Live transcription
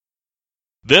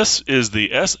This is the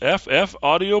SFF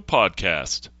Audio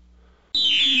Podcast.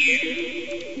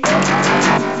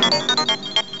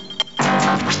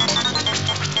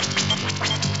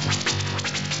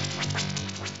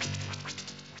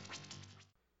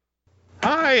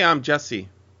 Hi, I'm Jesse.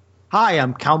 Hi,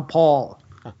 I'm Count Paul.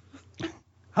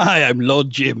 Hi, I'm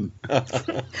Lord Jim.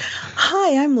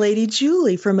 Hi, I'm Lady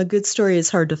Julie from A Good Story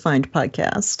is Hard to Find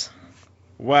podcast.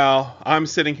 Well, I'm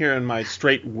sitting here in my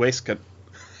straight waistcoat.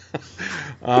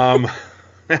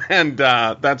 And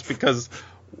that's because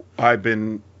I've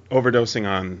been overdosing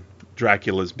on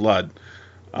Dracula's blood.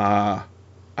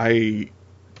 I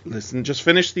just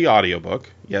finished the audiobook.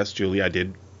 Yes, Julie, I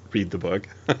did read the book.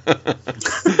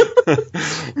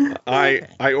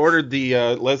 I ordered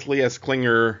the Leslie S.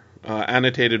 Klinger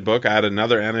annotated book. I had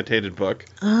another annotated book.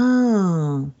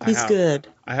 Oh, he's good.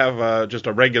 I have just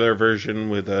a regular version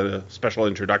with a special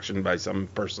introduction by some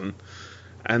person.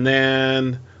 And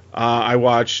then I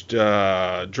watched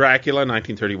Dracula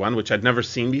 1931, which I'd never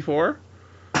seen before.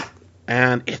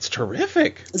 And it's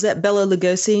terrific. Is that Bela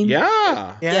Lugosi?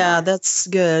 Yeah. Yeah, that's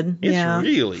good. It's yeah.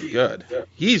 really good.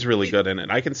 He's really good in it.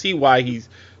 I can see why he's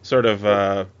sort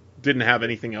of didn't have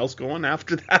anything else going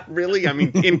after that, really. I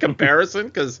mean, in comparison,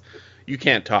 because you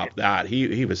can't top that.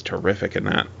 He was terrific in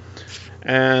that.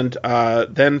 And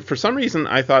then for some reason,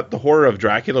 I thought the horror of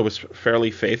Dracula was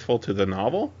fairly faithful to the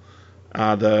novel.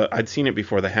 I'd seen it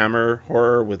before, the Hammer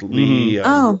horror with Lee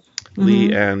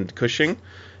and Cushing.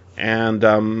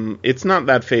 And it's not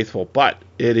that faithful, but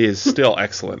it is still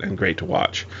excellent and great to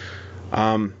watch.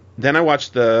 Then I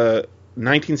watched the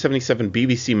 1977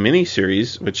 BBC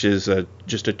miniseries, which is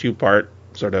just a two-part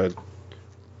sort of,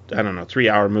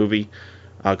 3-hour movie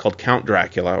called Count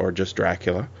Dracula or just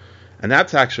Dracula. And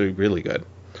that's actually really good.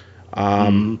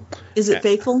 Is it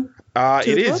faithful?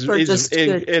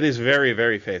 It is very,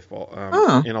 very faithful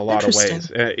in a lot of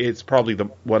ways. It's probably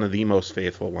one of the most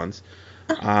faithful ones.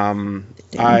 I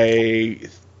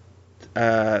think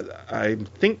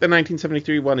the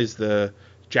 1973 one is the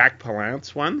Jack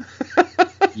Palance one.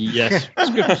 Yes,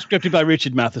 scripted by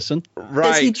Richard Matheson.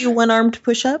 Right. Does he do one-armed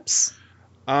push-ups?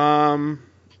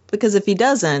 Because if he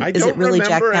doesn't, is it really Jack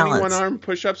Palance? I don't remember any one-armed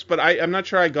push-ups, but I'm not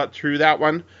sure I got through that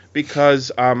one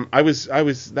because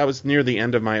that was near the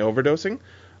end of my overdosing.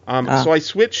 So I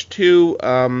switched to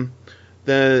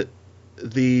the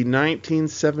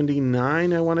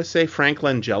 1979, I want to say, Frank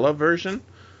Langella version.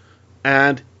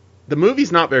 And the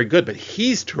movie's not very good, but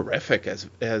he's terrific as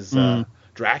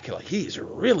Dracula. He's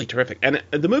really terrific. And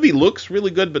the movie looks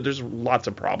really good, but there's lots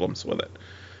of problems with it.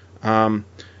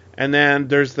 And then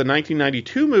there's the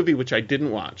 1992 movie, which I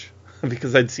didn't watch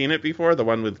because I'd seen it before, the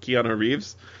one with Keanu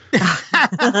Reeves.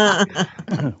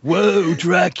 Whoa,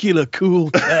 Dracula,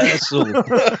 cool castle.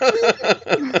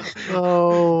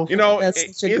 Oh,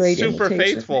 it's super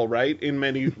faithful, right, in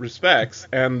many respects.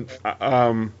 And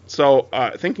so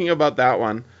thinking about that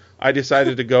one, I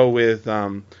decided to go with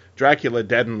Dracula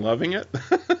Dead and Loving It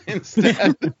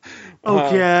instead.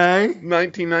 Okay.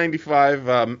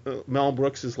 1995, Mel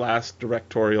Brooks' last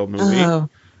directorial movie. Oh.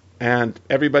 And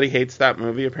everybody hates that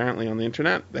movie, apparently, on the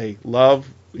internet. They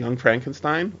love Young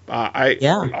Frankenstein.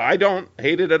 I don't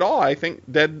hate it at all. I think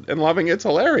Dead and Loving It's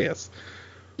hilarious.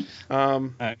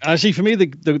 Actually, for me,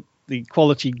 the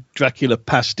quality Dracula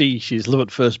pastiche is Love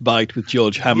at First Bite with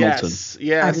George Hamilton.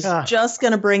 Yes. I was just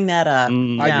going to bring that up.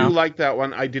 I do like that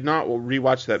one. I did not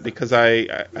rewatch that because I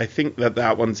think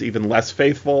that one's even less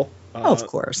faithful. Of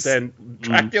course. Than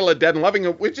Dracula Dead and Loving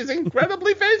It, which is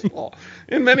incredibly faithful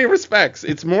in many respects.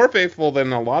 It's more faithful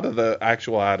than a lot of the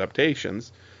actual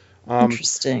adaptations.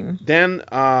 Interesting. Then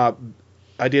I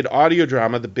did audio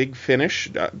drama, The Big Finish.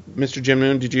 Mr. Jim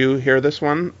Moon, did you hear this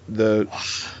one? The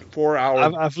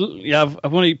 4-hour.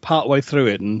 I've only part way through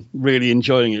it and really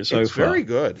enjoying it so far. It's very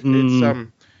good. It's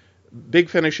Big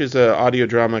Finish is an audio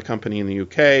drama company in the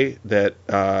UK that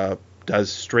does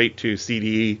straight to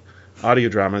CD audio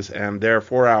dramas, and their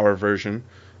 4-hour version,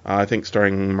 I think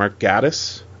starring Mark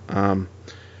Gatiss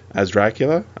as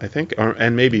Dracula, I think,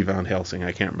 and maybe Van Helsing,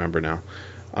 I can't remember now,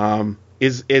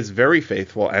 is very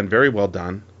faithful and very well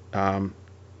done.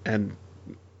 And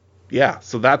yeah,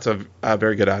 so that's a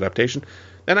very good adaptation.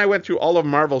 Then I went through all of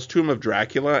Marvel's Tomb of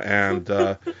Dracula, and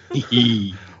there's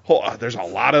a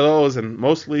lot of those, and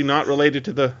mostly not related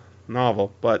to the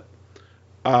novel, but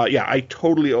I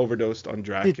totally overdosed on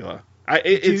Dracula.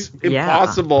 It's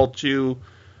impossible to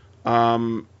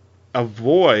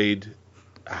avoid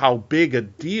how big a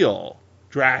deal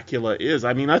Dracula is.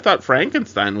 I mean, I thought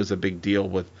Frankenstein was a big deal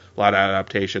with a lot of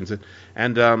adaptations,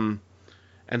 and Hound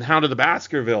of the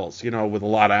Baskervilles, with a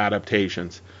lot of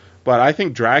adaptations. But I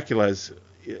think Dracula's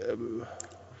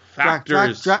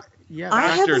factors. Yeah,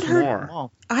 I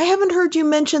haven't heard you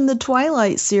mention the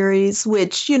Twilight series,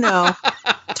 which,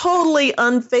 totally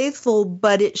unfaithful,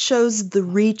 but it shows the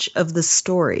reach of the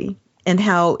story and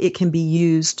how it can be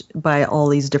used by all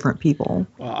these different people.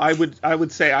 Well, I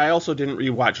would say I also didn't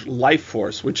rewatch Life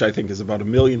Force, which I think is about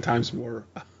 1,000,000 times more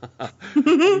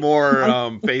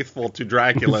faithful to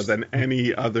Dracula than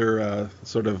any other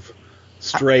sort of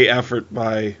stray effort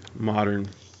by modern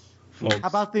folks. How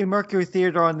about the Mercury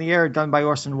Theater on the Air done by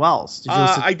Orson Welles?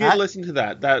 I did listen to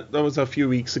that. That was a few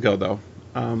weeks ago, though.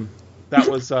 That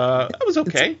was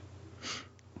okay.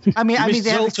 I mean,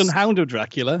 Sultan Hound of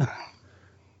Dracula.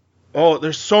 Oh,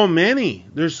 there's so many.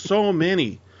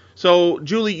 So,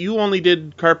 Julie, you only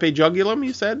did Carpe Jugulum,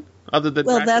 you said? Other than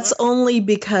Dracula? That's only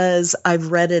because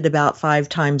I've read it about 5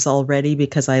 times already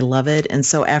because I love it. And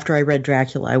so after I read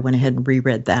Dracula, I went ahead and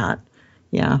reread that.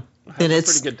 Yeah. That's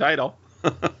a pretty good title.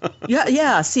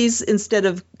 Yeah. Instead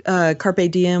of Carpe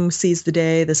Diem, seize the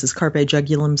day, this is Carpe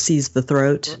Jugulum, seize the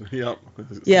throat. Yep.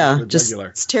 Yeah,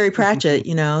 it's Terry Pratchett,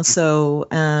 So,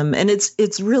 and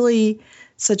it's really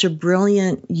such a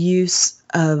brilliant use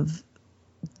of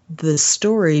the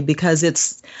story because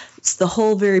it's the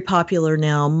whole very popular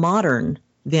now modern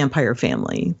vampire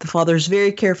family. The father's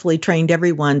very carefully trained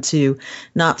everyone to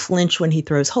not flinch when he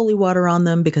throws holy water on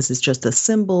them because it's just a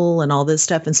symbol and all this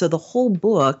stuff. And so the whole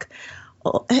book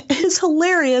is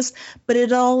hilarious, but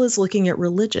it all is looking at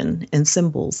religion and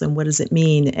symbols and what does it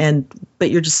mean.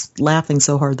 But you're just laughing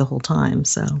so hard the whole time.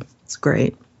 So it's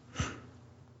great.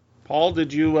 Paul,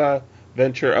 did you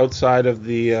venture outside of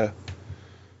the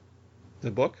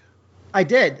book? I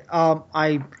did.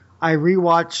 I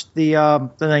rewatched the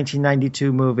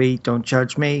 1992 movie. Don't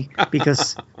judge me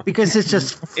because it's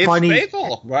just funny. It's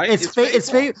faithful, right? It's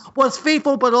faithful. Well, it's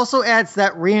faithful, but also adds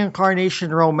that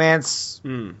reincarnation romance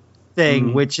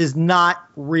thing, which is not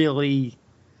really.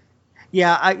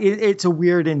 Yeah, it's a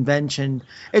weird invention.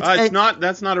 It's not.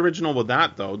 That's not original with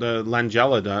that though. The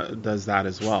Langella does that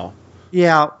as well.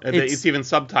 Yeah, it's even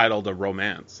subtitled a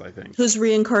romance, I think. Who's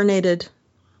reincarnated?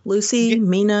 Lucy?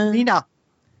 Mina?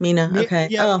 Okay.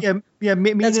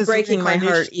 That's breaking my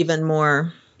heart even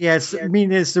more. Yes,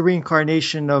 Mina is the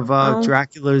reincarnation of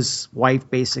Dracula's wife,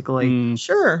 basically.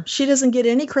 Sure. She doesn't get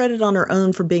any credit on her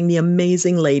own for being the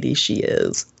amazing lady she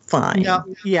is. Fine.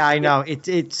 Yeah, I know.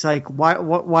 It's like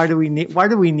why do we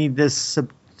need this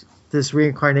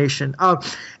reincarnation?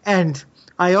 And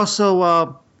I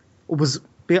also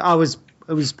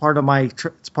it was part of my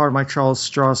Charles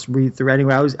Stross read through.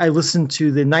 Anyway, I listened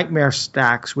to the Nightmare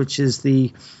Stacks, which is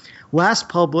the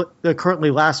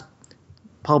currently last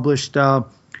published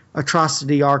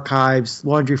Atrocity Archives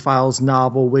Laundry Files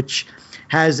novel, which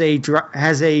has a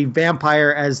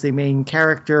vampire as the main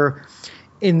character.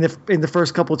 In the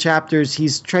first couple chapters,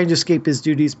 he's trying to escape his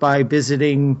duties by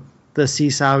visiting the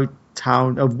seaside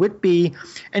town of Whitby,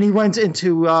 and he runs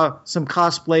into some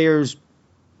cosplayers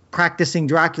practicing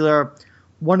Dracula,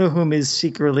 one of whom is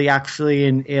secretly actually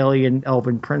an alien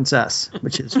elven princess,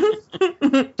 which is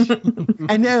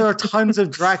and there are tons of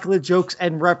Dracula jokes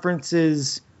and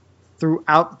references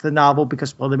throughout the novel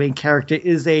because the main character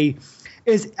he's a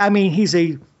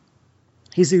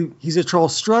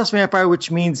Charles Stross vampire, which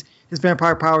means his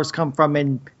vampire powers come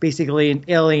from basically an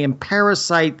alien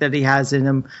parasite that he has in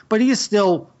him. But he is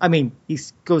still, he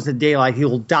goes in daylight, he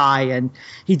will die, and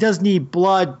he does need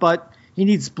blood, but he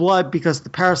needs blood because the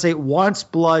parasite wants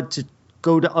blood to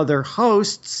go to other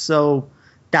hosts, so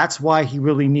that's why he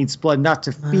really needs blood, not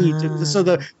to feed. So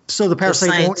the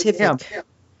parasite won't eat him.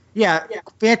 Yeah,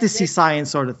 fantasy science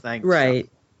sort of thing. Right.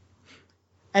 So.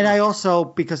 And I also,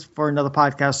 because for another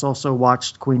podcast, also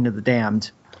watched Queen of the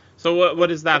Damned. So what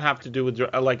does that have to do with,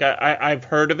 like, I've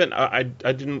heard of it. I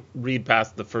didn't read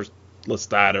past the first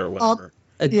Lestat or whatever.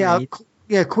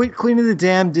 Yeah, Queen of the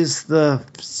Damned is the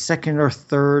second or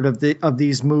third of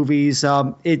these movies.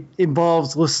 It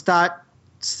involves Lestat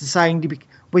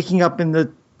waking up in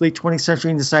the late 20th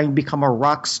century and deciding to become a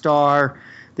rock star.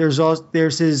 There's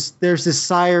his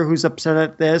sire who's upset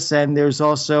at this, and there's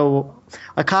also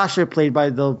Akasha, played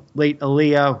by the late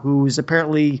Aaliyah, who's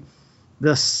apparently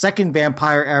the second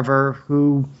vampire ever,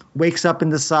 who wakes up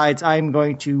and decides, I'm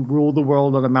going to rule the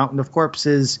world on a mountain of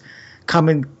corpses. Come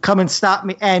and stop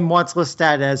me, and wants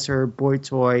Lestat as her boy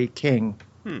toy king.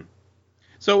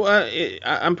 So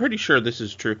I'm pretty sure this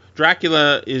is true.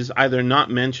 Dracula is either not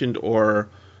mentioned or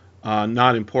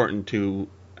not important to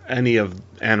any of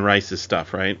Anne Rice's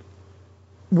stuff, right?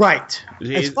 Right.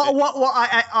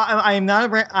 I am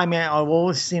not. I've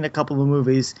only seen a couple of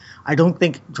movies. I don't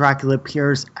think Dracula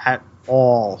appears at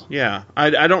all. Yeah,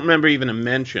 I don't remember even a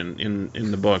mention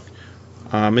in the book.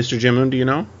 Mr. Jim, do you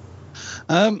know?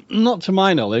 Not to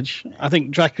my knowledge. I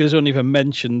think Dracula's only ever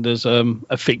mentioned as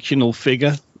a fictional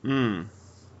figure. If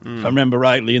I remember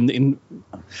rightly, in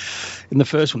the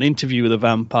first one, Interview with a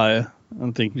Vampire,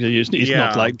 I think he's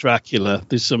not like Dracula.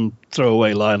 There's some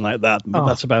throwaway line like that, but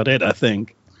that's about it, I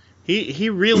think. He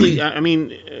really, I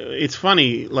mean, it's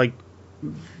funny, like,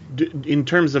 in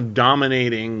terms of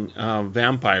dominating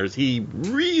vampires, he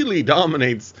really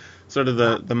dominates sort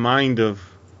of the mind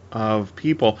of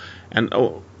people. And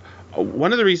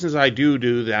one of the reasons I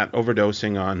do that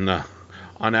overdosing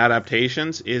on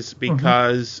adaptations is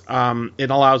because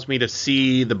it allows me to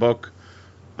see the book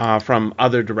from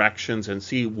other directions and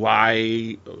see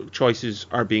why choices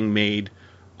are being made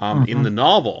in the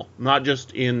novel, not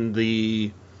just in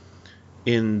the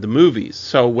movies.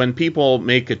 So when people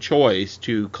make a choice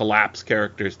to collapse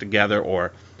characters together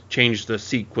or change the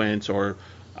sequence or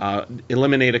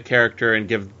eliminate a character and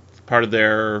give part of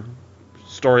their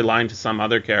storyline to some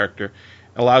other character, it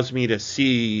allows me to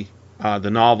see the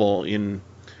novel in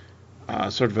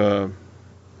sort of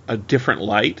a different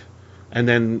light, and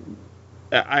then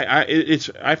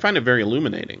I find it very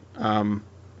illuminating.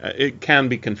 It can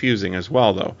be confusing as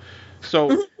well, though.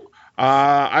 So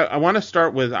I want to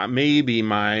start with maybe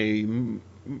the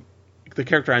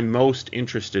character I'm most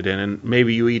interested in, and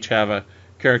maybe you each have a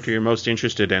character you're most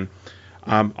interested in.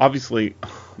 Obviously,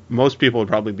 most people would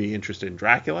probably be interested in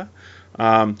Dracula,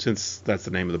 since that's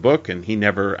the name of the book, and he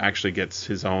never actually gets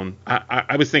his own.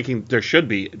 I was thinking there should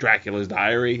be Dracula's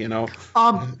diary,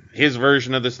 his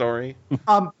version of the story.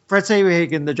 Fred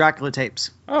Saberhagen, the Dracula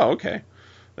tapes. Oh, okay.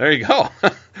 There you go.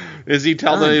 Does he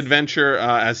tell the adventure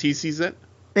as he sees it?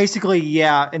 Basically,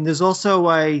 yeah. And there's also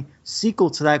a sequel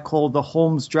to that called The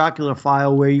Holmes Dracula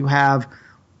File, where you have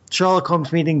Sherlock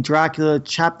Holmes meeting Dracula,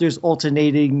 chapters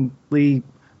alternatingly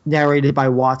narrated by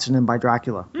Watson and by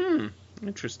Dracula.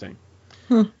 Interesting.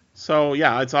 So,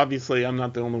 yeah, it's obviously I'm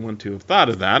not the only one to have thought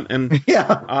of that. And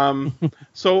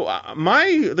so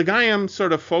the guy I'm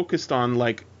sort of focused on,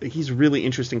 like, he's a really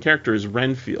interesting character, is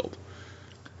Renfield.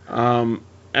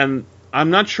 And I'm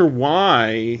not sure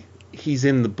why he's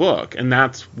in the book, and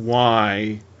that's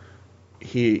why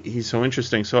he's so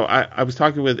interesting. So I was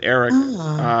talking with Eric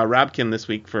Rabkin this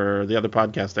week for the other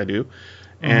podcast I do,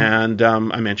 and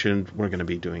I mentioned we're going to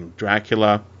be doing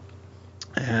Dracula,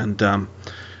 and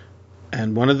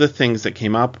one of the things that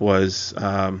came up was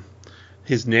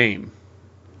his name,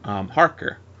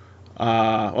 Harker.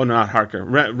 Not Harker.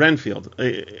 Renfield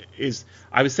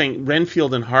I was saying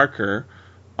Renfield and Harker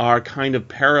are kind of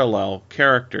parallel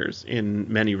characters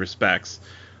in many respects,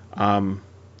 and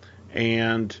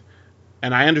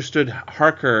I understood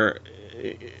Harker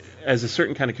as a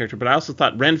certain kind of character, but I also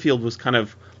thought Renfield was kind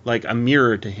of like a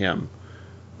mirror to him.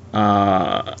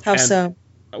 How so?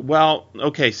 Well,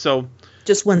 okay, so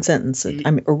just one sentence,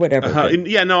 or whatever.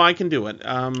 I can do it.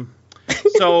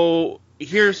 So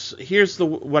here's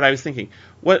what I was thinking.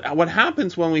 What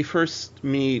happens when we first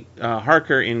meet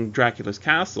Harker in Dracula's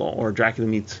castle, or Dracula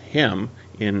meets him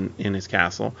in his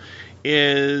castle,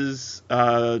 is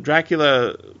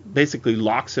Dracula basically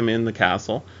locks him in the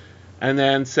castle and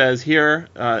then says, "Here,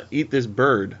 eat this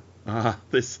bird,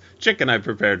 this chicken I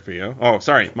prepared for you. Oh,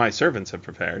 sorry, my servants have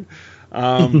prepared."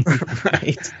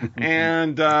 Right.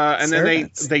 And then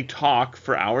they talk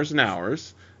for hours and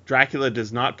hours. Dracula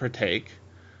does not partake.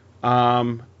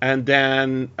 And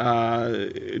then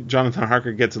Jonathan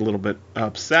Harker gets a little bit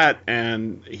upset,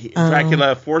 and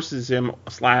Dracula forces him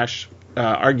 /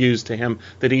 argues to him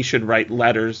that he should write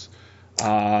letters.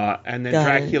 And then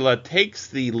Dracula takes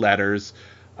the letters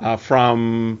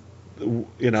from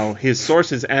his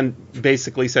sources and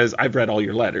basically says, "I've read all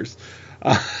your letters."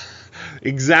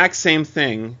 Exact same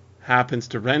thing happens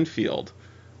to Renfield.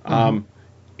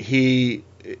 He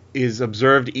is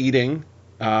observed eating.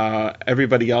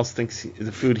 Everybody else thinks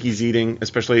the food he's eating,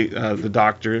 especially the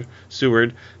doctor,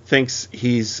 Seward, thinks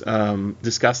he's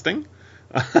disgusting.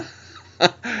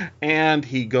 And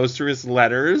he goes through his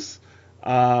letters,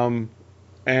 and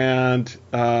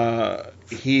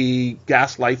he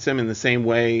gaslights him in the same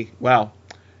way. Well,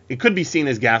 it could be seen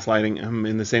as gaslighting him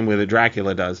in the same way that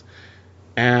Dracula does.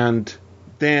 And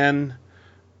then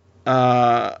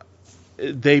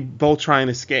they both try and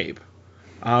escape.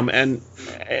 And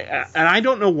I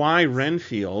don't know why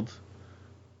Renfield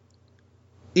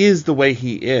is the way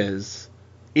he is.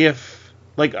 If,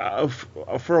 like,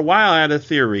 for a while I had a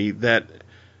theory that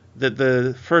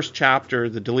the first chapter,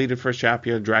 the deleted first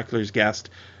chapter of Dracula's Guest,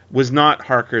 was not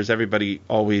Harker, as everybody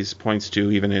always points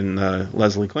to, even in the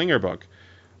Leslie Klinger book,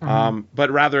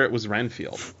 but rather it was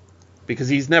Renfield, because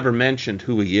he's never mentioned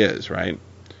who he is, right?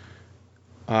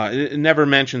 It never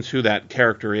mentions who that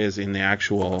character is in the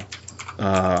actual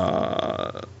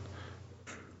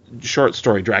short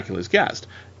story Dracula's Guest.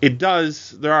 It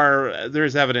does.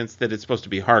 There's evidence that it's supposed to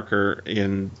be Harker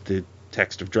in the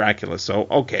text of Dracula. So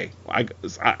okay,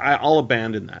 I'll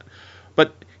abandon that.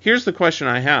 But here's the question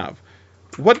I have: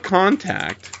 what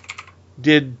contact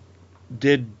did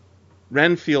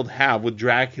Renfield have with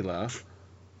Dracula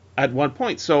at one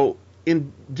point? So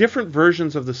in different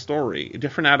versions of the story,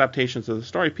 different adaptations of the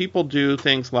story, people do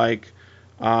things like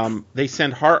they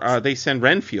send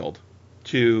Renfield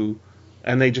to,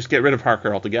 and they just get rid of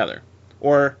Harker altogether.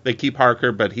 Or they keep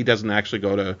Harker, but he doesn't actually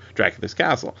go to Dracula's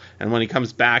castle. And when he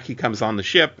comes back, he comes on the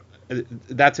ship.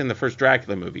 That's in the first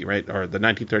Dracula movie, right? Or the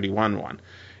 1931 one.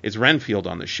 It's Renfield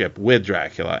on the ship with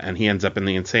Dracula, and he ends up in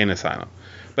the insane asylum.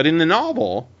 But in the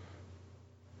novel,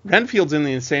 Renfield's in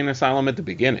the insane asylum at the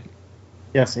beginning.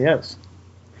 Yes, he is.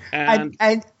 And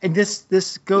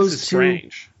this goes is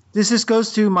strange. This just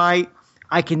goes to my.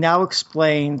 I can now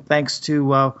explain, thanks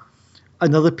to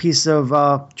another piece of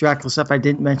Dracula stuff I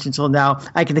didn't mention until now.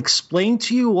 I can explain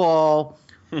to you all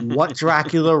what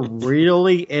Dracula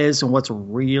really is and what's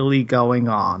really going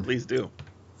on. Please do.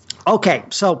 Okay,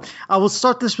 so I will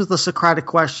start this with a Socratic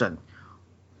question.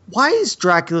 Why is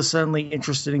Dracula suddenly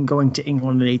interested in going to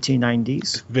England in the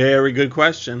 1890s? Very good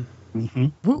question. Mm-hmm.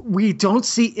 We don't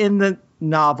see in the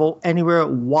novel anywhere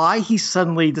why he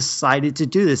suddenly decided to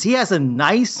do this. He has a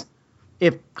nice,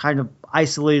 if kind of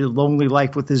isolated, lonely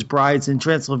life with his brides in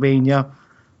Transylvania.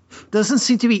 Doesn't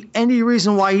seem to be any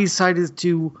reason why he decided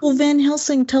to... Well, Van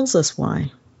Helsing tells us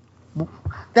why.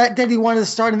 That he wanted to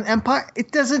start an empire?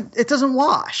 It doesn't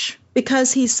wash.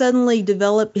 Because he suddenly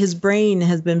developed, his brain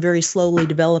has been very slowly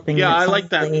developing. Yeah, I like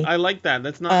that. I like that.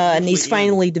 That's not. And he's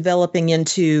finally developing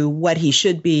into what he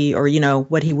should be, or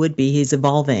what he would be. He's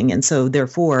evolving, and so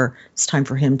therefore it's time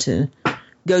for him to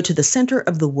go to the center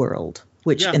of the world,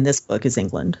 which in this book is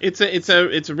England. It's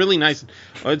a really nice.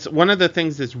 It's one of the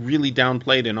things that's really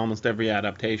downplayed in almost every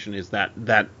adaptation is that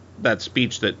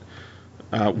speech that.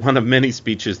 One of many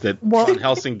speeches that Van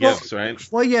Helsing gives, right?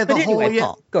 Well, yeah,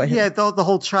 Paul, go ahead. Yeah, the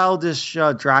whole childish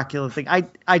Dracula thing.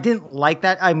 I didn't like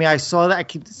that. I mean, I saw that. I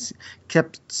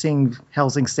kept seeing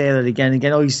Helsing say that again and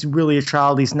again. Oh, he's really a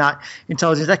child. He's not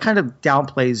intelligent. That kind of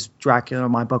downplays Dracula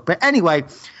in my book. But anyway,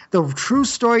 the true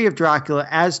story of Dracula,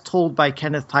 as told by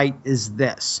Kenneth Hite, is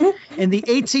this: in the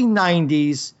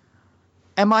 1890s.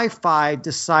 MI5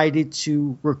 decided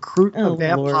to recruit a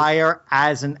vampire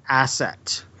as an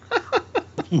asset.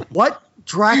 What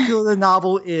Dracula the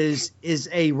novel is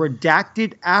a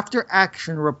redacted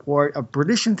after-action report of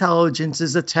British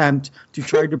intelligence's attempt to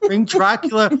try to bring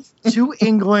Dracula to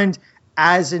England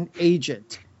as an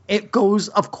agent. It goes,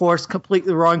 of course,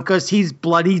 completely wrong because he's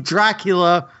bloody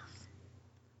Dracula.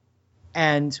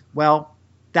 And, well,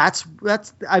 that's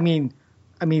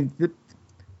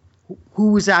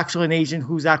who's actually an agent,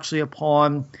 who's actually a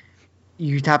pawn.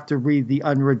 You'd have to read the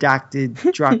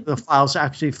unredacted Dracula files to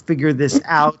actually figure this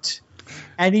out.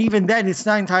 And even then, it's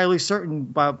not entirely certain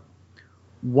about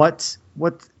what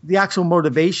the actual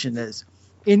motivation is.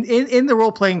 In the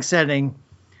role-playing setting,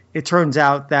 it turns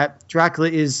out that Dracula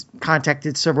is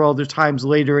contacted several other times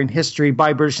later in history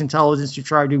by British intelligence to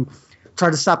try to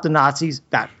stop the Nazis.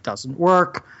 That doesn't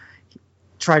work.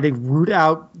 Try to root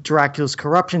out Dracula's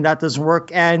corruption. That doesn't work.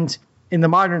 And in the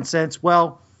modern sense,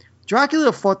 well,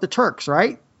 Dracula fought the Turks,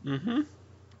 right? Mm-hmm.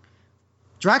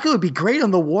 Dracula would be great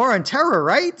on the war on terror,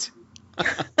 right?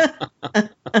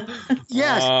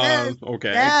 Yes.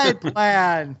 Okay. Bad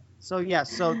plan. So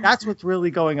that's what's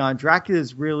really going on. Dracula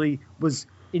was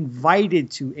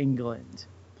invited to England.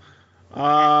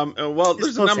 Well,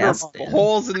 there's a number of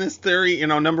holes in this theory.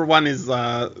 Number one is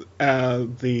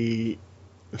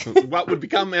what would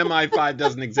become MI5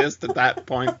 doesn't exist at that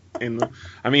point.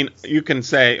 You can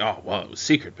say, oh, well, it was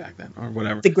secret back then, or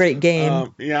whatever. The Great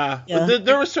Game. Yeah.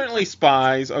 There were certainly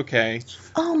spies. Okay.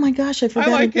 Oh my gosh, I forgot.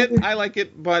 I like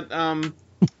it, but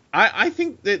I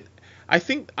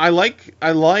think I like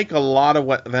a lot of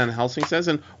what Van Helsing says,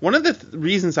 and one of the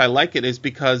reasons I like it is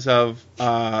because of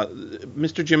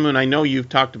Mr. Jim Moon. I know you've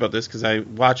talked about this because I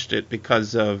watched it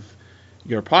because of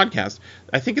your podcast.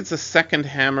 I think it's the second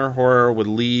Hammer horror with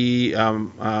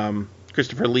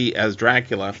Christopher Lee as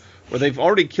Dracula, where they've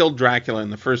already killed Dracula in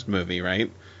the first movie,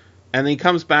 right? And he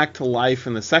comes back to life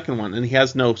in the second one, and he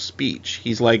has no speech.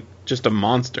 He's like just a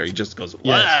monster. He just goes,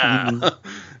 yes.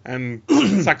 And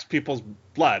sucks people's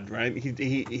blood, right?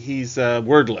 He's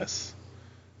wordless.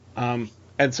 And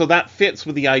so that fits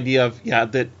with the idea of,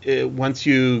 that once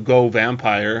you go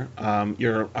vampire,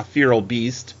 you're a feral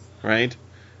beast, right?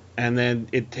 And then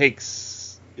it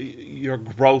takes, your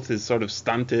growth is sort of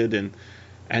stunted,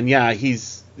 and he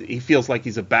feels like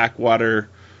he's a backwater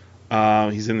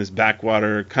He's in this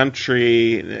backwater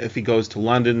country. If he goes to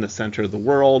London, the center of the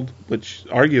world, which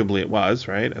arguably it was,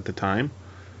 right, at the time.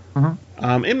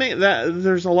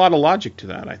 There's a lot of logic to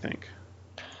that, I think.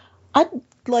 I'd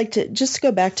like to just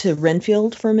go back to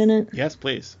Renfield for a minute. Yes,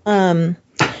 please.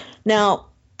 Now,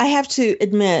 I have to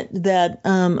admit that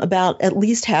about at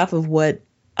least half of what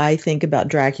I think about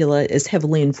Dracula is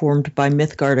heavily informed by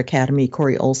Mythgard Academy,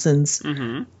 Corey Olsen's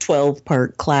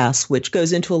 12-part class, which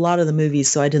goes into a lot of the movies,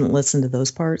 so I didn't listen to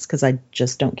those parts because I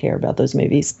just don't care about those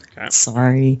movies. Okay.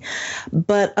 Sorry.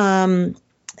 But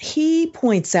he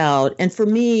points out, and for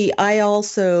me, I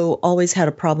also always had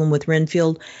a problem with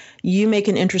Renfield. You make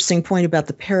an interesting point about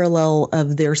the parallel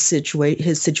of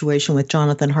his situation with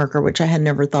Jonathan Harker, which I had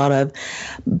never thought of.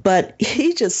 But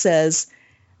he just says,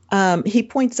 he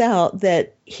points out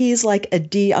that he's like a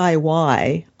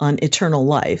DIY on Eternal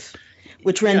Life,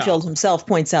 which Renfield himself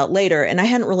points out later. And I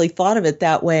hadn't really thought of it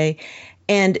that way.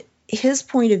 And his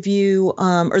point of view,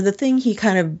 or the thing he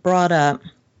kind of brought up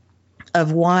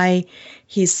of why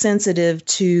he's sensitive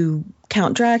to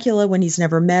Count Dracula when he's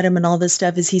never met him and all this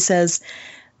stuff is he says,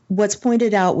 what's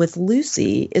pointed out with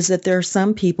Lucy is that there are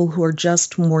some people who are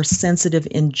just more sensitive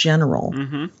in general.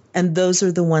 And those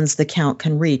are the ones the Count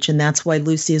can reach. And that's why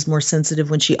Lucy is more sensitive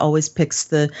when she always picks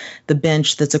the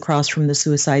bench that's across from the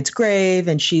suicide's grave.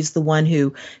 And she's the one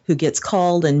who gets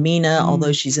called. And Mina,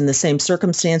 although she's in the same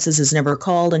circumstances, is never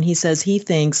called. And he says he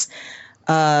thinks,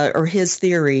 or his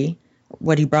theory,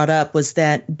 what he brought up was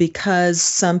that because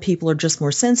some people are just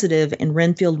more sensitive and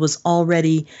Renfield was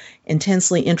already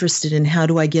intensely interested in how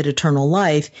do I get eternal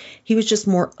life, he was just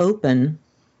more open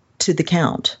to the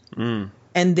Count.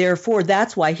 And therefore,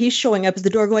 that's why he's showing up at the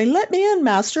door going, let me in,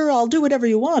 master. I'll do whatever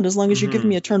you want as long as you give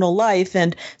me eternal life.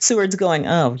 And Seward's going,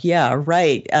 oh, yeah,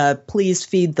 right. Please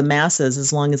feed the masses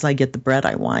as long as I get the bread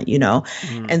I want, you know.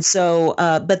 And so,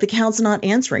 but the Count's not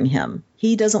answering him.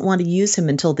 He doesn't want to use him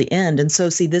until the end. And so,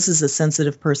 see, this is a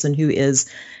sensitive person who is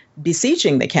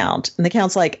beseeching the Count. And the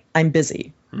Count's like, I'm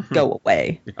busy. Go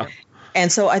away. Yeah. And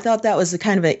so I thought that was a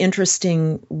kind of an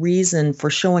interesting reason for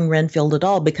showing Renfield at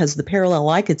all, because the parallel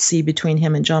I could see between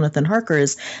him and Jonathan Harker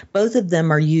is both of them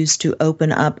are used to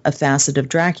open up a facet of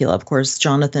Dracula. Of course,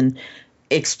 Jonathan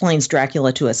explains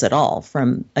Dracula to us at all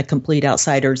from a complete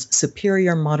outsider's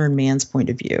superior modern man's point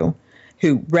of view,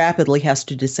 who rapidly has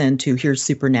to descend to here's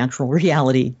supernatural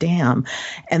reality. Damn.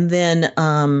 And then,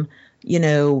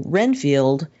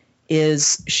 Renfield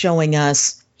is showing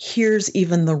us here's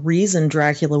even the reason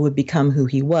Dracula would become who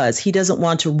he was. He doesn't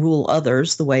want to rule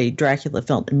others the way Dracula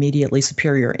felt immediately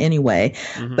superior anyway,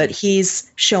 but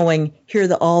he's showing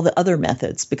here are all the other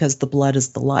methods because the blood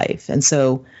is the life. And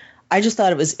so I just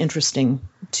thought it was interesting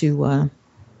to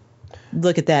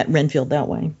look at that Renfield that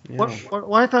way. Yeah.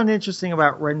 What I found interesting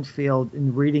about Renfield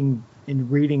in reading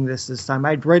this time,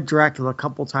 I'd read Dracula a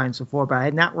couple times before, but I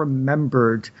had not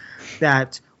remembered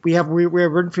that we have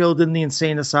Renfield in the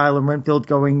insane asylum, Renfield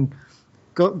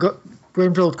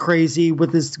Renfield crazy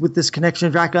with this connection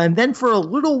to Dracula, and then for a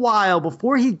little while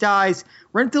before he dies,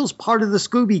 Renfield's part of the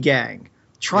Scooby Gang,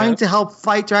 trying to help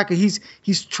fight Dracula.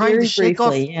 He's trying to shake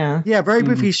briefly, off, very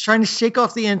briefly. He's trying to shake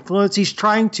off the influence. He's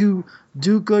trying to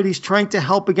do good. He's trying to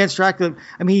help against Dracula.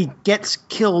 I mean, he gets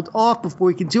killed off before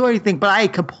he can do anything. But I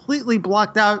completely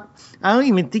blocked out. I don't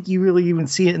even think you really even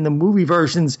see it in the movie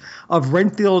versions of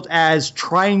Renfield as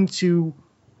trying to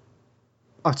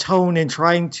atone and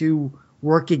trying to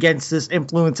work against this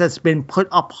influence that's been put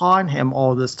upon him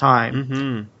all this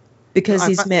time. Because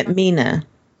he's met Mina.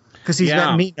 Because he's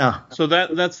met Mina. So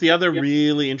that's the other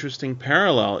really interesting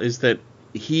parallel is that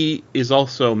he is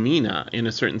also Mina in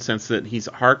a certain sense that he's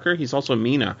Harker. He's also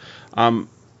Mina. I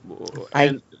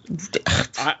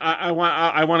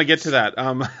want to get to that.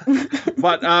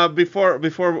 But before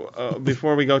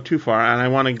we go too far, and I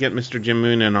want to get Mr. Jim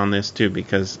Moon in on this too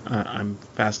because I'm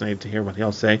fascinated to hear what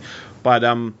he'll say. But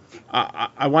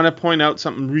I want to point out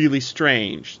something really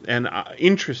strange and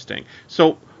interesting.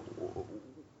 So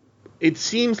it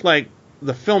seems like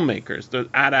the filmmakers, the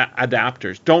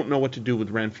adapters, don't know what to do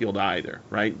with Renfield either,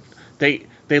 right? They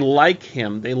like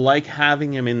him. They like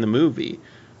having him in the movie.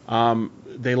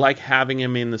 They like having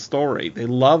him in the story. They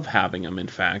love having him, in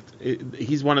fact.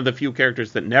 He's one of the few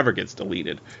characters that never gets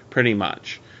deleted, pretty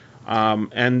much.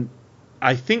 And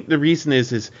I think the reason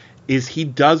is he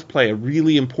does play a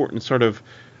really important sort of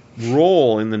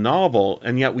role in the novel,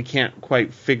 and yet we can't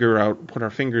quite put our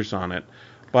fingers on it.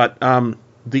 But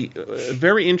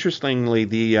very interestingly,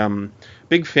 the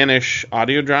Big Finish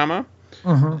audio drama,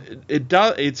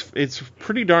 it's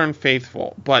pretty darn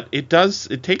faithful, but it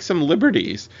takes some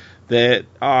liberties that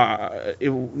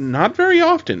not very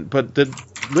often, but the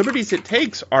liberties it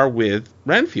takes are with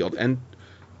Renfield, and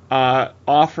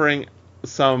offering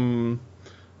some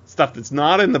stuff that's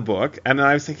not in the book, and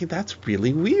I was thinking, that's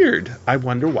really weird. I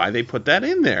wonder why they put that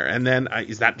in there. And then,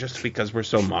 is that just because we're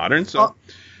so modern? So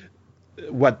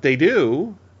what they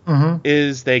do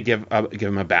is they give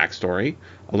him a backstory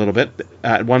a little bit.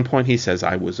 At one point he says,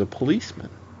 I was a policeman.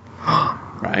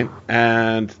 Right?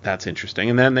 And that's interesting.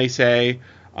 And then they say,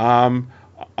 in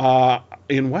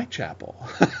Whitechapel.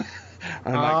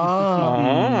 I'm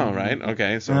like, right,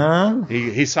 okay. So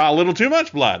he saw a little too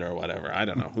much blood or whatever. I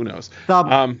don't know. Who knows?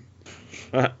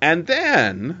 And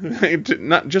then,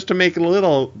 not just to make it a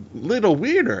little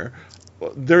weirder,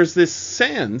 there's this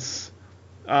sense,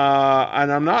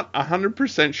 and I'm not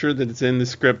 100% sure that it's in the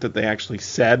script that they actually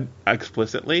said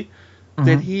explicitly,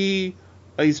 that he's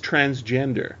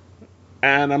transgender.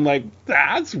 And I'm like,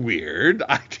 that's weird.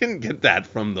 I didn't get that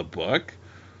from the book.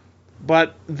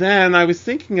 But then I was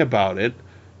thinking about it.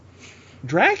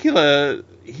 Dracula,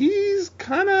 he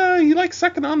likes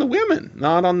sucking on the women,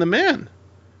 not on the men.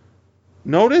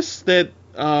 Notice that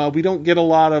we don't get a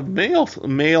lot of male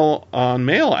on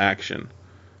male action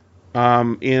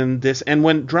in this. And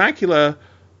when Dracula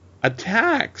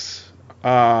attacks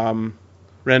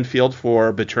Renfield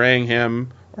for betraying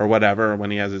him or whatever, when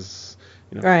he has his,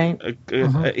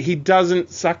 he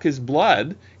doesn't suck his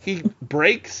blood. He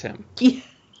breaks him.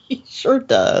 He sure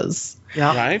does.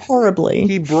 Yeah. Right? Horribly.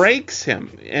 He breaks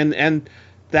him. And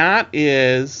that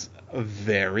is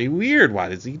very weird. Why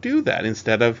does he do that?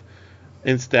 Instead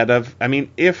of I mean,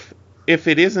 if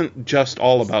it isn't just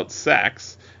all about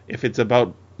sex, if it's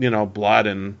about, blood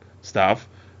and stuff,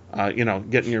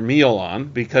 getting your meal on,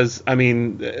 because I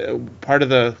mean, part of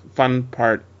the fun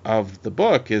part of the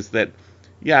book is that,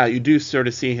 you do sort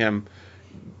of see him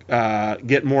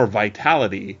get more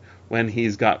vitality when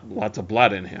he's got lots of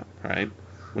blood in him, right?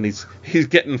 When he's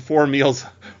getting four meals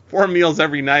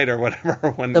every night or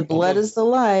whatever. When the blood is the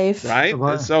life,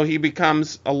 right? So he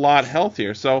becomes a lot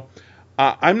healthier. So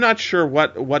I'm not sure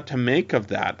what to make of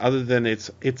that, other than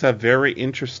it's a very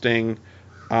interesting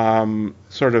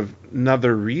sort of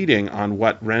another reading on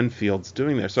what Renfield's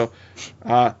doing there. So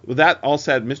with that all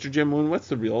said, Mr. Jim Moon, what's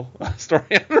the real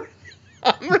story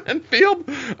on Renfield?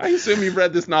 I assume you've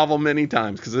read this novel many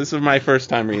times, because this is my first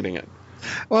time reading it.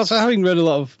 Well, so having read a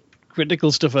lot of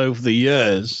critical stuff over the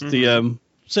years,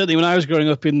 certainly when I was growing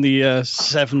up in the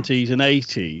 70s and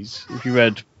 80s, if you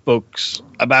read books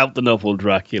about the novel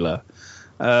Dracula,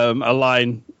 a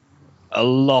line a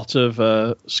lot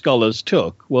of scholars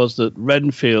took was that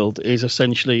Renfield is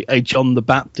essentially a John the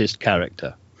Baptist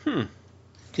character.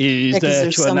 He is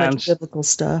there to announce much biblical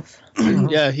stuff.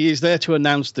 Yeah, he is there to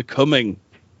announce the coming.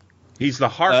 He's the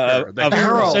harper, the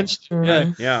herald.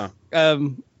 Yeah.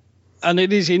 And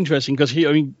it is interesting because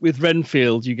with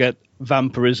Renfield, you get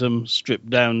vampirism stripped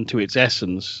down to its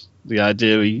essence. The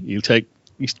idea he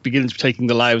begins taking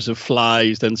the lives of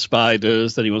flies, then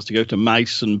spiders, then he wants to go to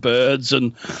mice and birds,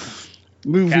 and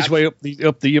move his way up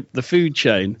the food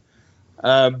chain.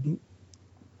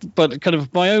 But kind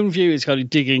of my own view is kind of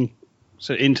digging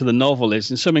into the novel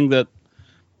is something that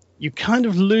you kind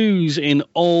of lose in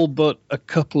all but a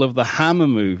couple of the Hammer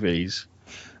movies.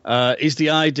 Is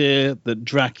the idea that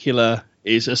Dracula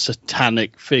is a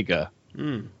satanic figure.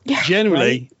 Yeah,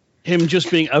 generally, him just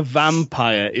being a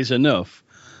vampire is enough.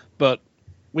 But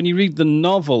when you read the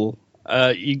novel,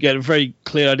 you get a very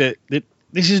clear idea that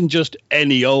this isn't just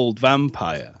any old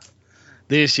vampire.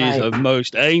 This is a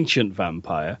most ancient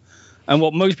vampire. And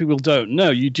what most people don't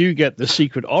know, you do get the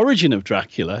secret origin of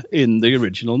Dracula in the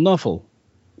original novel.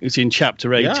 It's in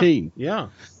chapter 18. Yeah.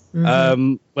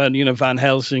 When, Van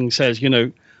Helsing says,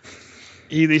 he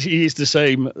is the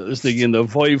same as the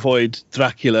Voivod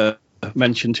Dracula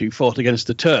mentioned who fought against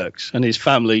the Turks, and his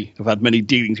family have had many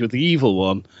dealings with the evil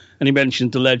one. And he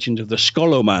mentioned the legend of the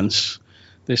Scholomance,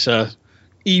 this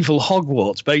evil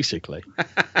Hogwarts, basically.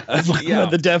 Where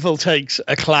the devil takes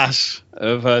a class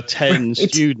of 10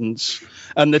 students,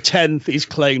 and the 10th is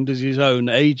claimed as his own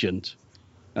agent.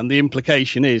 And the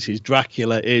implication is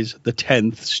Dracula is the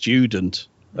 10th student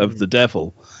of the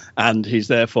devil, and he's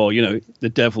therefore, the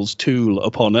devil's tool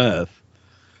upon earth.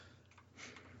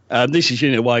 And this is,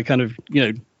 why kind of,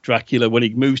 Dracula, when he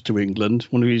moves to England,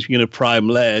 one of his, prime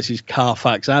lairs is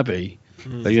Carfax Abbey.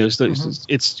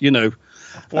 It's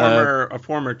a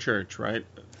former church, right?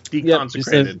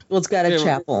 Deconsecrated. It's got a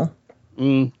chapel.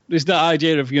 There's that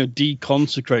idea of,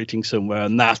 deconsecrating somewhere,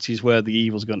 and that is where the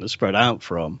evil's going to spread out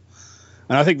from.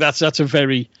 And I think that's a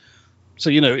very,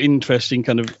 interesting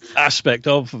kind of aspect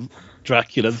of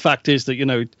Dracula. The fact is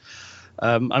that,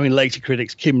 later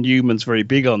critics, Kim Newman's very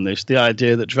big on this, the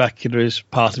idea that Dracula is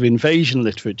part of invasion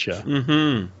literature.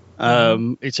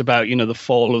 It's about, the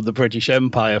fall of the British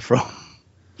Empire from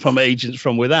from Agents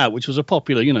from Without, which was a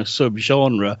popular,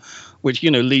 subgenre, which,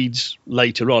 leads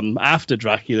later on after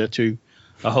Dracula to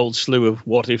a whole slew of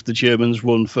what if the Germans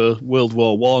won for World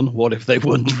War One, what if they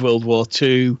won World War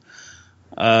Two,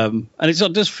 and it sort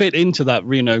of does fit into that,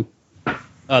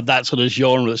 that sort of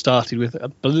genre that started with, I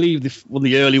believe, one of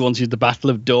the early ones is the Battle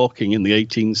of Dorking in the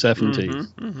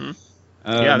 1870s.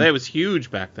 Yeah, that was huge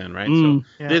back then, right? So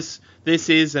this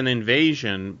is an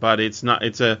invasion, but it's not.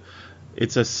 It's a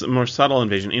more subtle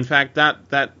invasion. In fact,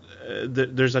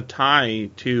 there's a tie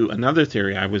to another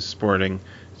theory I was sporting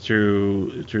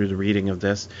through the reading of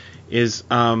this, is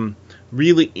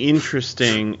really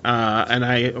interesting, and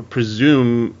I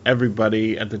presume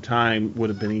everybody at the time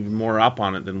would have been even more up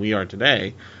on it than we are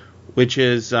today, which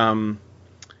is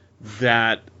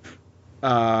that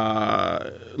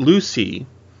Lucy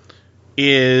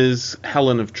is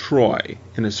Helen of Troy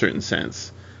in a certain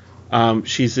sense.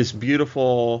 She's this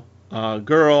beautiful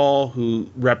girl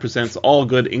who represents all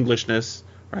good Englishness,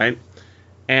 right?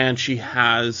 And she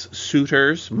has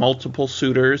suitors, multiple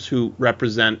suitors, who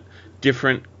represent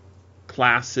different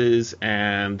classes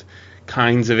and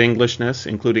kinds of Englishness,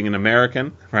 including an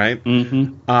American, right?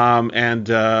 And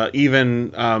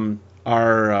even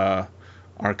our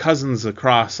cousins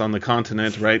across on the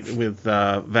continent, right, with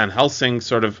Van Helsing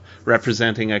sort of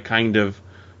representing a kind of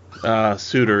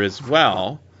suitor as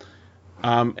well.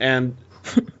 And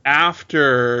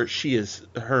after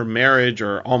her marriage,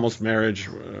 or almost marriage,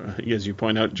 as you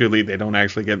point out, Julie, they don't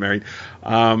actually get married.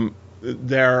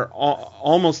 Their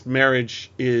almost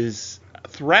marriage is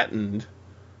threatened.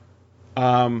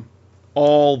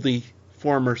 All the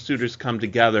former suitors come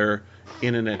together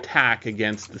in an attack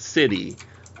against the city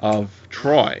of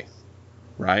Troy,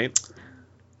 right?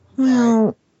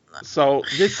 Well, so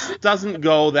this doesn't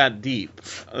go that deep,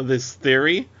 this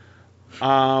theory.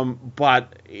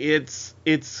 But it's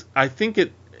I think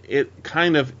it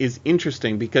kind of is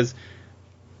interesting because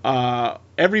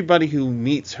everybody who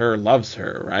meets her loves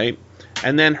her, right?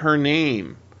 And then her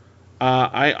name,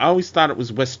 I always thought it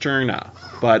was Westerna,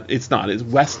 but it's not. It's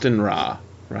Westenra,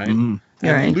 right? And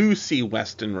right. Lucy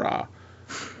Westenra.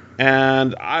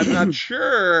 And I'm not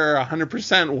sure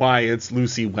 100% why it's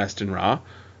Lucy Westenra,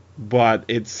 but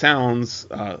it sounds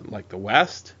like the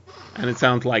West. And it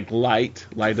sounds like light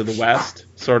of the West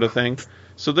sort of thing.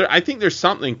 So I think there's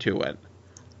something to it.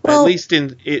 Well, at least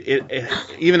in it,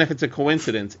 even if it's a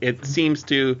coincidence, it seems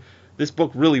this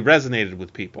book really resonated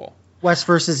with people. West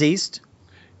versus East?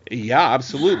 Yeah,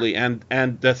 absolutely. And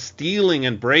the stealing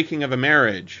and breaking of a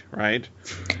marriage, right?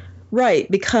 Right,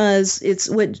 because it's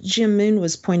what Jim Moon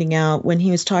was pointing out when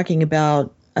he was talking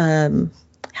about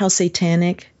how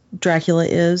satanic Dracula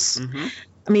is.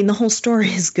 I mean, the whole story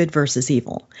is good versus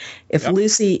evil. If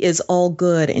Lucy is all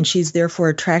good and she's therefore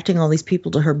attracting all these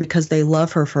people to her because they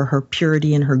love her for her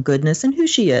purity and her goodness and who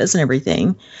she is and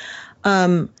everything,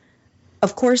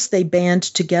 of course they band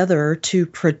together to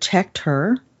protect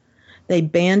her. They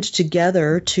band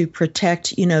together to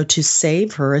protect, to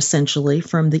save her essentially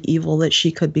from the evil that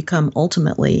she could become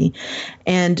ultimately.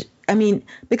 And I mean,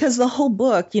 because the whole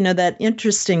book, that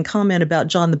interesting comment about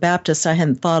John the Baptist, I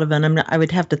hadn't thought of, and I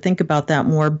would have to think about that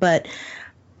more. But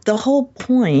the whole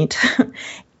point,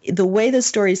 the way the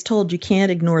story is told, you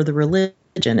can't ignore the religion.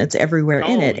 It's everywhere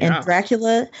in it. Yeah. And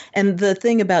Dracula, and the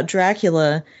thing about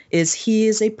Dracula is he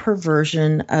is a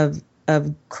perversion of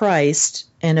Christ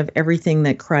and of everything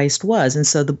that Christ was. And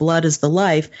so the blood is the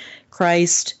life.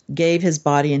 Christ gave his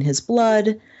body and his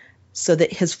blood so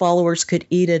that his followers could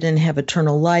eat it and have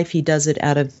eternal life. He does it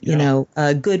out of,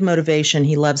 good motivation.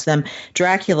 He loves them.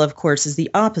 Dracula, of course, is the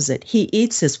opposite. He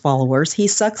eats his followers. He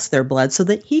sucks their blood so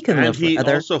that he can live forever. And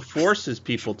he also forces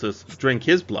people to drink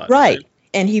his blood. Right.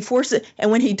 And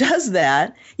and when he does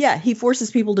that, he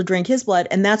forces people to drink his blood.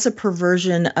 And that's a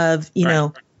perversion of,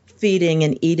 feeding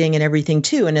and eating and everything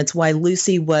too. And it's why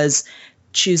Lucy was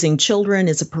choosing children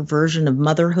is a perversion of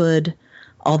motherhood,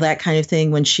 all that kind of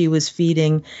thing when she was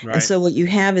feeding. Right. And so what you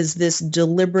have is this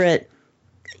deliberate,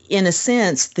 in a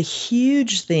sense, the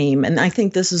huge theme, and I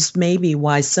think this is maybe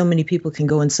why so many people can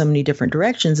go in so many different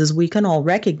directions, is we can all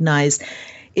recognize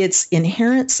its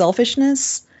inherent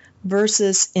selfishness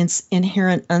versus its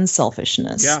inherent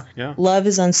unselfishness. Yeah. Love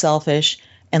is unselfish,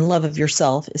 and love of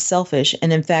yourself is selfish.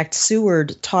 And in fact,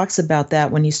 Seward talks about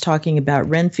that when he's talking about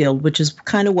Renfield, which is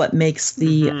kind of what makes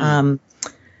the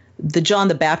John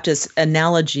the Baptist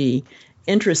analogy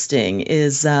interesting,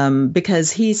 is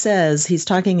because he says, he's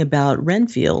talking about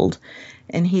Renfield,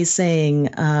 and he's saying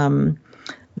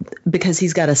because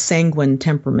he's got a sanguine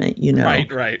temperament,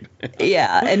 Right.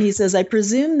 Yeah, and he says, I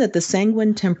presume that the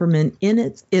sanguine temperament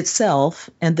in itself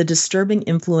and the disturbing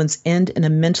influence end in a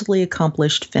mentally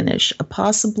accomplished finish, a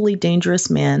possibly dangerous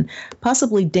man,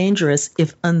 possibly dangerous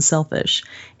if unselfish.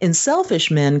 In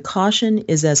selfish men, caution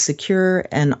is as secure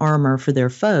an armor for their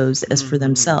foes as for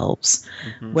themselves.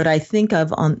 What I think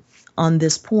of on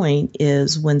this point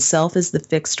is when self is the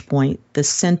fixed point, the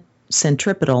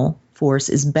centripetal force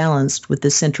is balanced with the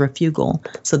centrifugal,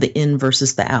 so the in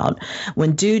versus the out.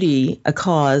 When duty, a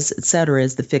cause, etc.,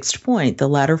 is the fixed point, the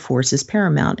latter force is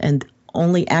paramount, and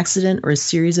only accident or a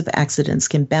series of accidents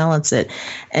can balance it.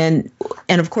 And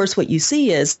of course, what you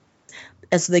see is,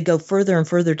 as they go further and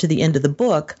further to the end of the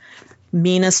book,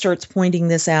 Mina starts pointing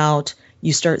this out.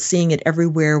 You start seeing it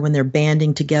everywhere when they're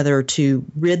banding together to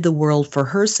rid the world for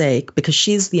her sake, because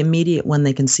she's the immediate one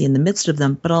they can see in the midst of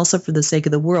them, but also for the sake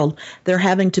of the world. They're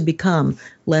having to become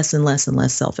less and less and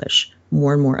less selfish,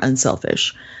 more and more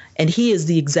unselfish. And he is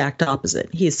the exact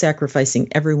opposite. He is sacrificing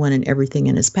everyone and everything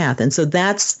in his path. And so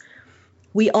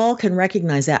we all can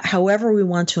recognize that, however we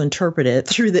want to interpret it,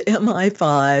 through the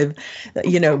MI5,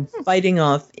 fighting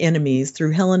off enemies,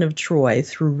 through Helen of Troy,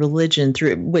 through religion,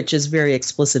 which is very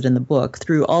explicit in the book,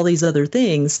 through all these other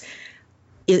things.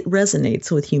 It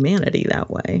resonates with humanity that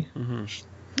way. Mm-hmm.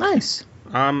 Nice.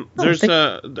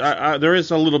 There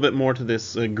is a little bit more to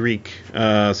this Greek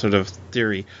sort of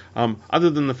theory, other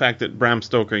than the fact that Bram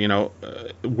Stoker,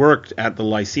 worked at the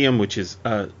Lyceum, which is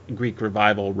a Greek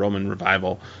revival, Roman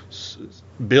revival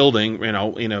building,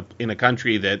 in a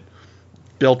country that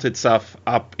built itself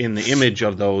up in the image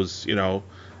of those,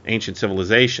 ancient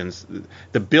civilizations.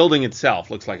 The building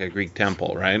itself looks like a Greek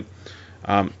temple, right?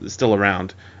 Still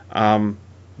around.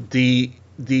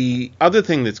 The other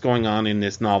thing that's going on in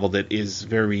this novel that is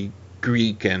very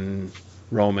Greek and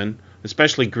Roman,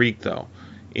 especially Greek though,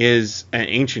 is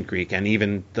ancient Greek and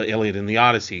even the Iliad and the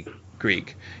Odyssey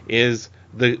Greek, is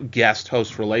the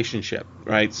guest-host relationship,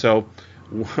 right? So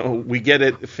we get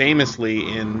it famously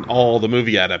in all the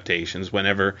movie adaptations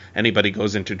whenever anybody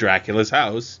goes into Dracula's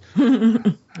house.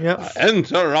 Yep.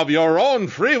 Enter of your own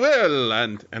free will.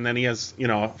 And then he has,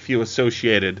 a few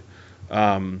associated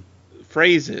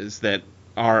phrases that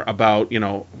are about,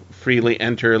 freely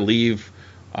enter, leave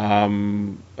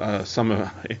maybe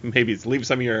it's leave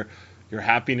some of your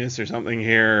happiness or something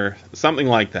here, something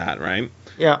like that, right?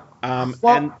 Yeah.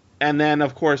 And then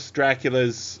of course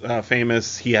Dracula's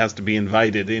famous, he has to be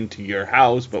invited into your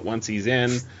house, but once he's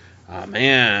in,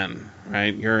 man,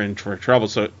 right, you're in for trouble.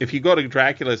 So if you go to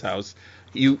Dracula's house,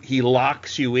 he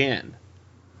locks you in,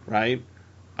 right?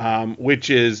 Which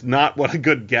is not what a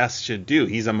good guest should do.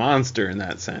 He's a monster in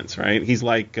that sense, right? He's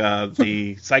like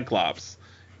the Cyclops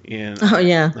in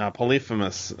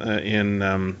Polyphemus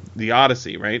in the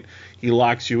Odyssey, right? He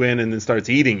locks you in and then starts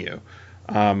eating you.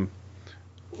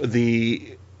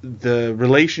 The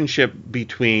relationship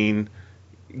between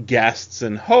guests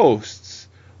and hosts,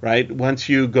 right? Once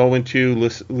you go into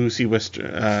Lucy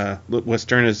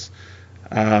Westerna's,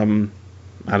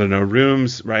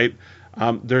 rooms, right?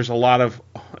 There's a lot of,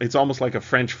 it's almost like a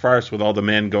French farce with all the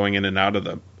men going in and out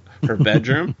of her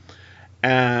bedroom.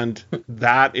 And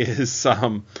that is I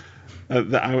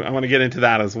want to get into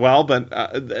that as well. But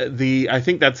I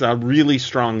think that's a really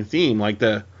strong theme, like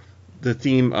the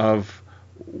theme of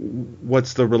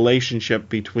what's the relationship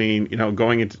between,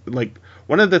 going into, like,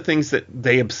 one of the things that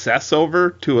they obsess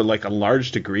over to a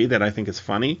large degree that I think is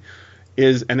funny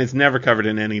is, and it's never covered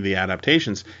in any of the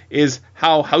adaptations, is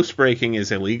how housebreaking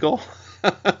is illegal.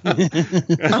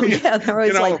 They're always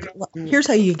like, here's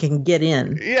how you can get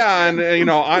in. Yeah, and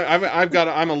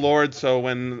I'm a lord, so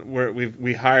when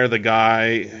we hire the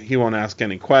guy, he won't ask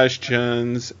any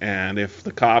questions, and if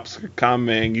the cops are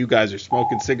coming, you guys are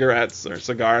smoking cigarettes or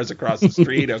cigars across the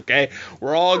street, okay?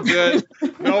 We're all good.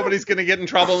 Nobody's gonna get in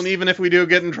trouble, and even if we do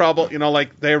get in trouble,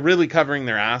 they're really covering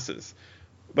their asses.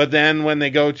 But then when they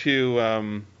go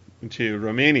to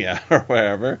Romania or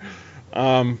wherever,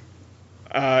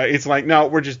 it's like, no,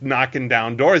 we're just knocking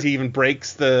down doors. He even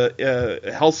breaks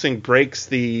Helsing breaks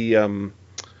the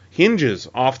hinges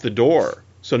off the door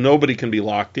so nobody can be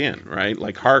locked in, right?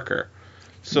 Like Harker.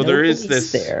 So there is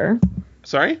this there.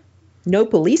 Sorry? No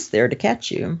police there to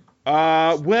catch you. There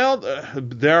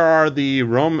are the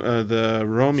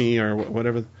Romi or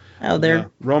whatever. Oh, they're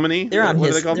Romani. They're on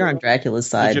they're on Dracula's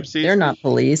side. The gypsies? They're not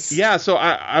police. Yeah. So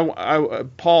I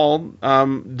Paul,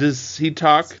 does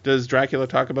Dracula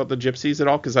talk about the gypsies at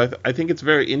all? Because I think it's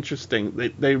very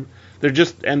interesting. They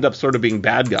just end up sort of being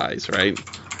bad guys, right?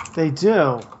 They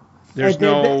do. There's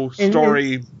no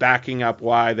story backing up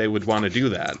why they would want to do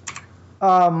that.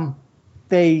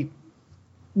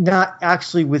 not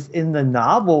actually within the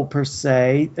novel per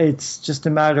se. It's just a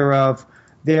matter of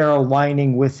they're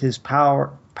aligning with his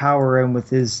power and with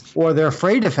his, or they're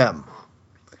afraid of him.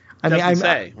 Doesn't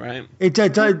say, right? It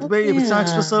does. It's not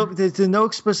explicit. There's no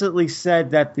explicitly said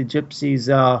that the gypsies,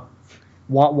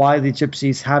 why the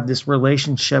gypsies have this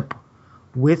relationship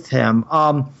with him.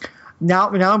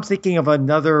 Now I'm thinking of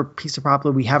another piece of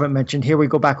property we haven't mentioned. Here we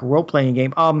go back, a role-playing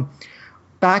game.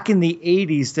 Back in the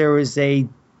 80s, there was a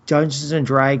Dungeons and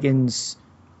Dragons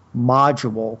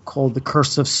module called The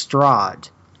Curse of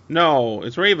Strahd. No,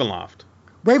 it's Ravenloft.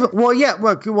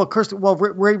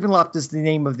 Ravenloft is the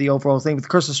name of the overall thing, but The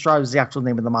Curse of Strahd is the actual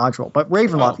name of the module. But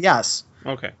Ravenloft, yes.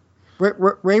 Okay.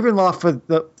 Ravenloft, for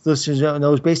the listeners who don't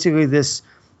know, is basically this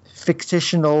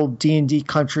fictional D&D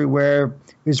country where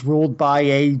is ruled by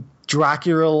a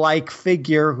Dracula-like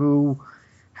figure who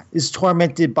is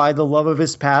tormented by the love of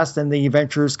his past, and the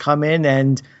adventurers come in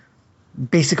and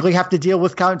basically have to deal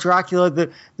with Count Dracula. The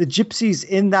gypsies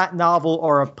in that novel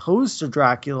are opposed to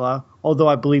Dracula, although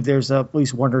I believe there's at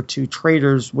least one or two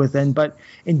traitors within. But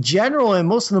in general, in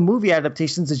most of the movie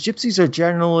adaptations, the gypsies are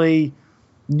generally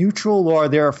neutral, or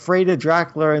they're afraid of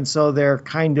Dracula, and so they're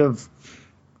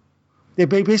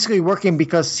basically working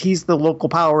because he's the local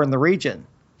power in the region,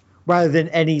 rather than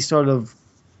any sort of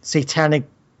satanic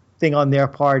thing on their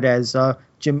part, as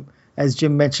Jim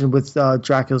mentioned with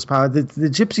Dracula's power. The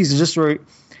gypsies are just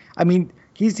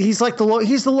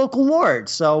he's the local lord,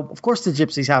 so of course the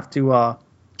gypsies have to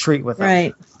treat with him.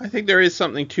 Right. I think there is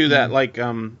something to that. Like,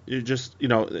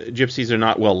 gypsies are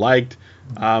not well liked.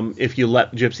 If you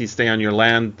let gypsies stay on your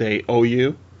land, they owe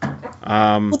you.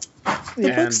 The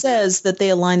book says that they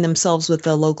align themselves with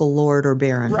the local lord or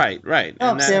baron. Right.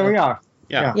 Oh, there we are.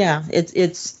 Yeah.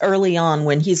 It's early on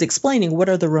when he's explaining what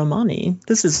are the Romani.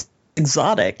 This is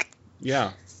exotic.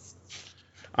 Yeah.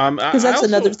 Because that's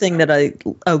another thing that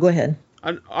go ahead.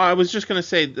 I was just going to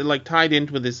say, like, tied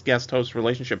into this guest-host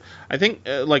relationship, I think,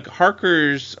 like,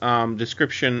 Harker's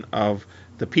description of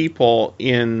the people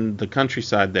in the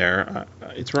countryside there,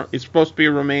 it's supposed to be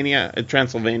a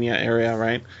Transylvania area,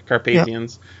 right?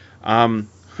 Carpathians, the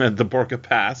Borka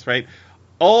Pass, right?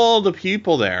 All the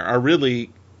people there are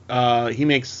really, he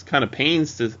makes kind of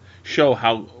pains to show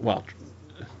how, well,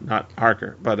 not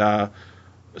Harker, but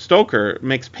Stoker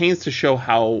makes pains to show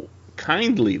how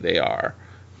kindly they are.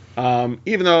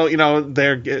 Even though,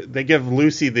 they give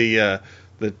Lucy the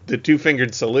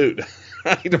two-fingered salute,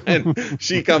 right? When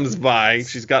she comes by,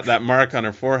 she's got that mark on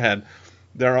her forehead.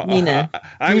 Mina.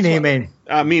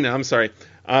 Mina, I'm sorry.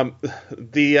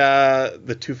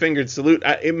 The two-fingered salute,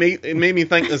 it made me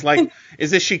think,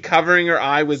 is she covering her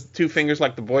eye with two fingers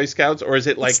like the Boy Scouts, or is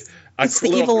it like it's the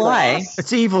evil eye? It's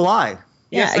the evil eye.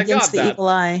 Yeah, against the evil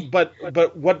eye.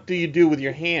 But what do you do with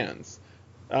your hands?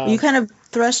 You kind of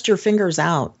thrust your fingers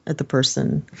out at the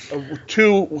person.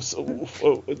 It's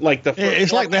like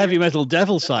the heavy metal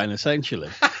devil sign, essentially.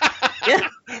 Yeah.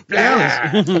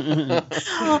 I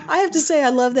have to say, I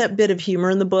love that bit of humor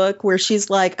in the book where she's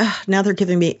like, now they're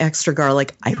giving me extra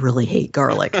garlic. I really hate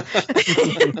garlic. I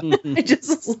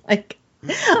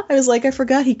was like, I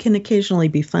forgot he can occasionally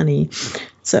be funny.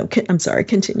 So I'm sorry,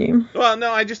 continue. Well,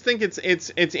 no, I just think it's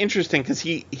interesting because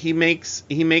he makes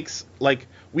like,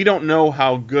 we don't know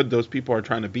how good those people are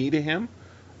trying to be to him.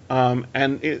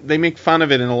 And they make fun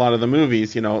of it in a lot of the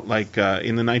movies, like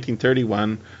in the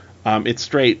 1931, it's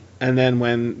straight. And then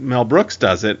when Mel Brooks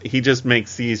does it, he just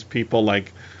makes these people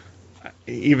like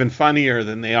even funnier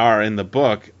than they are in the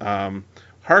book.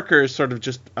 Harker is sort of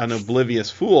just an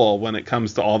oblivious fool when it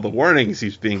comes to all the warnings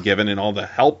he's being given and all the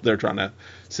help they're trying to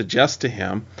suggest to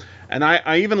him. And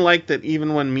I even like that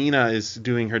even when Mina is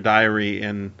doing her diary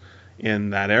in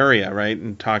that area, right,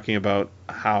 and talking about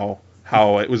how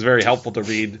it was very helpful to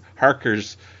read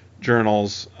Harker's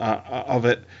journals of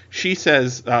it, she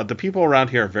says the people around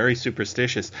here are very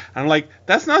superstitious. I'm like,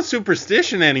 that's not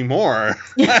superstition anymore.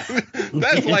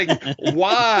 That's like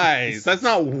wise. That's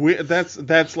not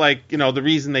that's like, the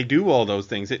reason they do all those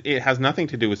things. It has nothing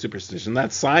to do with superstition.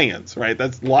 That's science, right?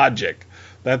 That's logic.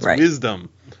 That's wisdom.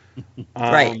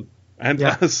 Right. And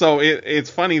so it's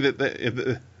funny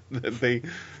that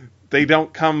they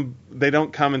don't come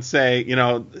and say,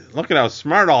 look at how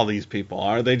smart all these people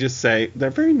are. They just say they're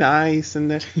very nice and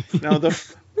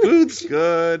the food's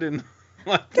good and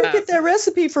like that. Go get that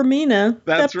recipe for Mina.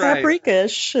 That's that right. paprika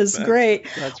is great.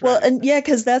 That's well, right. and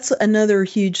because that's another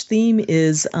huge theme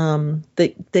is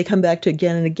that they come back to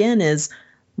again and again is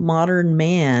modern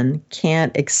man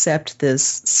can't accept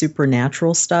this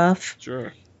supernatural stuff.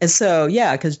 Sure. And so,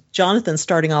 because Jonathan's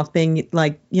starting off being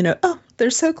like, oh,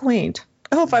 they're so quaint.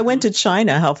 oh, if I went to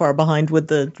China, how far behind would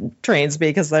the trains be?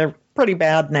 Because they're pretty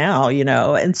bad now,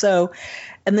 and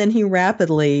then he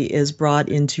rapidly is brought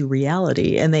into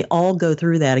reality, and they all go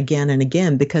through that again and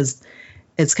again because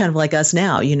it's kind of like us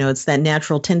now, it's that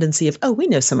natural tendency of, oh, we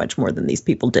know so much more than these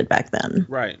people did back then.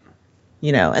 Right.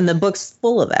 And the book's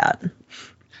full of that.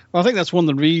 Well, I think that's one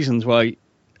of the reasons why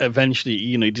eventually,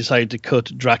 he decided to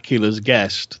cut Dracula's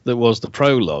Guest, that was the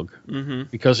prologue. Mm-hmm.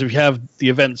 Because if you have the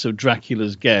events of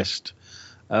Dracula's Guest,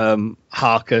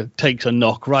 Harker takes a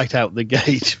knock right out the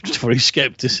gate for his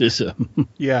skepticism.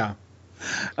 Yeah.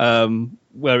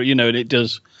 Where, it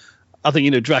does... I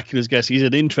think, Dracula's Guest is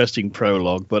an interesting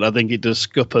prologue, but I think it does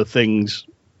scupper things,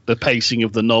 the pacing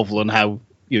of the novel and how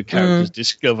your characters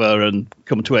discover and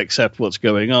come to accept what's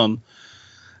going on.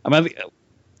 I mean,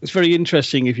 it's very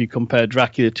interesting if you compare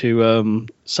Dracula to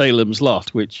Salem's Lot,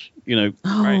 which,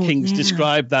 King's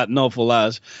described that novel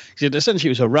as. He said essentially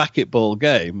it was a racquetball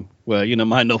game where,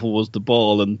 my novel was the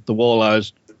ball and the wall I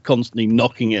was constantly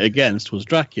knocking it against was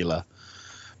Dracula.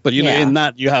 But, in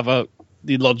that you have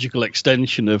the logical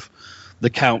extension of the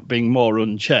Count being more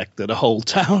unchecked, that a whole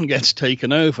town gets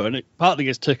taken over. And it partly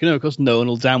gets taken over because no one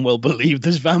will damn well believe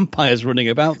there's vampires running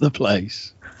about the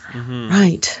place. Mm-hmm.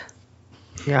 Right.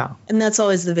 Yeah. And that's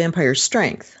always the vampire's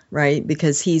strength, right?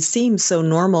 Because he seems so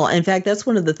normal. In fact, that's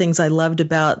one of the things I loved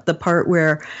about the part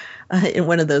where in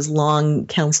one of those long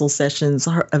council sessions,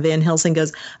 Van Helsing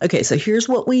goes, okay, so here's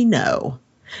what we know.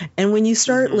 And when you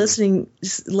start listening,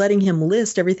 letting him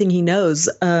list everything he knows,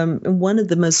 one of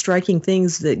the most striking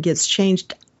things that gets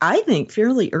changed, I think,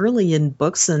 fairly early in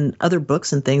books and other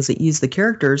books and things that use the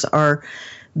characters are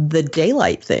the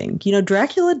daylight thing.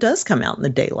 Dracula does come out in the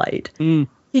daylight. Mm.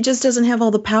 He just doesn't have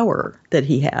all the power that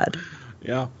he had.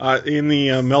 Yeah, in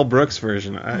the Mel Brooks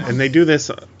version, and they do this.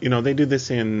 They do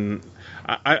this in.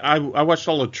 I watched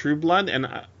all of True Blood, and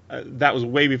that was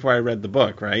way before I read the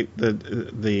book, right?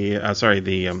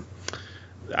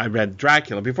 I read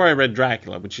Dracula before I read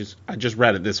Dracula, which is I just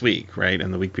read it this week, right,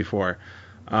 and the week before.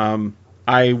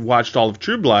 I watched all of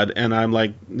True Blood, and I'm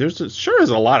like, sure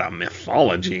is a lot of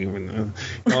mythology,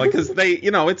 because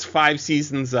it's 5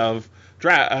 seasons of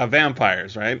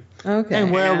vampires, right? Okay.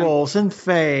 And werewolves and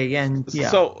fae and yeah.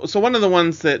 So one of the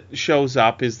ones that shows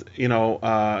up is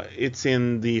it's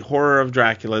in the Horror of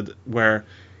Dracula where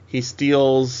he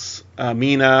steals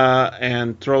Mina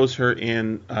and throws her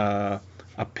in a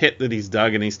pit that he's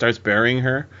dug, and he starts burying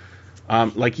her.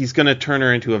 Like he's going to turn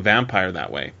her into a vampire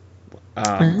that way,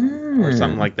 or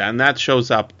something like that. And that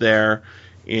shows up there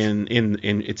in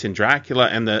it's in Dracula,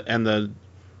 and the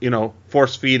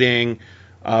force feeding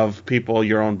of people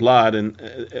your own blood, and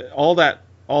all that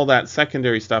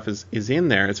secondary stuff is in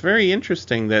there. It's very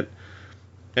interesting that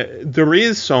there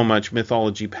is so much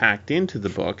mythology packed into the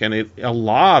book, and a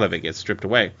lot of it gets stripped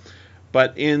away.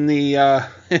 But in the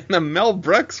Mel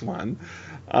Brooks one,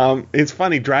 it's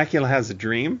funny. Dracula has a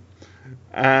dream,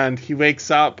 and he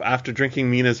wakes up after drinking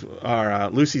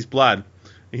Lucy's blood.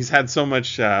 He's had so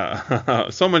much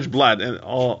blood, and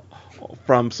all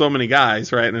from so many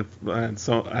guys, right, and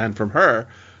from her,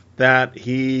 that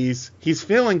he's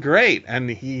feeling great, and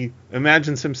he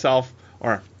imagines himself,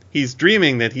 or he's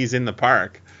dreaming that he's in the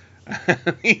park.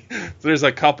 There's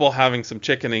a couple having some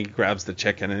chicken, and he grabs the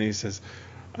chicken, and he says,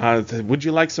 would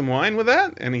you like some wine with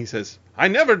that? And he says, I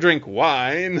never drink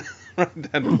wine.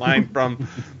 That line from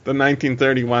the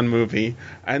 1931 movie.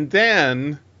 And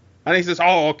he says,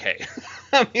 oh, okay.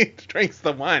 And he drinks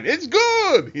the wine. It's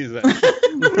good, he says.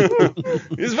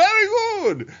 It's very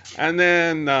good. And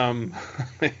then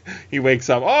he wakes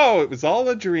up. Oh, it was all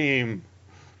a dream,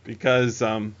 because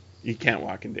you can't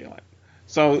walk in daylight.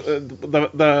 So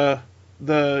the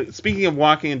speaking of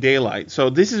walking in daylight, so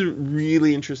this is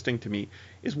really interesting to me,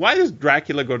 is why does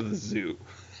Dracula go to the zoo?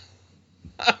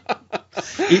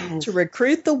 To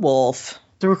recruit the wolf.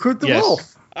 To recruit the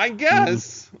wolf. I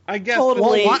guess.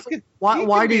 Totally.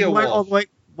 Why do you go all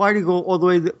the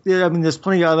way? I mean, there's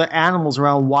plenty of other animals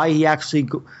around. Why he actually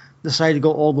decided to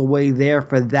go all the way there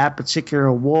for that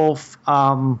particular wolf?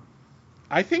 I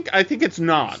think it's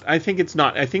not. I think it's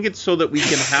so that we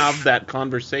can have that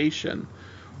conversation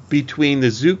between the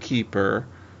zookeeper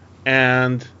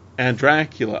and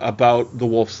Dracula about the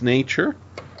wolf's nature.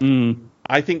 Mm.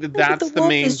 I think that's the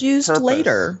main is used purpose.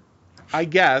 Later. I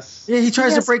guess. Yeah, he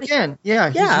tries to break in.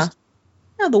 Yeah. Yeah.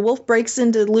 The wolf breaks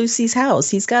into Lucy's house.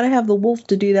 He's got to have the wolf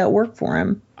to do that work for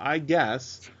him. I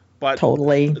guess. But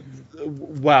totally.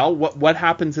 Well, what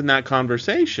happens in that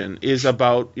conversation is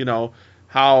about,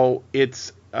 how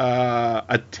it's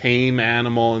a tame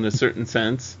animal in a certain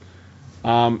sense,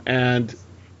 and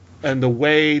the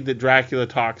way that Dracula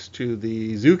talks to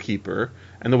the zookeeper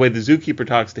and the way the zookeeper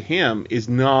talks to him is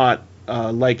not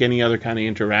like any other kind of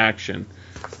interaction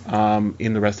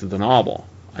in the rest of the novel.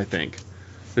 I think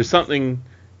there's something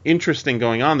interesting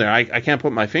going on there. I can't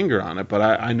put my finger on it, but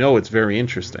I know it's very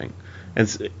interesting.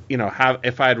 And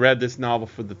if I had read this novel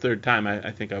for the third time,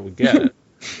 I think I would get it.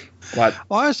 But I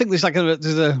always think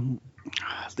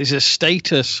there's a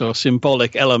status or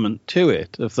symbolic element to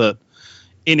it, of that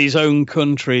in his own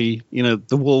country, the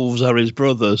wolves are his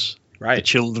brothers, right, the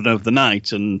children of the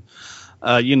night, and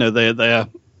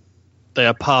they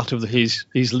are part of his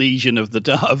legion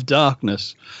of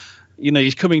darkness.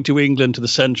 He's coming to England, to the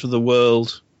centre of the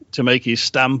world, to make his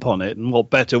stamp on it, and what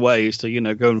better way is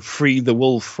to go and free the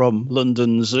wolf from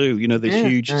London Zoo, this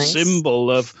huge symbol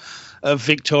of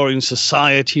Victorian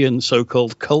society and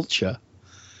so-called culture.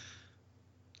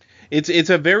 It's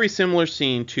a very similar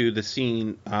scene to the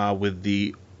scene with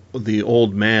the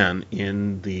old man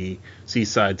in the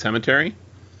seaside cemetery.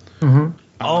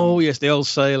 Oh yes, the old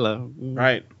sailor.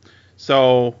 Right.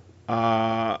 So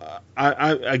I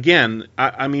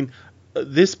mean,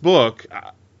 this book,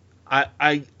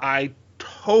 I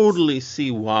totally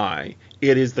see why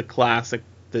it is the classic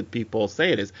that people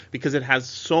say it is, because it has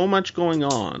so much going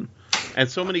on and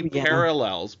so many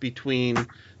parallels between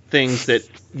things that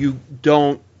you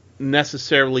don't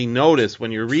necessarily notice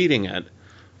when you're reading it,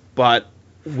 but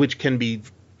which can be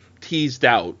teased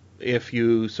out if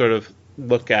you sort of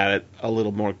look at it a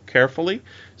little more carefully.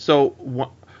 So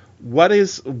what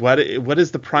is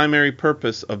the primary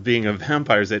purpose of being a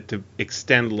vampire? Is it to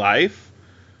extend life?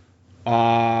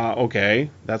 Okay,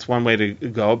 that's one way to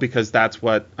go, because that's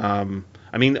what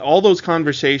I mean. All those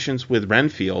conversations with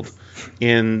Renfield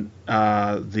in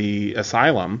the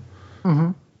asylum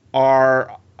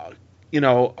are,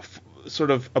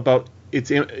 sort of about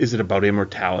is it about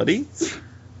immortality?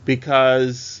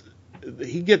 Because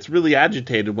he gets really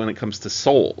agitated when it comes to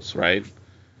souls, right?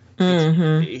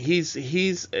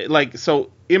 He's like,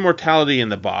 so immortality in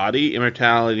the body,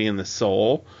 immortality in the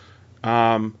soul.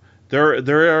 There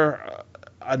are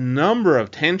a number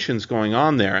of tensions going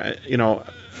on there.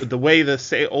 The way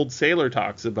the old sailor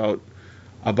talks about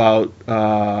the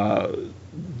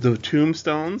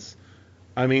tombstones.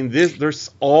 I mean, there's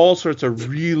all sorts of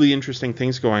really interesting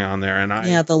things going on there,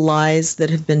 and the lies that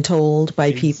have been told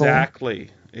by people.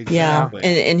 Exactly. Yeah,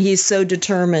 and he's so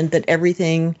determined that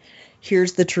everything.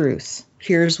 Here's the truth.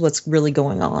 Here's what's really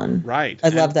going on. Right. I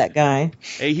love that guy.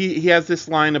 He has this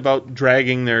line about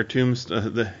dragging their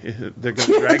tombstones. They're going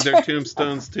to drag their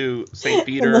tombstones to St.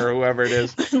 Peter or whoever it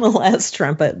is. The last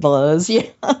trumpet blows. Yeah.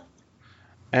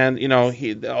 And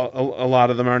a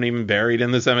lot of them aren't even buried in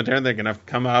the cemetery. They're going to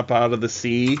come up out of the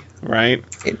sea, right?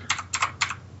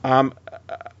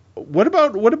 What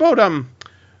about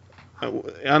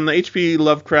on the H.P.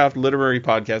 Lovecraft Literary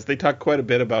Podcast, they talk quite a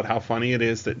bit about how funny it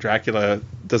is that Dracula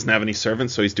doesn't have any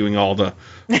servants, so he's doing all the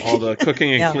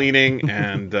cooking and cleaning,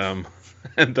 and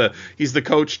he's the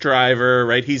coach driver,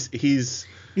 right? He's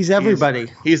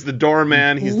everybody. He's the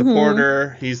doorman. He's the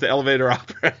porter. He's the elevator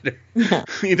operator. Yeah.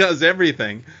 He does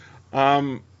everything.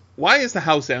 Why is the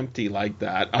house empty like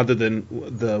that? Other than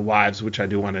the wives, which I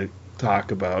do want to talk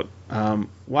about.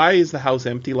 Why is the house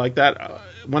empty like that?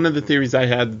 One of the theories I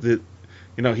had that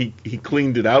he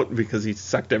cleaned it out because he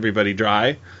sucked everybody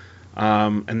dry,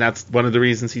 and that's one of the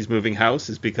reasons he's moving house,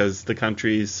 is because the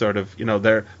country's sort of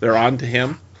they're on to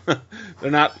him.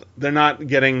 they're not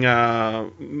getting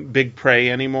big prey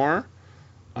anymore.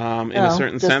 In a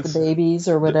certain just sense, the babies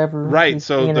or whatever. Right.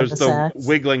 So there's the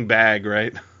wiggling bag,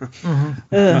 right?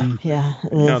 Yeah.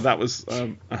 That was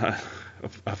a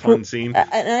fun scene.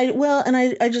 And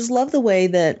I just love the way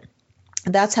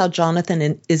that's how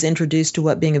Jonathan is introduced to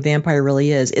what being a vampire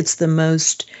really is. It's the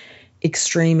most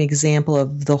extreme example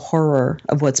of the horror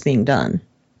of what's being done.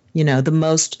 The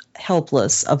most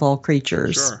helpless of all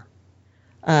creatures. Sure.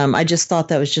 I just thought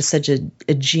that was just such a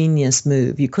genius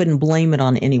move. You couldn't blame it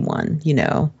on anyone,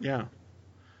 Yeah.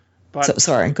 But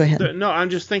sorry, go ahead. No, I'm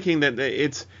just thinking that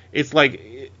it's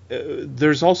like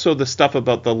there's also the stuff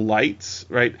about the lights,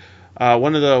 right?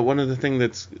 One of the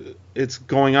things it's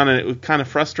going on, and it kind of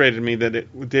frustrated me that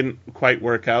it didn't quite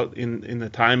work out in the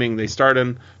timing. They start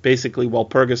on basically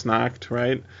Walpurgisnacht,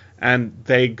 right? And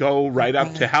they go right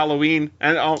up to Halloween,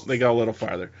 and they go a little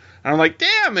farther. And I'm like,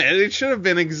 damn it should have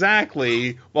been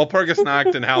exactly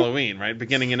Walpurgisnacht and Halloween, right?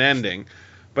 Beginning and ending.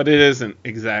 But it isn't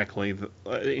exactly.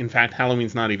 In fact,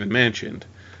 Halloween's not even mentioned.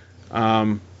 So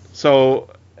on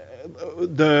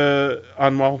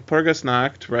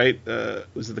Walpurgisnacht, right?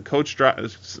 Was it the coach driver?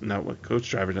 No, coach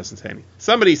driver doesn't say anything.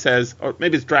 Somebody says, or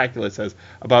maybe it's Dracula says,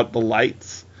 about the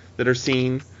lights that are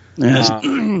seen. Yes.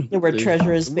 Where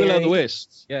treasure is buried.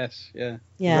 Will-o'-the-wisps. Yes. Yeah.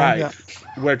 Yeah. Right. Yeah.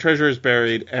 Where treasure is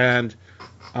buried, and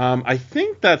I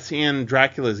think that's in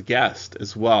Dracula's Guest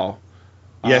as well.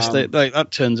 Yes, that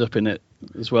turns up in it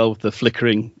as well with the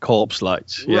flickering corpse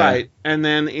lights. Yeah. Right. And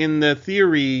then in the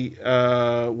theory,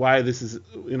 why this is,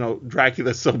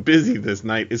 Dracula's so busy this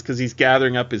night is because he's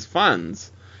gathering up his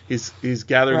funds. He's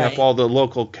gathering up all the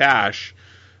local cash,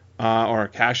 or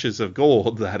caches of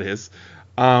gold, that is,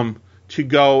 to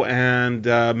go and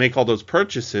make all those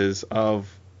purchases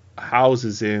of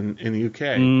houses in the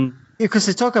UK. Because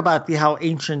they talk about how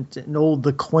ancient and old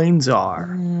the coins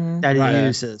are that he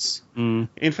uses. In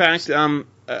fact, you got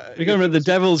to remember, the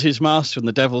devil's his master, and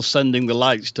the devil's sending the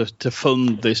lights to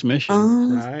fund this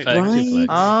mission.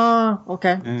 Right.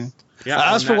 Okay.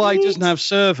 Yeah. As for why he doesn't have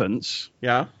servants,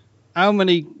 how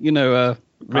many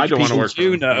rich people do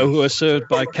you know who are served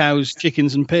by cows,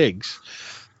 chickens, and pigs?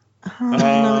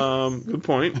 Good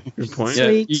point. Yeah,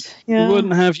 you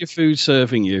wouldn't have your food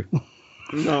serving you.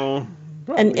 No.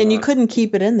 And you couldn't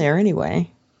keep it in there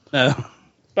anyway. No.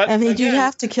 But I mean, again, you'd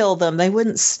have to kill them. They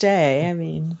wouldn't stay. I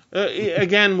mean,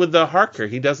 again, with the Harker,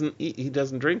 he doesn't eat. He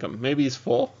doesn't drink them. Maybe he's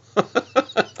full.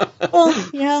 well,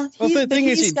 yeah. Well, the thing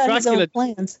is, he's got his own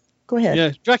plans. Go ahead.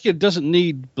 Yeah, Dracula doesn't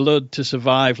need blood to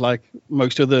survive like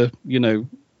most other,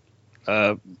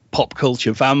 pop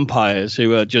culture vampires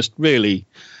who are just really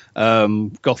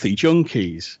gothy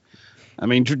junkies. I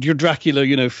mean,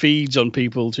 Dracula, feeds on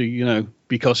people to,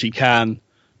 because he can,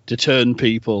 to turn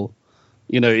people.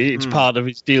 It's part of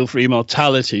his deal for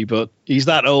immortality, but he's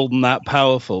that old and that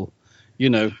powerful.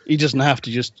 He doesn't have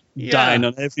to just dine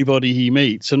on everybody he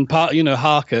meets. And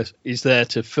Harker is there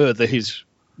to further his,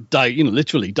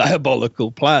 literally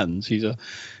diabolical plans. He's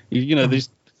there's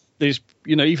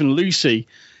even Lucy,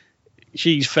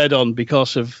 she's fed on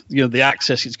because of, the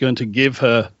access it's going to give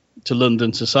her to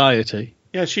London society.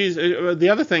 Yeah, she's the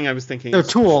other thing I was thinking. They're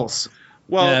tools.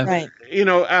 Well,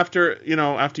 after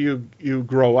you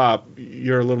grow up,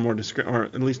 you're a little more or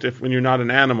at least when you're not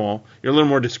an animal, you're a little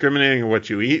more discriminating in what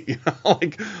you eat.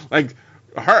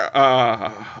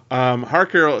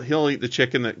 Harker, he'll eat the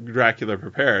chicken that Dracula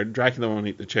prepared. Dracula won't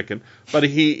eat the chicken, but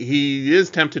he is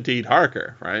tempted to eat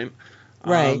Harker, right?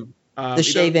 Right. The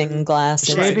shaving glass.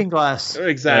 Shaving glass.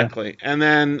 Exactly. Yeah. And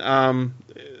then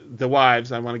the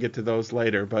wives, I want to get to those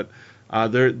later, but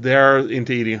they're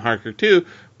into eating Harker too.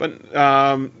 But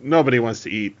nobody wants to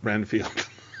eat Renfield.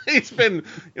 He's been,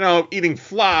 eating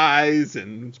flies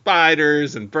and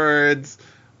spiders and birds.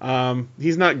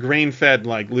 He's not grain-fed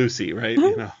like Lucy, right?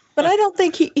 But I don't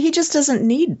think he just doesn't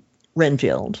need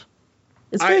Renfield.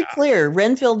 It's very clear.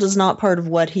 Renfield is not part of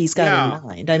what he's got in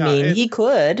mind. I mean, he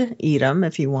could eat him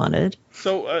if he wanted.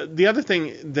 So the other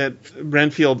thing that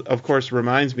Renfield, of course,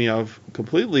 reminds me of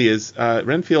completely is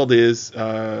Renfield is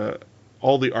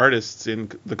all the artists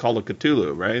in the Call of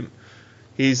Cthulhu, right?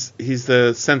 He's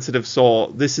the sensitive soul.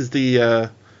 This is the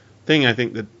thing I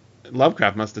think that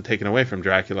Lovecraft must have taken away from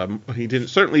Dracula. He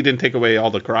certainly didn't take away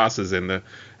all the crosses and the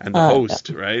host,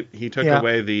 right? He took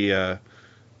away the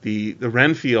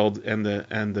Renfield and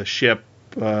the ship,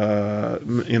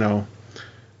 and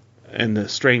the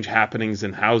strange happenings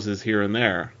in houses here and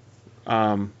there.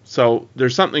 So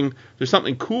there's something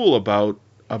cool about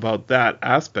that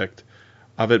aspect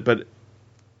of it, but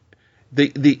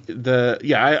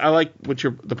I like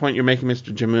the point you're making,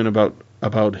 Mr. Jamoon,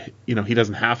 about he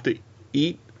doesn't have to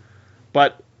eat,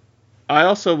 but I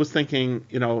also was thinking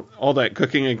all that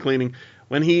cooking and cleaning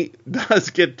when he does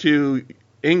get to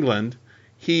England,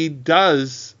 he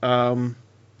does go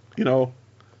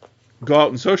out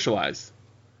and socialize,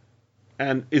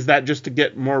 and is that just to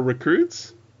get more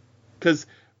recruits? Because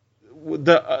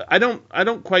I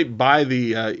don't quite buy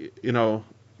the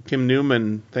Kim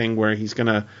Newman thing where he's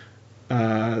gonna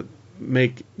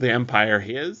make the Empire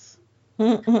his.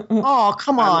 Oh,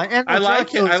 come on! I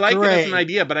like it. I like it as an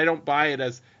idea, but I don't buy it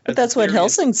as. But that's what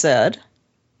Helsing said.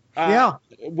 Well,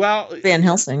 Van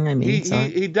Helsing. I mean,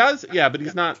 he does. Yeah, but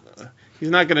he's not. He's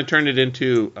not going to turn it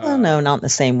into. No, not in the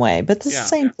same way, but it's the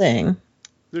same thing.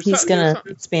 He's going to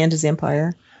expand his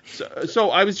empire.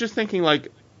 So I was just thinking,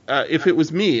 if it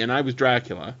was me and I was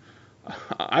Dracula,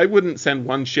 I wouldn't send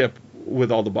one ship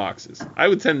with all the boxes. I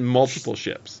would send multiple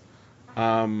ships.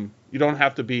 You don't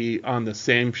have to be on the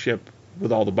same ship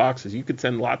with all the boxes. You could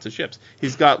send lots of ships.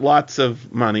 He's got lots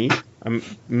of money.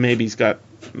 Maybe he's got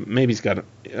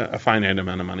a finite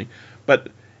amount of money. But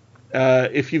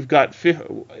if you've got,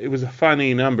 it was a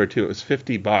funny number too. It was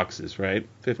 50 boxes, right?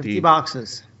 50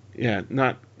 boxes. Yeah,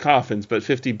 not coffins, but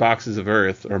 50 boxes of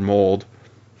earth or mold.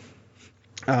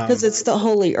 Because it's the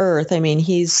Holy Earth. I mean,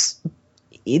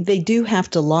 they do have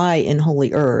to lie in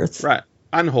Holy Earth. Right.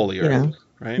 Unholy Earth,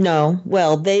 right? No.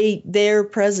 Well, their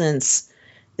presence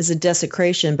is a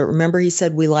desecration. But remember, he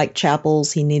said we like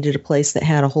chapels. He needed a place that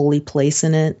had a holy place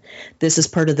in it. This is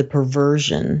part of the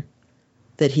perversion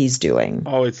that he's doing.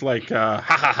 Oh, it's like ha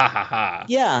ha ha ha ha.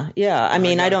 Yeah. I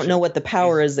mean, I don't know what the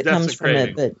power is that comes from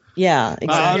it, but yeah,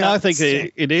 exactly. I think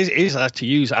it is to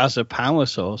use as a power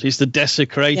source. It's the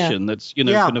desecration that's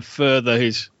going to further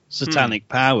his satanic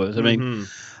powers. I mean,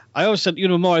 I always said,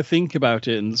 the more I think about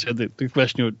it, and so the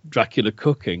question of Dracula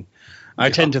cooking,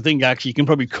 I tend to think actually you can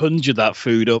probably conjure that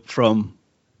food up from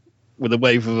with a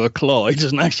wave of a claw. He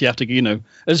doesn't actually have to,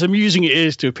 as amusing it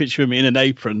is to picture him in an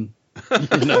apron. He also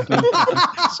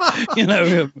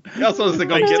has to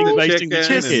go get the chicken,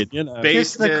 kiss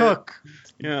the cook.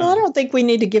 Yeah. Well, I don't think we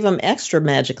need to give him extra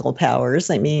magical powers.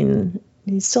 I mean,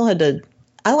 he still had to.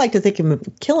 I like to think of him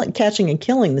catching and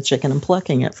killing the chicken and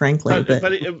plucking it, frankly.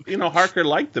 But Harker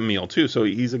liked the meal too, so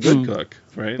he's a good cook,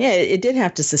 right? Yeah, it did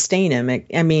have to sustain him. I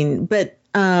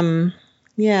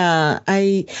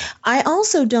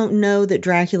also don't know that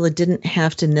Dracula didn't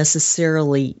have to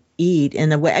necessarily eat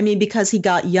in a way. I mean, because he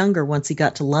got younger once he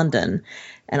got to London,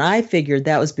 and I figured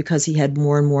that was because he had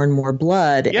more and more and more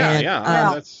blood.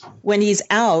 When he's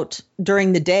out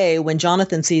during the day, when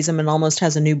Jonathan sees him and almost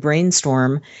has a new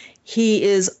brainstorm, he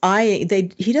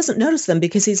doesn't notice them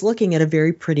because he's looking at a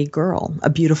very pretty girl, a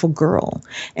beautiful girl.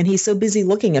 And he's so busy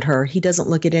looking at her, he doesn't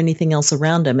look at anything else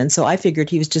around him. And so I figured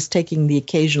he was just taking the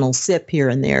occasional sip here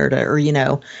and there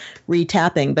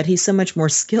retapping. But he's so much more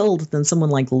skilled than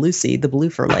someone like Lucy, the blue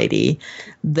fur lady,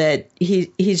 that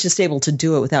he's just able to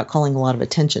do it without calling a lot of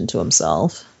attention to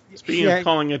himself. Speaking of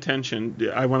calling attention,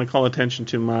 I want to call attention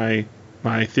to my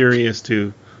theory as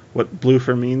to what blue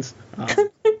fur means. I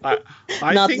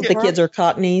Not that the kids are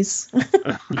Cockneys. It's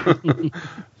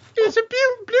a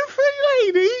blue fur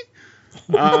lady.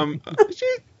 She took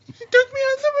me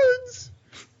out of the woods.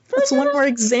 That's one more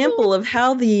example of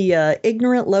how the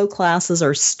ignorant low classes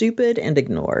are stupid and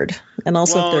ignored. And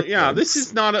also, this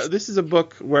is a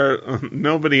book where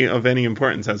nobody of any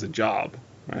importance has a job,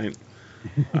 right?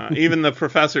 Even the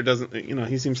professor doesn't.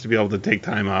 He seems to be able to take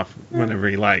time off whenever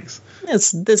he likes.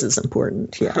 This is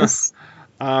important. Yes.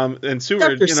 And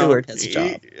Seward, Dr. Seward has a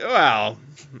job.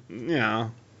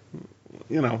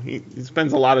 He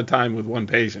spends a lot of time with one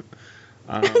patient.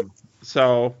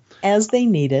 So as they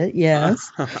need it,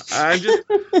 yes.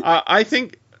 I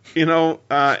think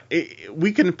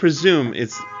we can presume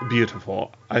it's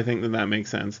beautiful. I think that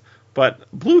makes sense. But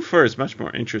blue fur is much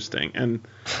more interesting, and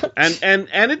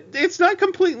it's not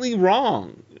completely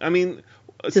wrong. I mean,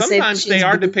 sometimes they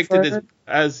are depicted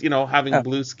as having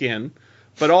blue skin.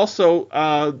 But also,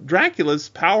 Dracula's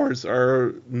powers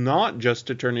are not just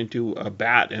to turn into a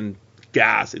bat and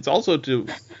gas. It's also to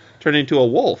turn into a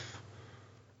wolf,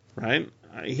 right?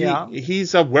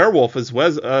 He's a werewolf as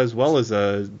well as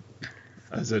a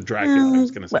Dracula, I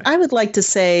was going to say. I would like to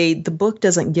say the book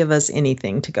doesn't give us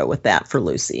anything to go with that for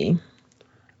Lucy.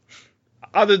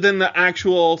 Other than the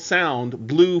actual sound,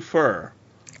 blue fur.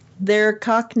 They're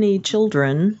Cockney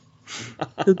children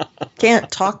who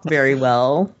can't talk very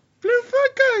well. Blue fur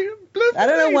guy. I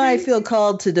don't know why I feel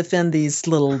called to defend these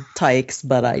little tykes,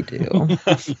 but I do.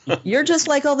 You're just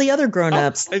like all the other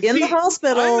grown-ups in the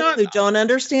hospital who don't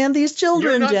understand these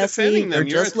children, Jesse. They're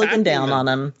just looking down on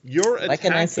them. What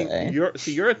can I say?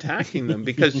 You're attacking them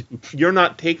because you're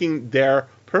not taking their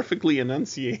perfectly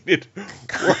enunciated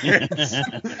words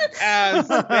as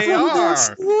they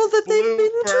are. Blue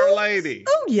fur lady.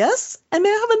 Oh, yes. And may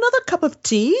I have another cup of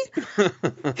tea?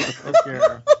 Okay.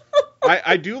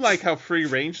 I do like how free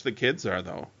range the kids are,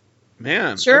 though.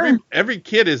 Man, sure. Every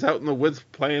kid is out in the woods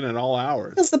playing at all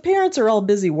hours. Because the parents are all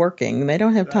busy working. They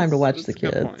don't have time to watch the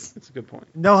kids. That's a good point.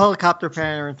 No helicopter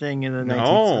parenting in the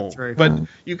 19th century. But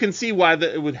you can see why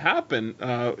it would happen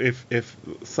if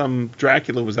some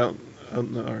Dracula was out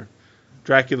or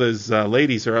Dracula's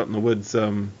ladies are out in the woods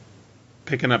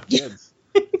picking up kids.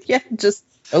 Yeah, just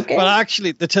okay. Well,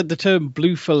 actually, the term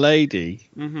 "blue for lady"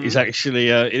 is actually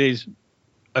it is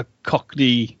a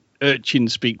Cockney urchin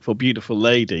speak for beautiful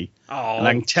lady. Oh.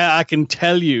 And I can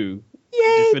tell you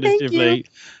definitively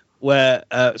where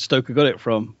Stoker got it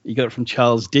from. He got it from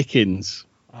Charles Dickens.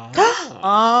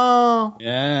 Oh.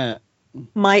 Yeah.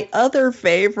 My other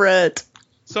favorite.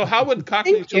 So how would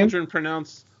Cockney children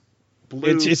pronounce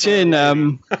blue? It's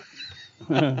in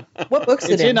what book's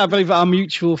it in? It's in, I believe, Our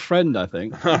Mutual Friend, I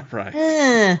think. All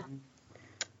right.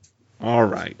 All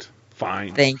right.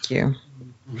 Fine. Thank you.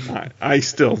 I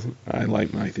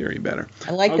like my theory better.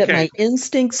 I like that my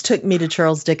instincts took me to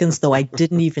Charles Dickens, though I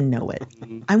didn't even know it.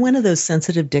 I'm one of those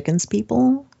sensitive Dickens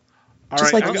people.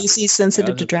 Just like Lucy's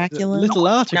sensitive to Dracula. Little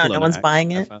article. No one's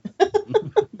buying it.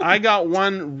 I got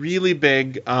one really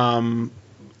big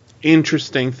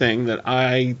interesting thing that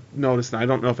I noticed, and I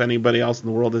don't know if anybody else in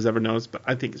the world has ever noticed, but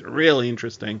I think it's really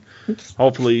interesting.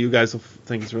 Hopefully you guys will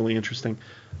think it's really interesting.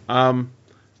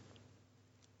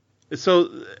 So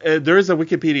there is a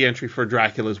Wikipedia entry for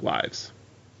Dracula's wives.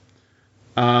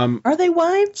 Are they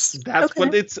wives? That's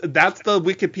what that's the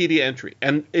Wikipedia entry.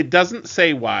 And it doesn't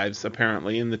say wives,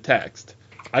 apparently, in the text.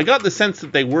 I got the sense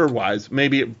that they were wives.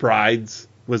 Maybe brides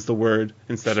was the word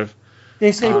instead of...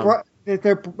 They say the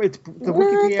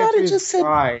Wikipedia entry just said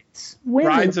brides.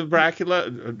 Brides of Dracula?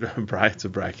 Brides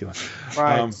of Dracula.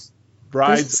 Brides.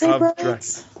 Brides of Dracula.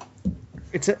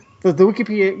 It's the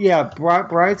Wikipedia,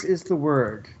 brides is the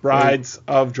word. Brides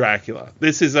of Dracula.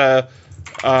 This is a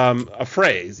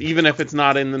phrase. Even if it's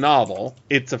not in the novel,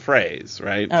 it's a phrase,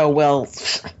 right? Oh, well,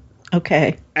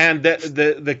 okay. And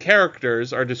the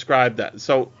characters are described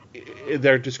so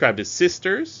they're described as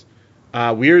sisters,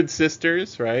 weird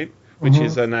sisters, right? Which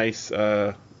is a nice,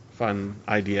 fun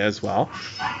idea as well.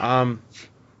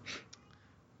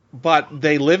 But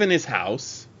they live in his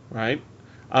house, right?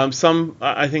 Some,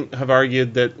 I think, have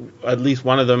argued that at least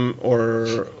one of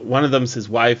them's his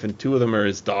wife and two of them are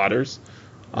his daughters.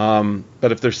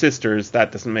 But if they're sisters,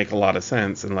 that doesn't make a lot of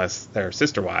sense unless they're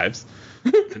sister wives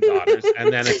and daughters.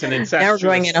 And then it's an incestuous Now we're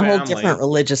going in a whole family. different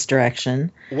religious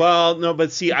direction. Well, no,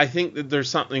 but see, I think that there's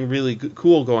something really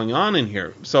cool going on in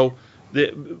here. So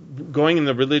going in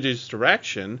the religious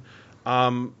direction,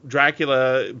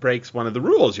 Dracula breaks one of the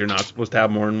rules. You're not supposed to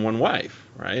have more than one wife,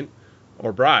 right?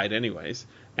 Or bride, anyways.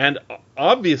 And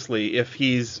obviously, if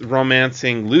he's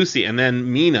romancing Lucy and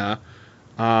then Mina,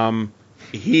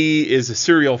 he is a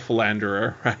serial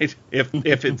philanderer, right?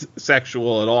 If it's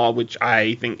sexual at all, which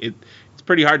I think it's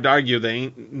pretty hard to argue there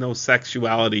ain't no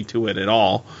sexuality to it at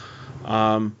all.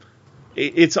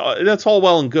 That's all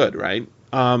well and good, right?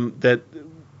 That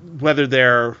whether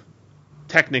they're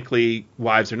technically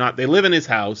wives or not, they live in his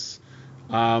house.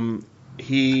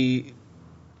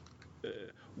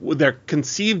 They're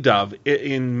conceived of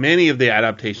in many of the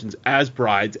adaptations as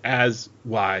brides, as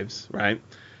wives, right?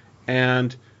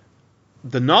 And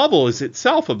the novel is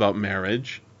itself about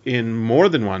marriage in more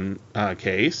than one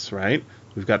case, right?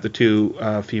 We've got the two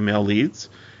female leads.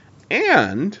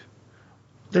 And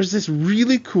there's this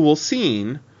really cool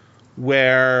scene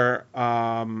where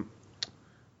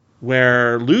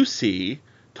Lucy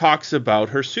talks about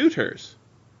her suitors.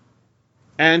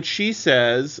 And she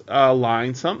says a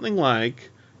line something like,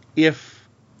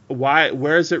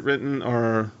 where is it written,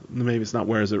 or maybe it's not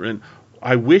where is it written,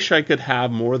 I wish I could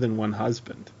have more than one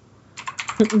husband.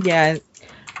 Yeah. Do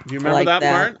you remember that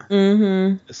part?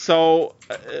 Mm-hmm. So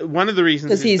one of the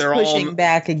reasons is he's they're pushing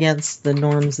back against the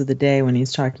norms of the day when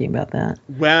he's talking about that.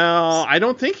 Well, I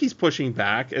don't think he's pushing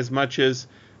back as much as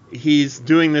he's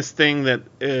doing this thing that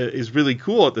is really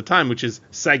cool at the time, which is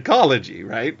psychology,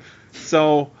 right?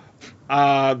 So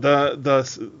the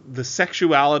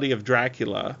sexuality of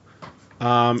Dracula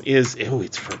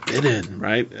it's forbidden,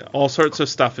 right? All sorts of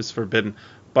stuff is forbidden,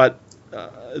 but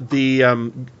I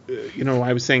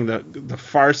was saying the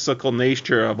farcical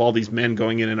nature of all these men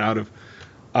going in and out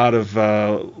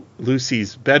of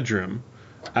Lucy's bedroom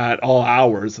at all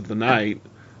hours of the night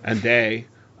and day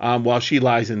while she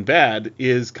lies in bed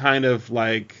is kind of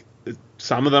like,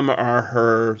 some of them are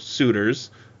her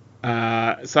suitors,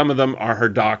 some of them are her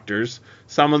doctors,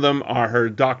 some of them are her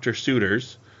doctor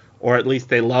suitors, or at least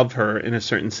they love her in a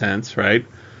certain sense, right?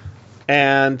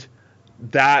 And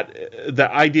that the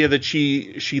idea that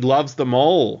she loves them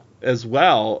all as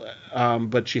well,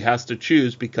 but she has to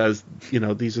choose because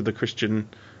these are the Christian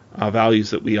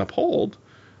values that we uphold.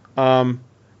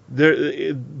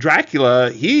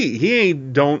 Dracula, he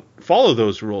don't follow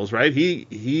those rules, right?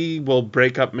 He will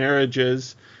break up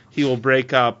marriages, he will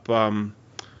break up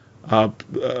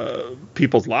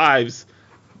people's lives,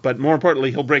 but more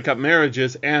importantly, he'll break up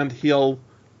marriages and he'll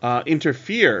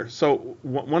interfere. So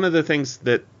one of the things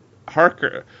that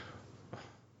Harker.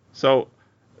 So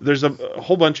there's a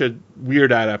whole bunch of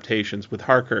weird adaptations with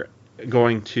Harker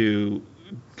going to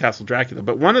Castle Dracula,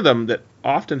 but one of them that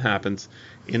often happens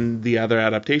in the other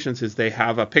adaptations is they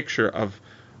have a picture of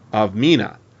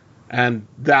Mina, and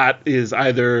that is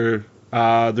either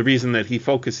the reason that he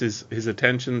focuses his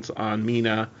attentions on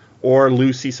Mina or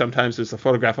Lucy. Sometimes there's a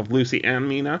photograph of Lucy and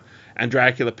Mina, and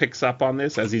Dracula picks up on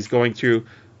this as he's going through.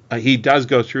 He does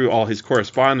go through all his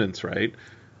correspondence, right?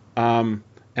 And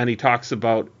he talks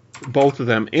about both of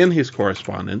them in his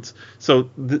correspondence. So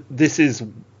this is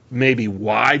maybe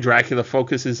why Dracula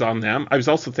focuses on them. I was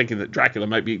also thinking that Dracula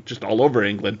might be just all over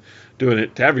England doing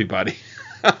it to everybody.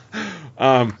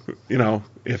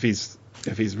 If he's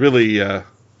really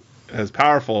as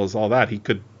powerful as all that, he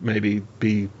could maybe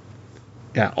be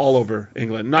all over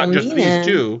England, not just these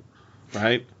two.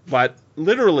 right? But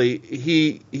literally,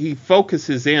 he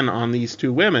focuses in on these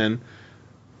two women,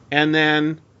 and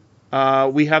then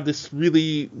we have this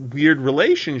really weird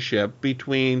relationship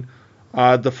between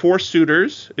the four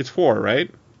suitors. It's four,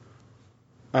 right?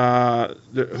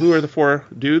 Who are the four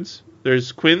dudes?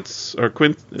 There's Quince.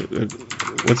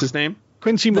 What's his name?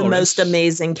 Quincy Morris. The most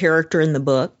amazing character in the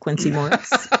book, Quincy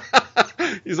Morris.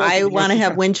 I want to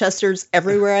have Winchesters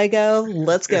everywhere I go.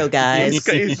 Let's go, guys.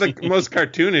 He's the most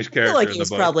cartoonish character. I feel like in he's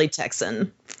the book. probably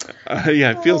Texan.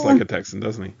 Yeah, it feels like a Texan,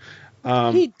 doesn't he?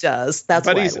 He does. That's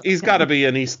but why. He's got to be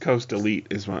an East Coast elite,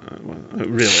 is what,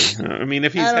 really. I mean,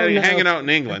 if he's hanging out in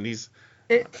England, he's.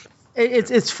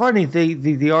 It's funny.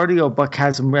 The audiobook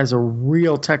has him as a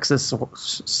real Texas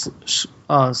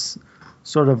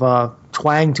sort of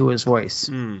twang to his voice.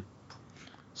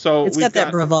 So it's got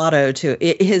that bravado too.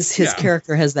 His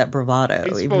character has that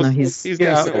bravado, even though he's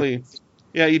basically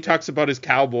he talks about his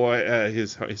cowboy,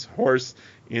 his horse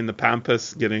in the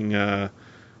Pampas getting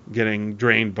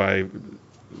drained by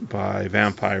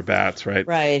vampire bats, right?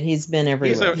 Right, he's been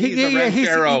everywhere. He's a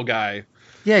ranchero guy.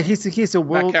 Yeah, he's a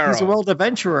world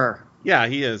adventurer. Yeah,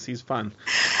 he is. He's fun.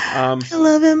 I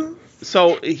love him.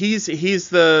 So he's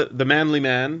the manly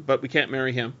man, but we can't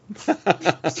marry him.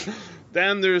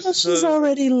 Then she's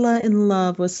already in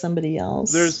love with somebody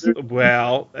else.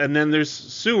 And then there's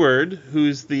Seward,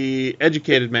 who's the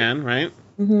educated man, right?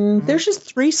 Mm-hmm. There's just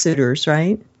three suitors,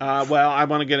 right? Well, I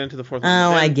want to get into the fourth one.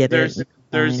 I get it.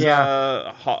 There's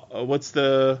what's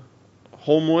the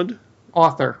Holmwood?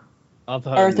 Arthur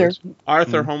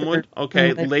Holmwood.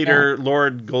 Okay, later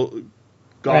Lord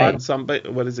God, somebody.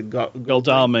 What is it?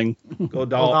 Godalming.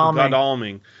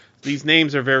 Godalming. These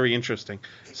names are very interesting.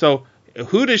 So,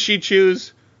 who does she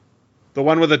choose? The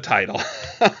one with the title.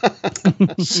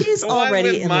 She's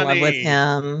already in love with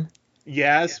him.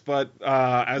 Yes, but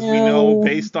as we know,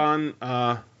 based on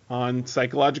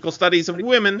psychological studies of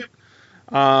women,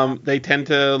 they tend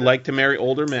to like to marry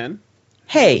older men.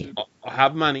 Hey.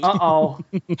 Have money.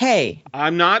 Hey.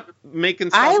 I'm not making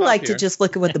stuff I up like here. to just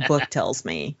look at what the book tells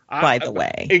me, by the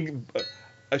way.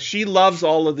 She loves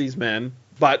all of these men,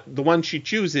 but the one she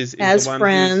chooses is as the one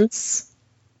friends.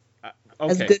 Okay.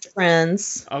 As good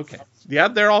friends. Okay. Yeah,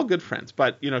 they're all good friends,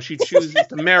 but she chooses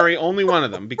to marry only one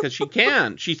of them because she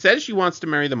can. She says she wants to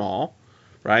marry them all,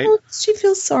 right? Well, she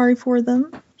feels sorry for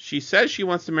them. She says she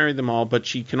wants to marry them all, but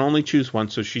she can only choose one,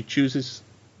 so she chooses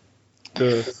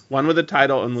the one with the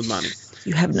title and with money.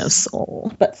 You have no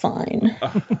soul, but fine.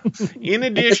 In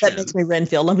addition... That makes me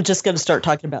Renfield. I'm just going to start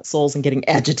talking about souls and getting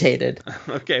agitated.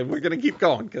 Okay, we're going to keep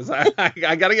going, because I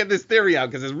got to get this theory out,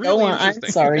 because it's really interesting.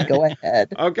 I'm sorry, go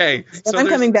ahead. Okay. So I'm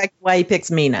coming back to why he picks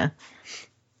Mina.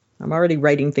 I'm already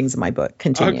writing things in my book.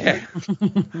 Continue. Okay.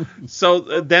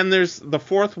 So then there's the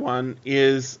fourth one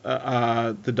is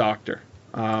the doctor,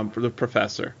 the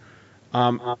professor.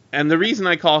 And the reason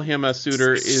I call him a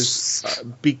suitor is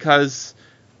because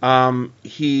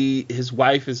his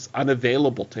wife is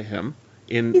unavailable to him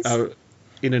in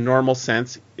a normal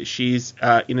sense. She's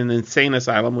in an insane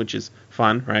asylum, which is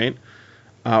fun, right?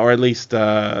 Or at least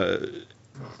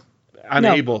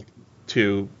unable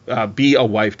to be a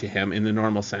wife to him in the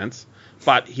normal sense.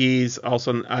 But he's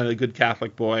also a good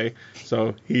Catholic boy,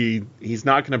 so he's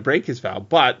not going to break his vow.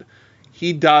 But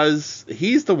he's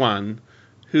the one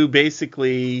who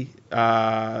basically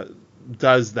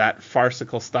does that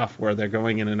farcical stuff where they're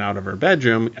going in and out of her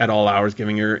bedroom at all hours,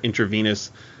 giving her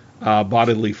intravenous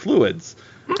bodily fluids.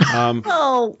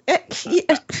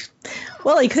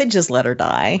 Well, he could just let her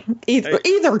die.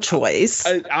 Either choice.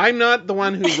 I'm not the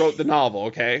one who wrote the novel,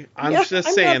 okay? I'm just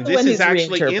saying this is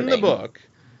actually in the book.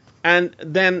 And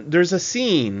then there's a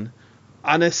scene,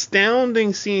 an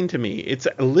astounding scene to me. It's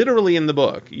literally in the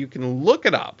book. You can look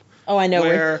it up. Oh, I know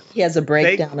where he has a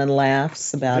breakdown and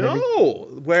laughs about it. No,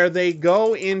 where they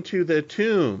go into the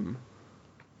tomb,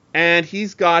 and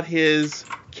he's got his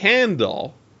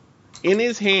candle in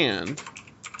his hand,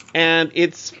 and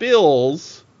it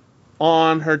spills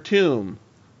on her tomb,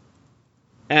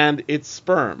 and it's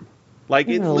sperm. Like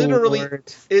it literally,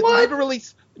 Lord. it literally.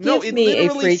 Give me a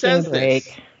freaking break.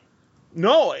 This.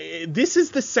 No, this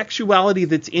is the sexuality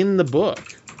that's in the book.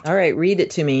 All right, read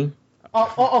it to me. I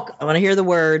want to hear the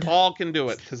word. Paul can do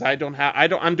it because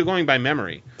I'm going by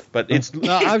memory, but it's.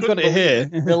 No, I've got it here.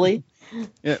 Really?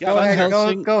 Yeah. Go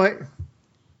ahead.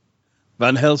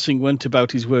 Van Helsing went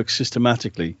about his work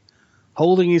systematically,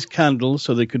 holding his candle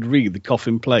so they could read the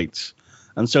coffin plates,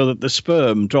 and so that the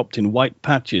sperm dropped in white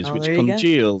patches which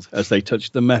congealed as they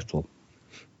touched the metal.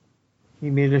 He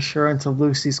made assurance of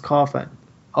Lucy's coffin.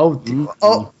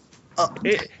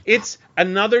 It's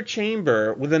another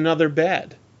chamber with another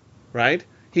bed, right?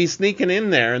 he's sneaking in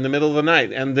there in the middle of the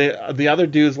night, and the other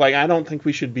dude's like, I don't think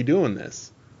we should be doing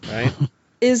this, right?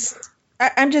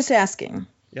 I'm just asking.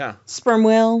 Yeah. Sperm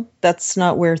whale, that's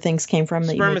not where things came from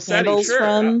that you make candles sure,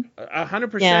 from?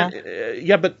 100%.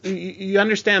 Yeah, but you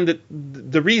understand that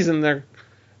the reason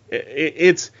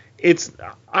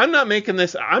I'm not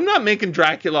making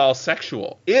Dracula all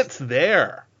sexual. It's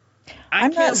there.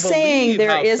 I'm not saying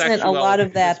there isn't a lot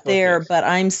of that there, but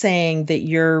I'm saying that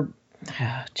you're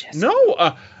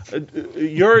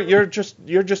you're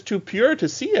just too pure to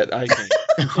see it, I think.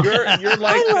 You're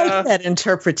like I like that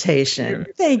interpretation.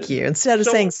 Thank you. Instead of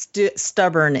saying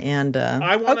stubborn and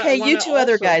you two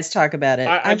other guys talk about it.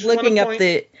 I'm looking up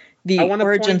the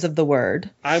origins of the word.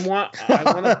 I want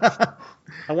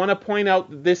to point out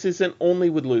that this isn't only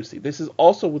with Lucy. This is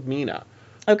also with Mina.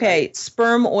 Okay,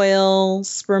 sperm oil,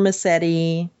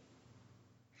 spermaceti.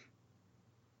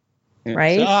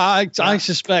 Right? So I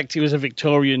suspect it was a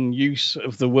Victorian use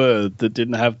of the word that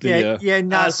didn't have the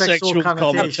not sexual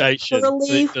connotation.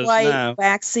 Pearly, white,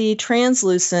 waxy,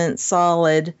 translucent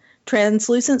solid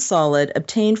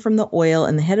obtained from the oil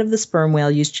in the head of the sperm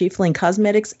whale, used chiefly in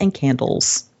cosmetics and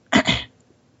candles.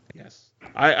 Yes,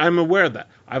 I'm aware of that.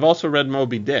 I've also read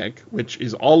Moby Dick, which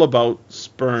is all about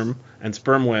sperm and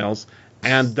sperm whales,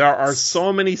 and there are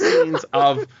so many scenes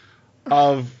of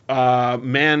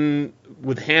men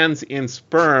with hands in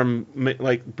sperm,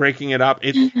 like breaking it up,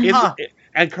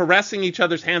 and caressing each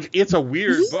other's hands. It's a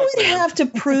weird book. You would have to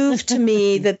prove to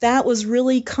me that was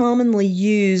really commonly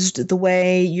used the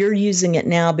way you're using it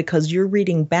now, because you're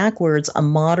reading backwards a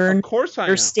modern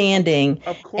understanding,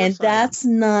 and that's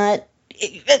not.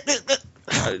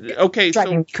 Okay,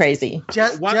 driving me crazy.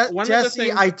 Jesse,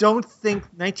 I don't think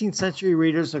 19th century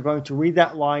readers are going to read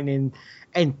that line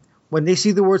and when they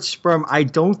see the word sperm, I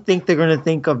don't think they're going to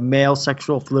think of male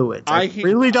sexual fluids. I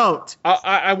really don't.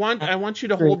 I want you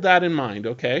to hold that in mind,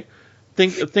 okay?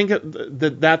 Think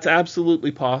that's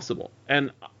absolutely possible.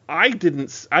 And I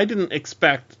didn't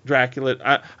expect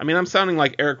Dracula. I mean, I'm sounding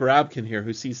like Eric Rabkin here,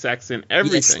 who sees sex in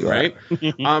everything, right?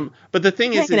 But the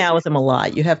thing is, hanging out with him a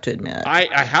lot, you have to admit.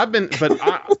 I have been, but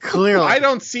clearly I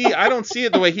don't see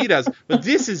it the way he does. But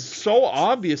this is so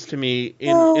obvious to me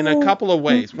in a couple of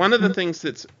ways. One of the things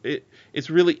it's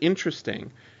really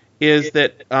interesting is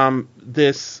that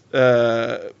this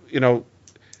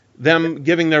them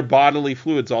giving their bodily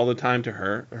fluids all the time to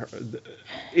her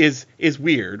is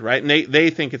weird, right? And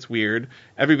they think it's weird.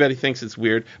 Everybody thinks it's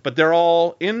weird, but they're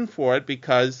all in for it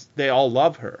because they all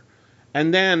love her.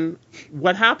 And then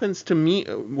what happens to me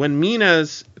when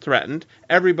Mina's threatened?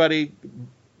 Everybody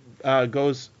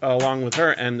goes along with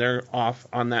her, and they're off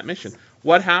on that mission.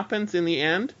 What happens in the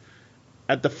end?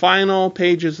 At the final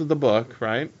pages of the book,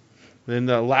 right? In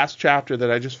the last chapter that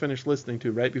I just finished listening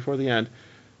to, right before the end,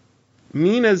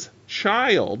 Mina's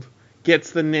child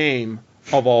gets the name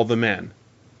of all the men,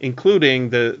 including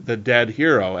the dead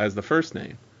hero as the first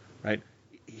name, right?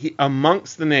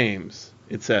 Amongst the names,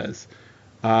 it says,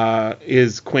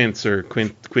 is Quince or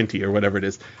Quinty or whatever it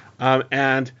is,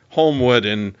 and Holmwood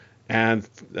and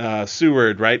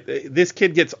Seward, right? This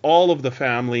kid gets all of the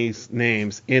family's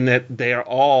names in that they are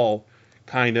all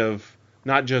kind of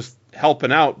not just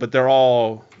helping out, but they're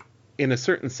all, in a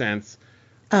certain sense,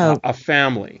 a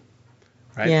family.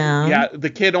 Right? Yeah. The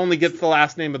kid only gets the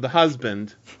last name of the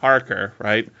husband, Harker,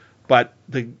 right? But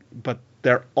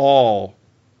they're all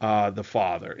the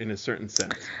father in a certain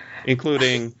sense,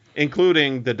 including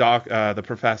the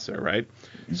professor, right?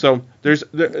 So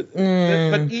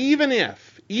but even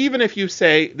if you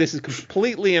say this is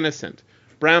completely innocent,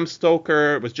 Bram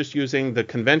Stoker was just using the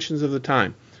conventions of the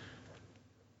time,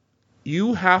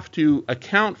 you have to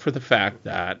account for the fact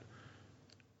that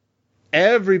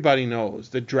everybody knows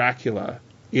that Dracula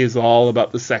is all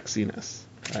about the sexiness,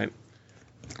 right?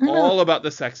 All about the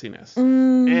sexiness.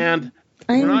 And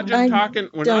we're not just talking.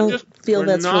 We're not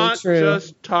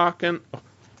just talking.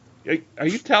 Are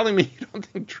you telling me you don't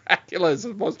think Dracula is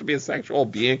supposed to be a sexual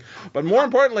being? But more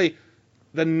importantly,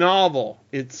 the novel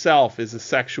itself is a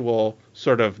sexual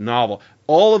sort of novel.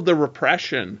 All of the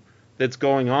repression that's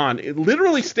going on, it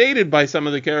literally stated by some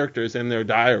of the characters in their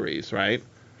diaries, right?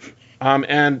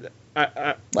 And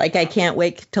I can't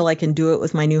wait till I can do it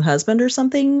with my new husband or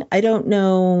something. I don't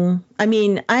know. I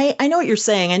mean, I know what you're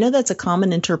saying. I know that's a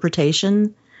common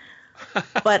interpretation.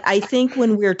 But I think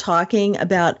when we're talking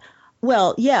about,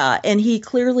 well, yeah, and he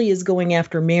clearly is going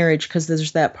after marriage, because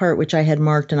there's that part which I had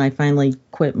marked and I finally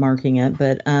quit marking it.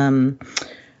 But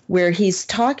where he's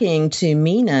talking to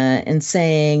Mina and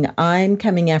saying, I'm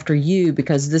coming after you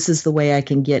because this is the way I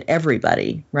can get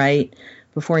everybody, right?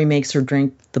 Before he makes her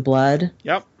drink the blood.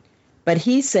 Yep. But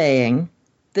he's saying,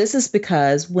 this is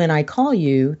because when I call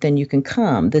you, then you can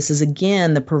come. This is,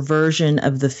 again, the perversion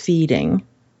of the feeding,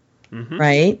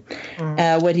 right?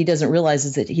 What he doesn't realize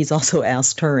is that he's also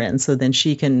asked her in, so then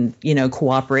she can,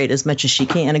 cooperate as much as she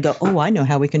can and go, oh, I know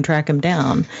how we can track him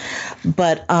down.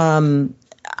 But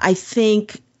I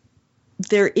think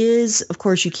there is, of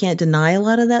course, you can't deny a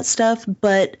lot of that stuff,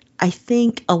 but I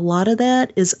think a lot of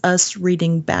that is us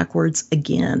reading backwards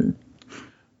again.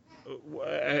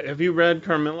 Have you read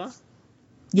Carmilla?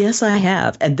 Yes, I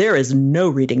have. And there is no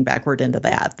reading backward into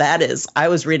that. I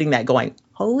was reading that going,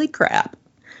 holy crap.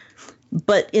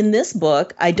 But in this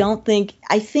book, I think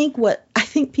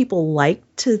people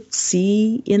like to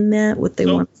see in that what they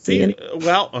want to see.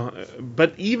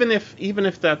 But even if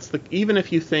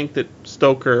you think that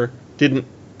Stoker didn't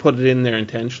put it in there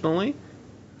intentionally,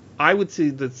 I would say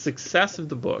the success of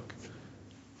the book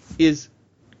is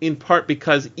in part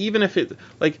because even if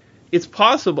it's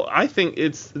possible. I think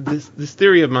it's this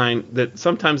theory of mine that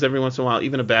sometimes every once in a while,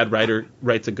 even a bad writer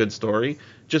writes a good story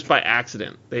just by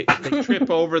accident. They trip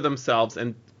over themselves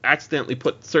and accidentally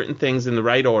put certain things in the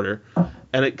right order,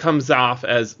 and it comes off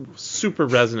as super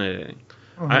resonating.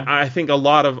 I think a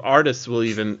lot of artists will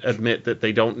even admit that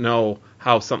they don't know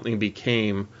how something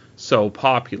became so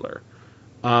popular.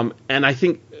 And I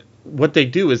think what they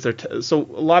do is so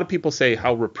a lot of people say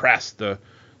how repressed the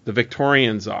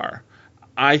Victorians are.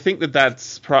 I think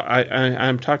that's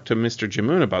I'm talking to Mr.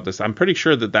 Jamoon about this. I'm pretty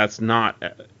sure that's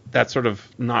sort of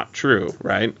not true,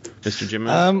 right, Mr.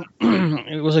 Jamoon?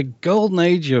 It was a golden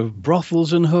age of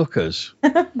brothels and hookers.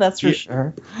 That's for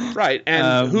sure. Right,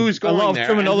 and who's going there? A lot of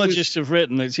criminologists have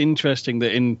written it's interesting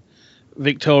that in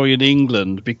Victorian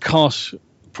England, because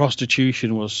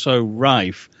prostitution was so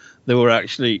rife, there were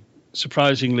actually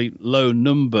surprisingly low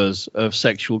numbers of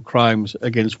sexual crimes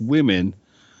against women,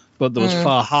 but there was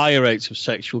far higher rates of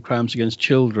sexual crimes against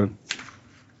children.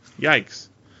 Yikes.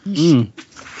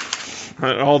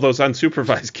 All those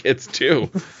unsupervised kids, too.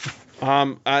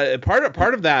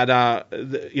 Part of that,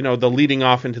 the leading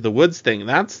off into the woods thing,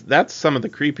 that's some of the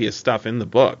creepiest stuff in the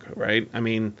book, right? I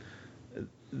mean,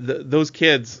 those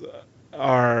kids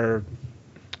are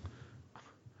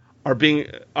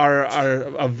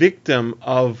a victim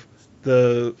of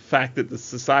the fact that the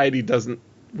society doesn't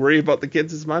worry about the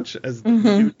kids as much as they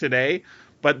do today,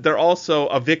 but they're also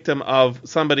a victim of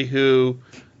somebody who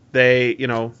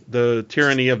the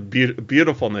tyranny of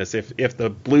beautifulness. If the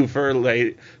blue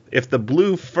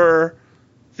fur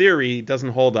theory doesn't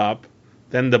hold up,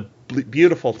 then the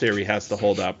beautiful theory has to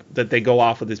hold up, that they go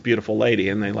off with this beautiful lady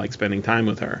and they like spending time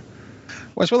with her.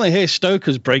 Well, it's when they hear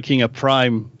Stoker's breaking a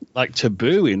prime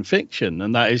taboo in fiction,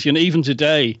 and that is, even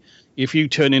today, if you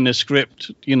turn in a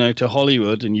script, to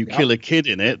Hollywood and you kill a kid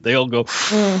in it, they all go,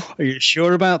 "Are you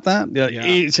sure about that?"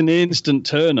 It's an instant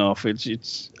turn-off. Where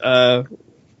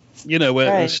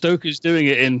Stoker's doing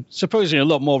it in supposedly a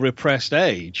lot more repressed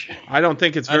age. I don't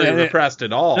think it's very repressed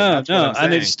at all. That's what I'm saying.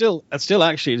 And it's still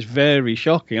actually it's very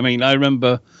shocking. I mean, I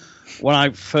remember when I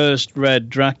first read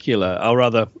Dracula, or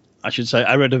rather, I should say,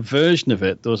 I read a version of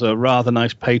it. There was a rather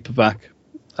nice paperback,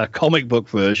 a comic book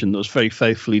version that was very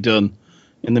faithfully done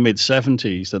in the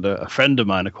mid-'70s that a friend of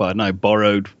mine acquired and I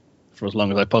borrowed for as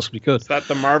long as I possibly could. Is that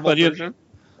the Marvel version?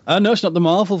 No, it's not the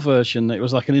Marvel version. It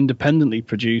was like an independently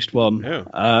produced one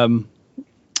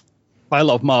by a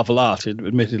lot of Marvel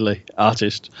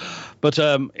artists. But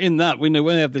in that, we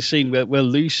have this scene where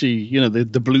Lucy,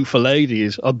 the blue-fur lady,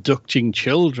 is abducting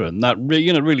children. That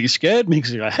really scared me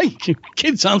because hey,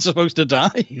 kids aren't supposed to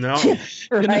die. No, right.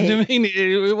 You know what I mean?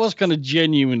 It was kind of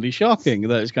genuinely shocking.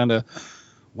 That it's kind of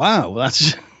wow.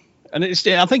 That's and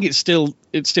I think it still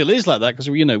is like that because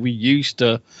we used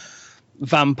to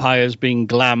vampires being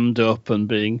glammed up and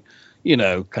being,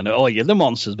 the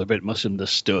monsters are a bit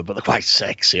misunderstood, but they're quite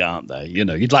sexy, aren't they?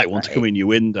 You'd like one to come in your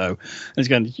window. And he's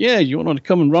going, you want to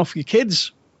come and rough your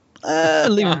kids?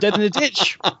 Leave them dead in a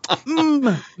ditch?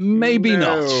 Maybe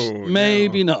not.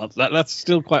 Maybe not. That's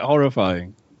still quite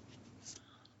horrifying.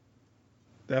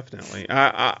 Definitely.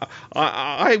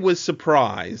 I was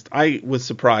surprised. I was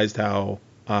surprised how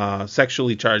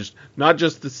sexually charged, not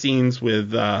just the scenes with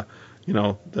the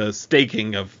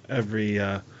staking of every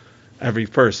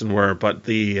person were, but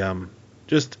the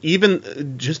just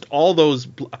all those.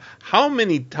 How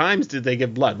many times did they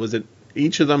give blood? Was it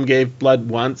each of them gave blood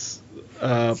once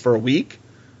for a week?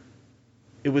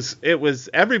 It was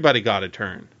everybody got a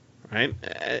turn, right?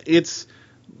 It's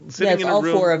sitting in a all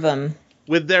room, 4 of them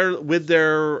with their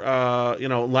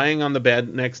laying on the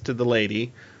bed next to the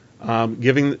lady.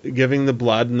 Giving the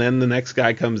blood, and then the next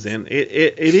guy comes in.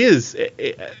 It is.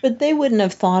 But they wouldn't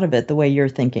have thought of it the way you're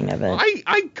thinking of it.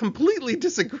 I completely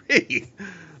disagree.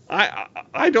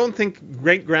 I don't think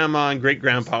great grandma and great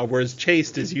grandpa were as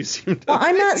chaste as you seem to. Well,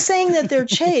 I'm not saying that they're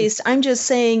chaste. I'm just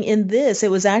saying in this,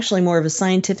 it was actually more of a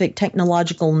scientific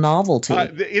technological novelty.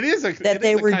 It is that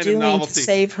they were doing to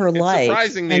save her life. It's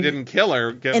surprising they didn't kill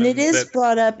her. And it is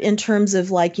brought up in terms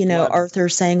of like, you know, blood. Arthur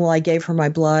saying, well, I gave her my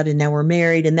blood and now we're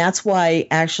married. And that's why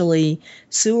actually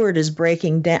Seward is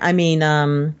breaking down. I mean,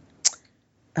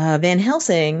 Van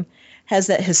Helsing has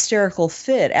that hysterical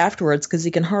fit afterwards because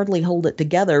he can hardly hold it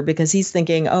together because he's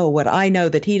thinking, oh, what I know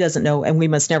that he doesn't know and we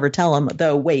must never tell him,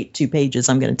 though, wait, 2 pages,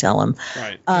 I'm going to tell him,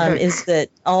 is that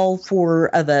all 4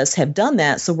 of us have done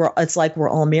that. So it's like we're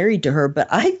all married to her. But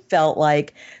I felt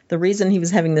like the reason he was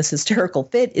having this hysterical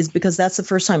fit is because that's the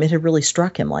first time it had really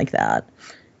struck him like that,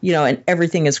 you know, and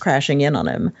everything is crashing in on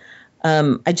him.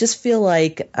 I just feel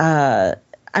like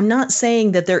I'm not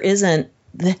saying that there isn't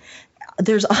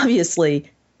there's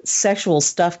obviously sexual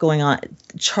stuff going on,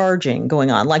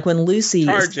 going on. Like when Lucy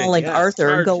is calling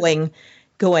Arthur, going,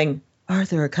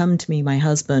 Arthur, come to me, my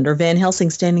husband. Or Van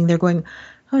Helsing standing there going,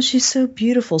 oh, she's so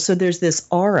beautiful. So there's this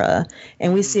aura.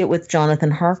 And we see it with Jonathan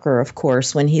Harker, of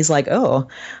course, when he's like, oh,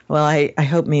 well, I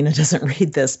hope Mina doesn't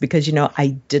read this because, you know, I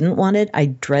didn't want it. I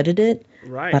dreaded it.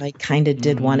 Right. But I kind of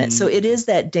did want it. So it is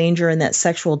that danger and that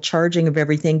sexual charging of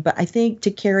everything. But I think to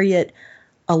carry it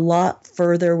a lot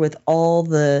further with all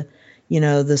the, you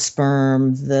know, the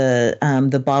sperm,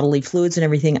 the bodily fluids and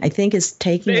everything, I think is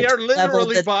taking it to the level that they are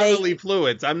literally bodily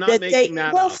fluids. I'm not making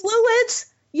that up. Fluids,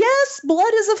 yes,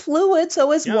 blood is a fluid,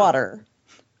 so is water.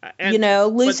 And, you know,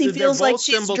 Lucy feels like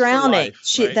she's drowning.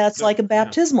 Life, right? That's like a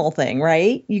baptismal thing,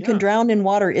 right? You can drown in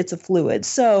water. It's a fluid.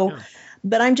 So,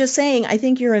 but I'm just saying, I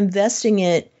think you're investing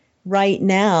it right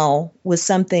now with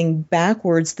something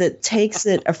backwards that takes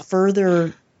it a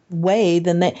further way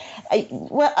than they.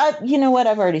 You know what?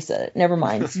 I've already said it. Never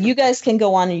mind. You guys can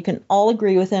go on and you can all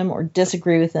agree with him or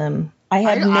disagree with him. We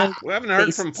haven't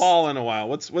heard from Paul in a while.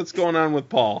 What's going on with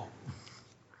Paul?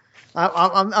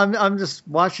 I'm just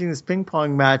watching this ping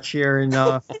pong match here in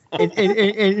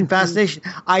fascination.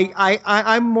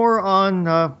 I'm more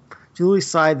on Julie's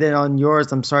side than on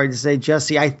yours. I'm sorry to say,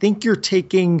 Jesse. I think you're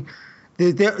taking.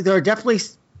 There are definitely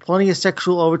plenty of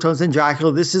sexual overtones in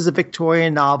Dracula. This is a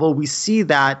Victorian novel. We see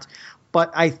that,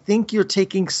 but I think you're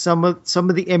taking some of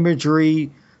the imagery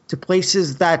to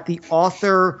places that the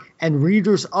author and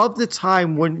readers of the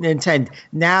time wouldn't intend.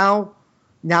 Now,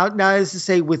 as to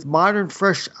say, with modern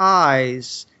fresh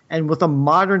eyes and with a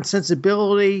modern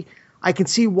sensibility, I can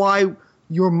see why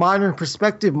your modern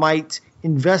perspective might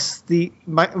invest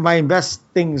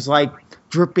things like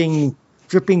dripping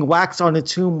wax on a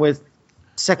tomb with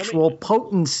sexual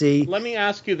potency. Let me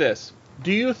ask you this.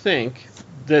 Do you think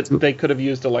that they could have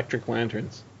used electric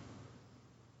lanterns?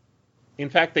 In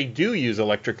fact, they do use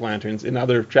electric lanterns in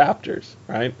other chapters,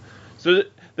 right? So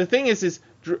the thing is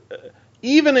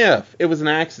even if it was an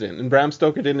accident and Bram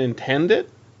Stoker didn't intend it,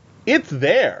 it's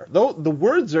there. Though the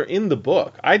words are in the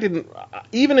book.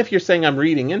 Even if you're saying I'm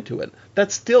reading into it,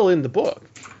 that's still in the book.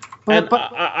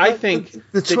 I think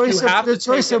the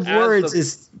choice of words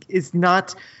is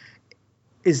not.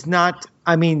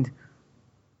 I mean,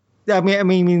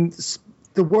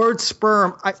 the word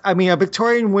sperm. I mean, a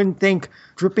Victorian wouldn't think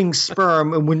dripping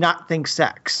sperm and would not think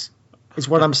sex. Is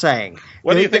what I'm saying.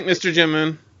 What do you think, Mr. Jim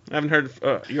Moon? I haven't heard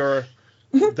your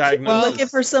diagnosis. I'm looking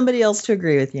for somebody else to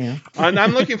agree with you.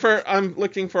 I'm looking for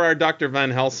our Dr. Van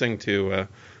Helsing to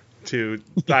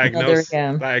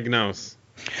diagnose.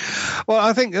 Well,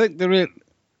 I think there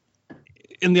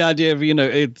in the idea of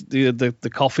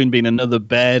the coffin being another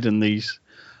bed and these.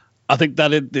 I think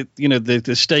that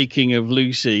the staking of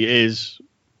Lucy is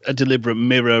a deliberate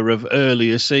mirror of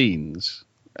earlier scenes.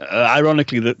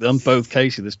 Ironically, that in both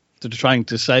cases they're trying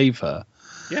to save her.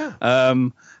 Yeah.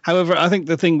 However, I think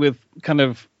the thing with kind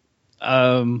of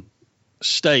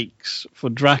stakes for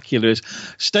Dracula is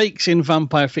stakes in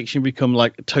vampire fiction become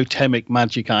like totemic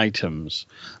magic items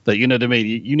that, you know what I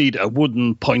mean? You need a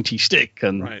wooden pointy stick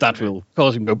and will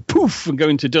cause him to go poof and go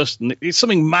into dust. And it's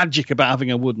something magic about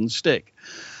having a wooden stick.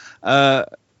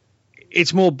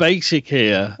 It's more basic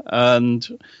here,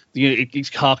 and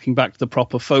it's harking back to the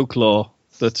proper folklore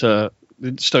that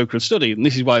Stoker had studied, and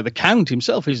this is why the Count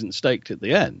himself isn't staked at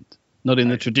the end, not in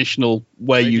the traditional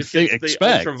way you expect.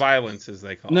 The ultra-violence, as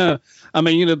they call it. No, I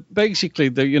mean, basically,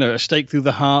 a stake through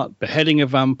the heart, beheading a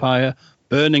vampire,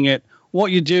 burning it.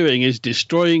 What you're doing is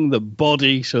destroying the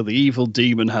body, so the evil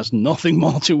demon has nothing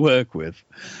more to work with.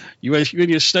 When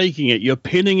you're staking it, you're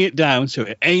pinning it down so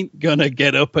it ain't gonna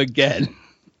get up again.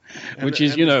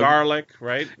 Garlic,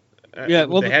 right? Yeah,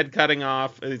 well, the head cutting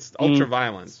off. It's ultra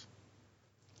violence.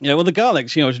 Yeah, well, the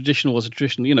garlic's,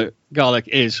 garlic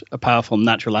is a powerful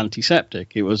natural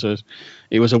antiseptic. It was a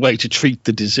way to treat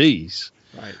the disease.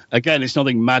 Right. Again, it's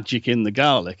nothing magic in the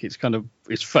garlic. It's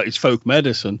it's folk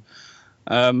medicine.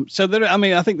 So there, I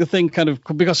mean, I think the thing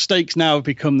because stakes now have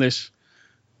become this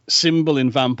symbol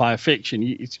in vampire fiction.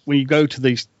 When you go to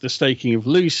the staking of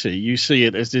Lucy, you see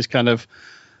it as this kind of,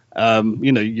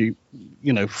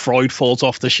 Freud falls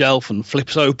off the shelf and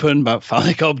flips open about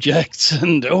phallic objects,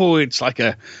 and it's like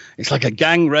a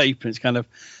gang rape. And it's kind of,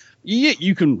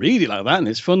 you can read it like that, and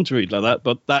it's fun to read like that,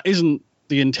 but that isn't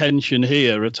the intention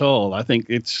here at all. I think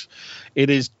it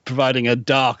is providing a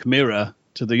dark mirror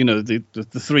to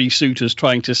the three suitors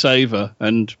trying to save her,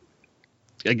 and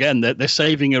again they're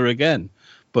saving her again,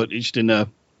 but just in a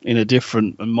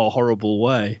different and more horrible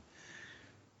way.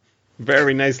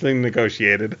 Very nicely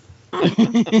negotiated.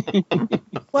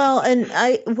 Well, and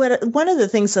one of the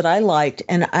things that I liked,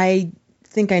 and I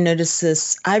think I noticed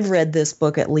this, I've read this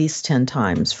book at least 10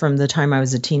 times from the time I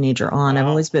was a teenager on. Wow. I've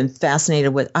always been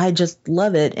fascinated with, I just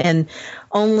love it. And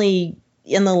only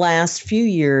in the last few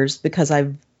years, because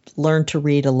I've learned to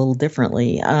read a little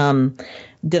differently,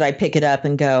 did I pick it up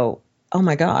and go, oh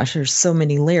my gosh, there's so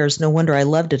many layers. No wonder I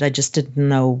loved it. I just didn't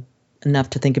know enough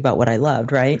to think about what I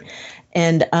loved, right?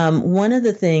 And one of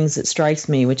the things that strikes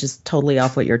me, which is totally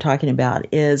off what you're talking about,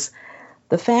 is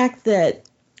the fact that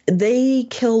they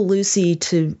kill Lucy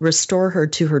to restore her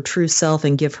to her true self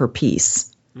and give her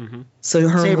peace. Mm-hmm. So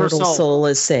her mortal soul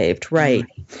is saved, right?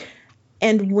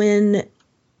 Mm-hmm.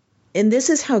 And this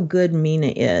is how good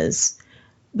Mina is,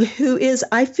 who is,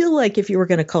 I feel like if you were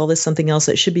going to call this something else,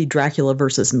 it should be Dracula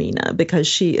versus Mina, because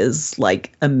she is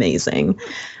like amazing.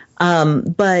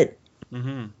 But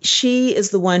mm-hmm. she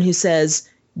is the one who says,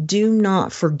 do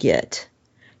not forget.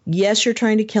 Yes, you're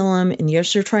trying to kill him, and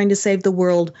yes, you're trying to save the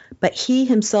world, but he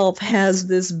himself has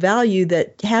this value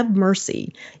that have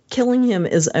mercy. Killing him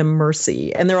is a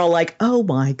mercy. And they're all like, oh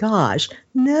my gosh,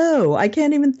 no, I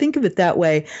can't even think of it that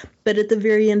way. But at the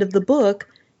very end of the book,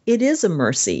 it is a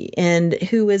mercy. And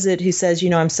who is it who says,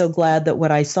 I'm so glad that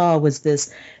what I saw was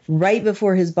this, right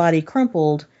before his body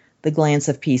crumpled, the glance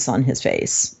of peace on his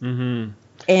face. Mm-hmm.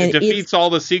 And it defeats all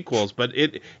the sequels, but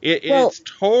it's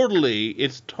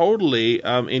totally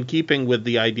in keeping with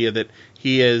the idea that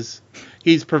he's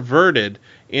perverted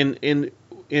in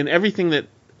everything that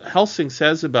Helsing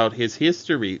says about his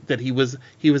history, that he was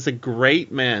a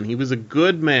great man, he was a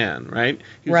good man, right?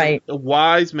 He was a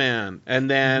wise man, and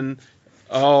then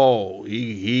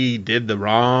he did the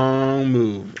wrong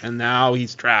move, and now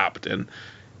he's trapped, and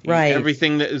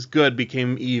everything that is good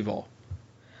became evil.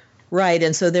 Right,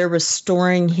 and so they're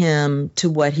restoring him to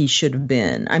what he should have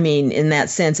been. I mean, in that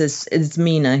sense, it's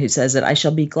Mina who says it. I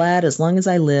shall be glad as long as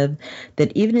I live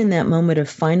that even in that moment of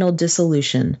final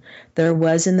dissolution, there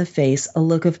was in the face a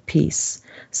look of peace,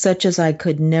 such as I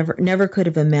could never could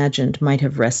have imagined might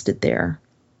have rested there.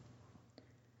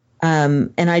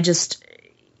 And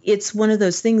it's one of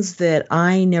those things that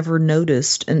I never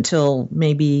noticed until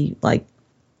maybe like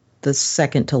the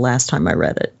second to last time I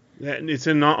read it. It's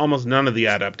in almost none of the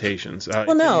adaptations.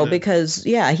 Because,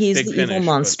 he's the evil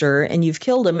monster, and you've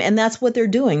killed him, and that's what they're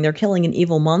doing. They're killing an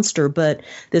evil monster, but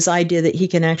this idea that he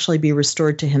can actually be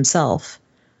restored to himself,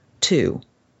 too.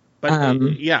 But,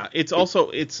 it's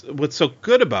what's so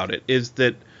good about it is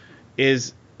that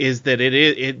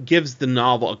it gives the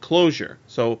novel a closure.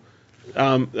 So,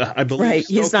 I believe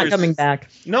he's not coming back.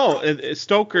 No,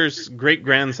 Stoker's great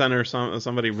grandson or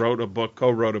somebody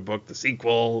co-wrote a book. The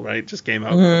sequel, just came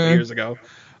out a couple years ago.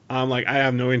 I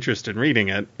have no interest in reading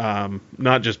it.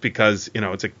 Not just because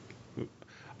it's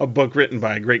a book written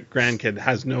by a great grandkid,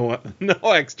 has no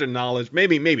extra knowledge.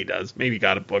 Maybe does. Maybe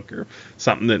got a book or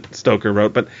something that Stoker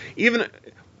wrote. But even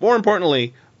more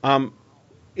importantly,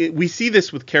 we see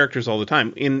this with characters all the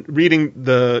time. In reading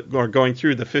going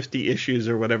through the 50 issues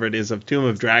or whatever it is of Tomb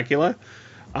of Dracula,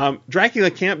 Dracula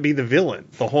can't be the villain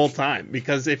the whole time,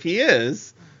 because if he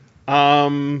is,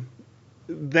 then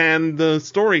the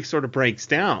story sort of breaks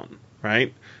down,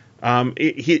 right?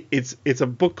 It's a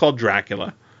book called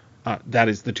Dracula. That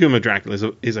is, the Tomb of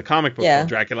Dracula is a comic book called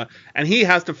Dracula, and he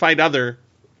has to fight other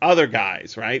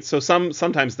guys, right? So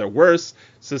sometimes they're worse.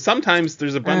 So sometimes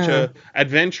there's a bunch of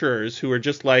adventurers who are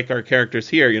just like our characters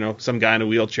here, some guy in a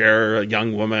wheelchair, a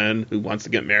young woman who wants to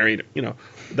get married,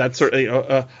 that sort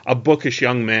of a bookish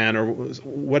young man, or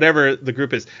whatever the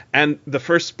group is. And the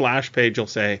first splash page will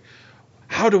say,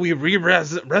 how do we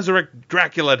resurrect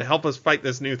Dracula to help us fight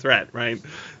this new threat, right?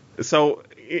 So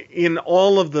in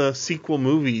all of the sequel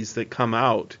movies that come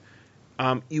out,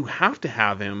 you have to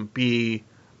have him be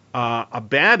a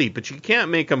baddie, but you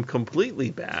can't make him completely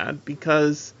bad,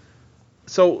 because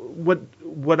so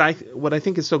what I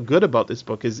think is so good about this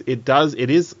book is it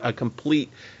is a complete.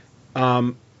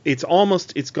 It's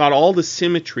got all the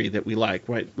symmetry that we like,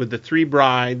 right? With the three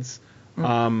brides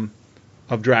of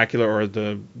Dracula, or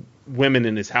the women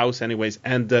in his house, anyways,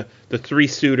 and the three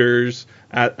suitors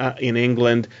in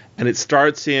England, and it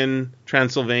starts in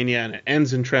Transylvania and it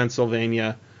ends in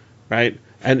Transylvania, right?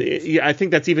 And I think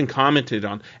that's even commented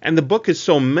on. And the book is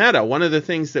so meta. One of the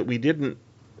things that we didn't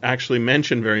actually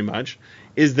mention very much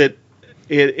is that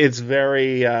it's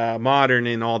very modern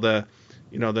in all the,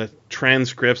 the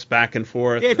transcripts back and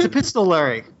forth. It's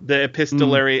epistolary. The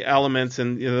epistolary elements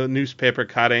and newspaper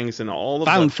cuttings and all of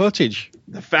found footage.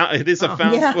 It is a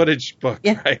found footage book,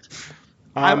 right?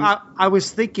 I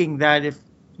was thinking that if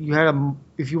you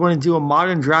want to do a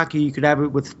modern Dracula, you could have it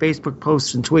with Facebook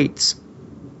posts and tweets.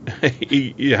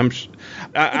 Yeah,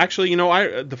 actually,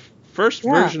 the first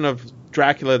version of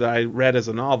Dracula that I read as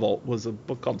a novel was a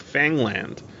book called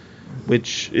Fangland,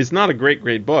 which is not a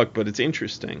great book, but it's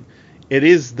interesting. It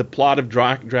is the plot of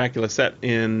Dracula set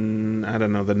in, I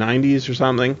don't know, the 90s or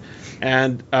something,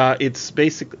 and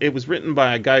it was written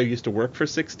by a guy who used to work for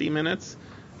 60 Minutes,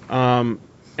 and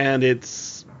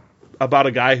it's about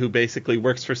a guy who basically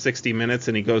works for 60 Minutes,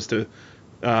 and he goes to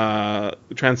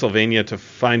Transylvania to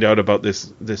find out about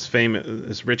this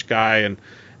rich guy, and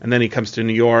then he comes to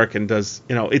New York and does,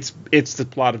 it's the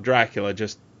plot of Dracula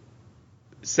just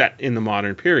set in the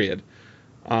modern period.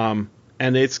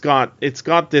 And it's got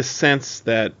this sense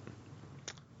that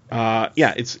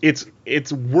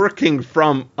it's working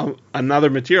from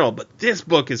another material, but this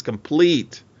book is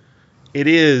complete. It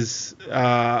is.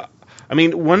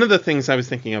 One of the things I was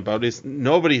thinking about is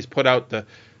nobody's put out the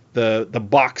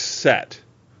box set,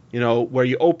 where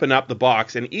you open up the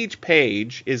box and each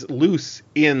page is loose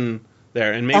in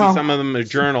there, and maybe some of them are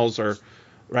journals or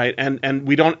right, and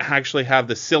we don't actually have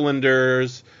the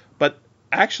cylinders, but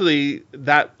actually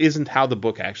that isn't how the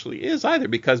book actually is either,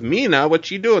 because Mina, what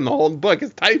she doing the whole book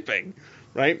is typing,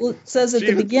 right? Well, it says at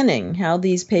the beginning how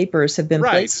these papers have been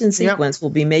placed in sequence will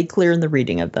be made clear in the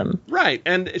reading of them. Right,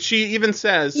 and she even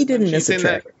says he didn't miss a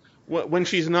trick. When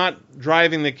she's not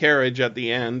driving the carriage at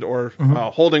the end or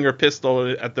holding her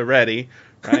pistol at the ready,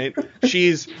 right?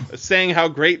 She's saying how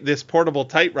great this portable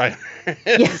typewriter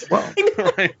is.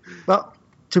 Yeah. Well,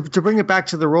 to bring it back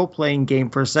to the role-playing game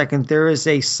for a second, there is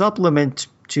a supplement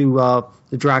to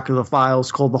the Dracula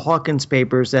files called the Hawkins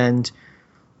Papers, and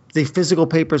the physical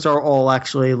papers are all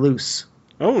actually loose.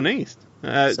 Oh, nice.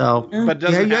 But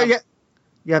doesn't have...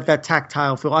 You have that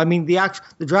tactile feel. I mean, the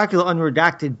Dracula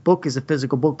Unredacted book is a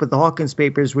physical book, but the Hawkins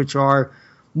Papers, which are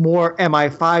more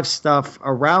MI5 stuff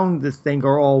around the thing,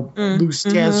 are all loose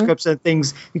transcripts and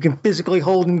things you can physically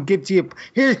hold and give to you.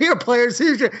 Here, players.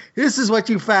 This is what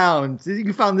you found.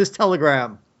 You found this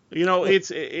telegram.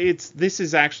 This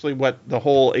is actually what the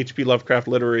whole H.P. Lovecraft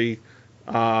literary.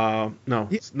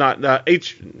 It's not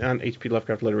H.P.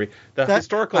 Lovecraft Literary. The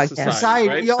Historical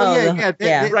Society, right?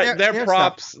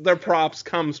 Their props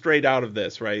come straight out of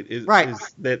this, right?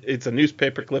 That it's a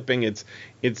newspaper clipping. It's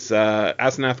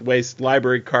Asenath Waste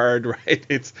library card, right?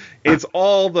 It's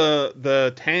all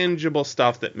the tangible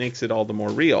stuff that makes it all the more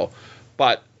real.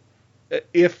 But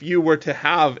if you were to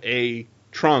have a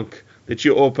trunk that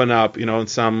you open up, in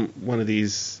one of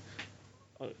these,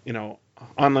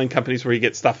 online companies where you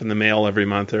get stuff in the mail every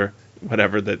month or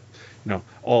whatever, that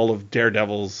all of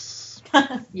Daredevil's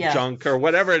junk or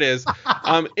whatever it is,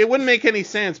 it wouldn't make any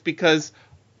sense, because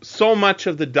so much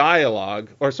of the dialogue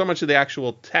or so much of the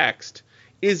actual text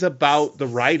is about the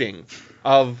writing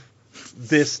of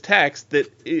this text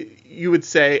that you would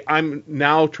say, I'm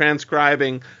now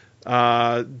transcribing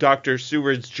Dr.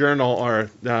 Seward's journal or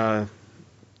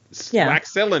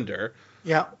wax cylinder,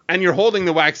 and you're holding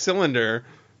the wax cylinder.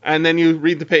 And then you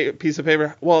read the piece of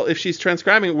paper. Well, if she's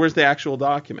transcribing, where's the actual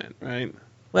document, right?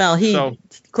 Well, of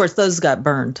course, those got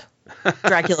burned.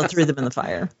 Dracula threw them in the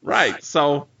fire. Right.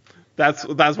 So that's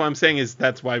what I'm saying is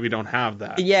that's why we don't have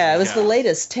that. Yeah, it was the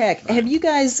latest tech. Have you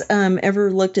guys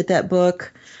ever looked at that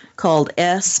book called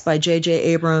S by J.J.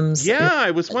 Abrams? Yeah, I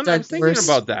was thinking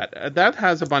about that. That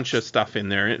has a bunch of stuff in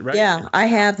there, right? Yeah, I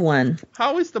have one.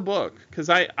 How is the book? Because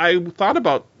I thought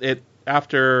about it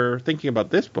after thinking about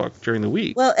this book during the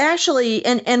week. Well, actually,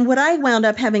 and what I wound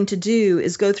up having to do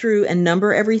is go through and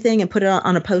number everything and put it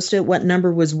on a Post-it what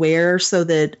number was where, so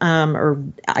that, or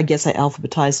I guess I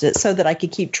alphabetized it, so that I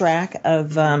could keep track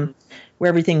of where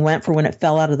everything went for when it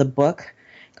fell out of the book.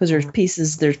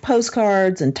 Because there's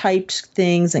postcards and typed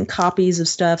things and copies of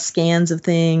stuff, scans of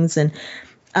things. And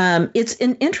it's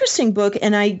an interesting book.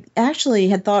 And I actually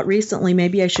had thought recently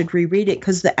maybe I should reread it,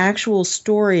 because the actual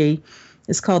story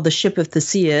is called The Ship of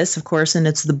Theseus, of course, and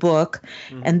it's the book.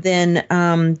 And then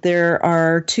there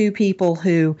are two people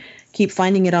who keep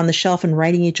finding it on the shelf and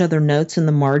writing each other notes in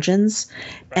the margins.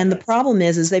 And the problem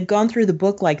is they've gone through the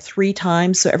book like 3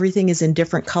 times, so everything is in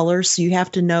different colors. So you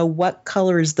have to know what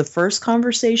color is the first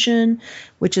conversation,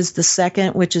 which is the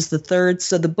second, which is the third.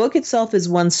 So the book itself is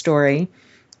one story,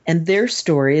 and their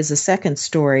story is a second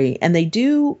story. And they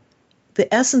do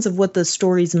the essence of what the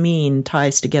stories mean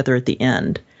ties together at the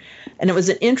end. And it was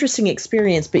an interesting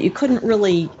experience, but you couldn't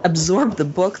really absorb the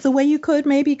book the way you could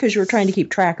maybe because you were trying to keep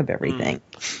track of everything.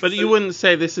 But you wouldn't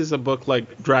say this is a book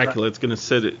like Dracula. It's going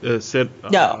to sit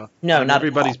no, on not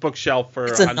everybody's bookshelf for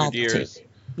 100 years.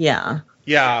 Yeah.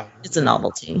 Yeah. It's a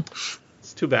novelty.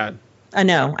 It's too bad. I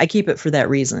know. I keep it for that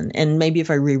reason. And maybe if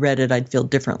I reread it, I'd feel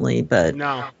differently. But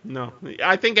no.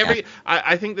 I think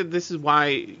I think that this is why,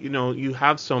 you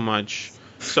have so much.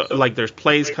 So, like, there's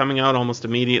plays coming out almost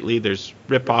immediately. There's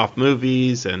rip-off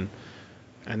movies and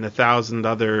 1,000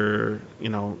 other,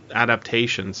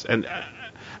 adaptations. And,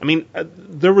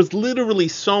 there was literally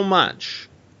so much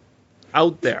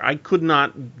out there. I could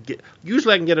not get...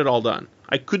 Usually I can get it all done.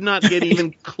 I could not get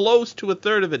even close to a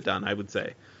third of it done, I would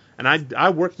say. And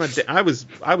I worked my day... I was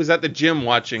at the gym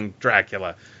watching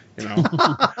Dracula,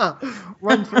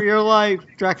 Run for your life.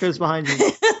 Dracula's behind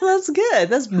you. That's good.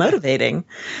 That's motivating.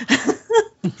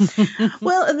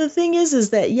 Well, the thing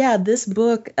is that, this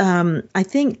book, I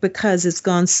think because it's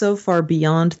gone so far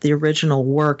beyond the original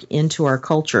work into our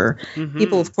culture,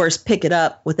 people, of course, pick it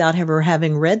up without ever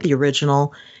having read the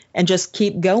original and just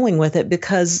keep going with it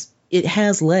because it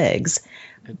has legs.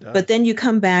 But then you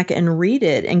come back and read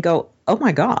it and go, oh,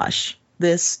 my gosh,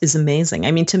 this is amazing.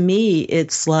 I mean, to me,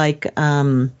 it's like...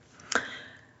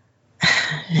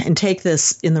 and take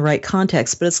this in the right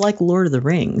context, but it's like Lord of the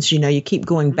Rings. You keep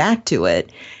going back to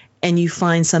it, and you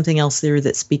find something else there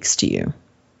that speaks to you.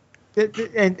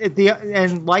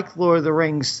 And like Lord of the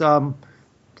Rings, the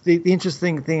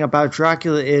interesting thing about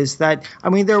Dracula is that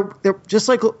they're just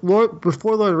like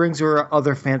before Lord of the Rings, there were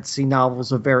other fantasy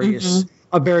novels of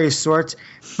various sorts.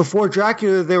 Before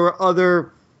Dracula, there were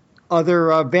other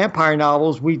vampire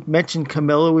novels. We mentioned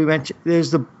Camilla.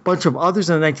 There's a bunch of others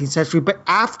in the 19th century. But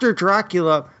after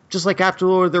Dracula, just like after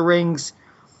Lord of the Rings,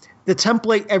 the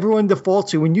template everyone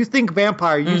defaults to. When you think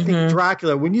vampire, you think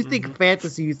Dracula. When you think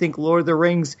fantasy, you think Lord of the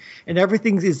Rings. And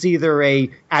everything is either a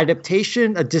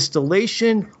adaptation, a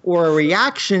distillation, or a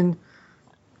reaction.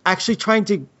 Actually trying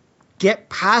to get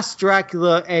past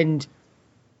Dracula and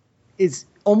is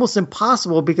almost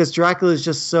impossible because Dracula is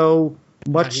just so...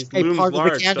 much a part of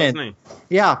the canon.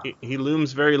 Yeah. He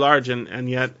looms very large, and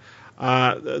yet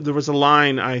there was a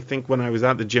line, I think, when I was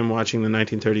at the gym watching the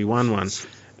 1931 one,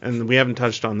 and we haven't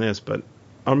touched on this,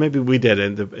 or maybe we did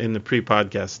in the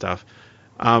pre-podcast stuff.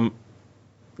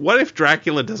 What if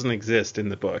Dracula doesn't exist in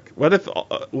the book? What if?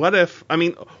 One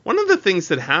of the things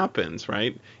that happens,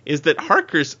 right, is that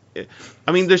Harker's.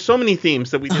 There's so many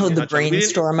themes that we didn't touch on. The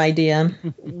brainstorm idea.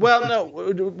 Well, no.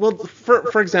 Well,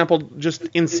 for example, just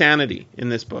insanity in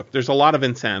this book. There's a lot of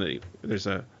insanity. There's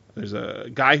a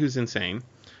guy who's insane.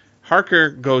 Harker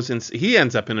goes in. He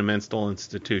ends up in a mental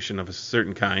institution of a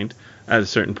certain kind at a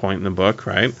certain point in the book,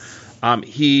 right?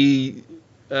 He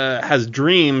has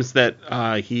dreams that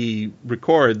he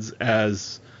records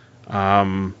as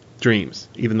dreams,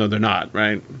 even though they're not,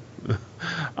 right?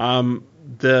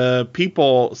 The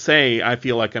people say, I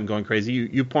feel like I'm going crazy.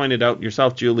 You pointed out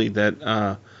yourself, Julie,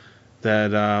 that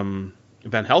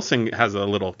Van Helsing has a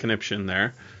little conniption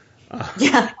there.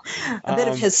 A bit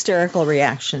of hysterical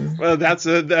reaction. Well,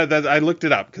 I looked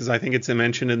it up because I think it's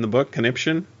mentioned in the book,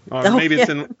 conniption, or maybe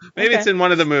it's in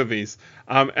one of the movies.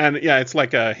 It's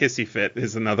like a hissy fit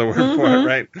is another word for it,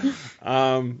 right?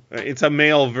 It's a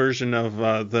male version of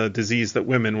the disease that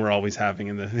women were always having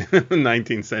in the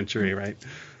 19th century, right?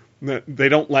 They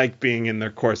don't like being in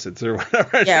their corsets or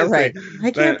whatever. Yeah, right.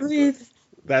 I can't breathe.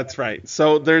 That's right.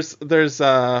 So there's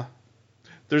a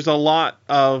lot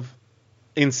of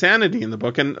insanity in the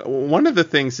book, and one of the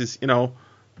things is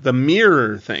the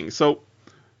mirror thing. So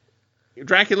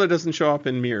Dracula doesn't show up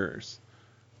in mirrors,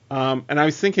 and I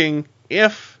was thinking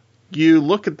if you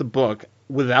look at the book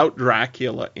without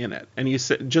Dracula in it and you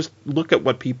just look at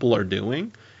what people are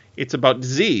doing, it's about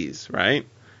disease, right?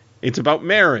 It's about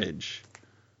marriage,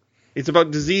 it's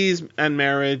about disease and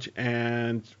marriage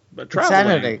and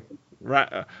traveling. Insanity.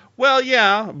 Right. Well,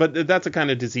 yeah, but that's a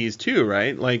kind of disease too,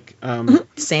 right? Like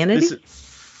sanity.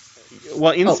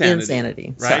 Insanity.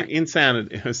 Insanity. Right? Sorry.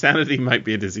 Insanity. Sanity might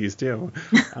be a disease too.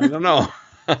 I don't know.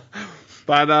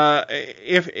 But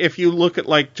if you look at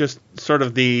like just sort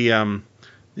of the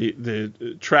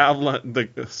travel,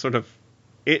 the sort of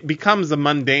it becomes a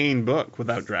mundane book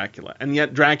without Dracula. And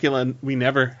yet Dracula, we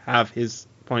never have his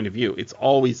point of view. It's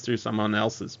always through someone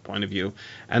else's point of view.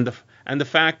 And the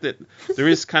fact that there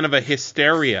is kind of a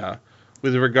hysteria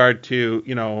with regard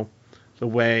to, the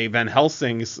way Van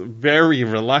Helsing's very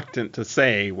reluctant to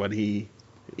say what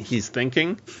he's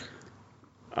thinking.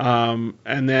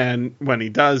 And then when he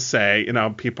does say,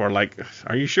 people are like,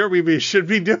 are you sure we should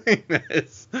be doing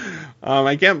this?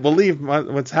 I can't believe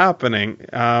what's happening.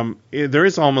 There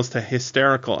is almost a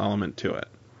hysterical element to it.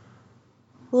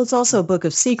 Well, it's also a book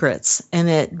of secrets, and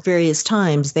at various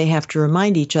times they have to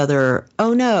remind each other,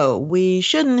 oh no, we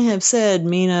shouldn't have said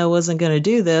Mina wasn't going to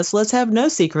do this. Let's have no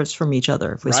secrets from each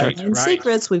other. If we start having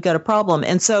secrets, we've got a problem.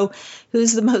 And so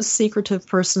who's the most secretive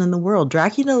person in the world?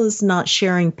 Dracula is not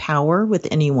sharing power with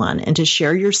anyone, and to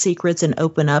share your secrets and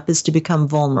open up is to become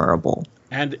vulnerable.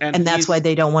 And that's why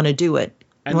they don't want to do it.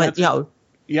 And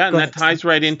that ties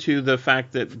right into the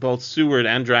fact that both Seward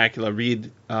and Dracula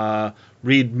read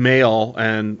mail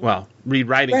and read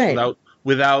writings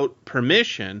without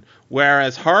permission,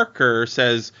 whereas Harker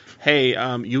says, "Hey,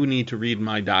 you need to read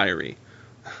my diary."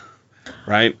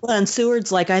 Right? Well, and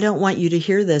Seward's like, "I don't want you to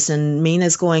hear this," and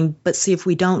Mina's going, "But see, if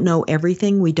we don't know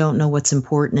everything, we don't know what's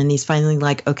important." And he's finally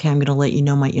like, "Okay, I'm going to let you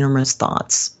know my innermost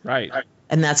thoughts." Right.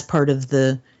 And that's part of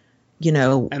the.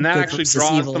 And that actually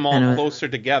draws them all closer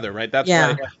together, right?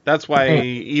 That's why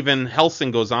even Helsing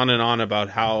goes on and on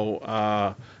about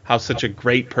how such a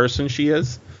great person she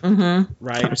is,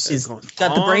 right? She's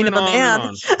got the brain of a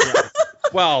man. Yeah.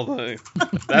 Well,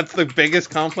 that's the biggest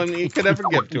compliment you could ever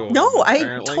give to her. No,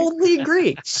 I totally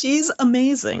agree. She's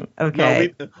amazing.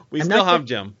 Okay, no, we still have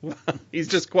Jim. He's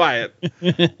just quiet.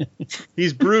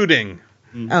 He's brooding.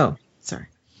 Oh, sorry.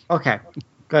 Okay,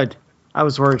 good. I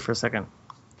was worried for a second.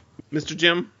 Mr.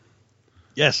 Jim?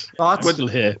 Yes. Thoughts? Still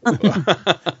here. About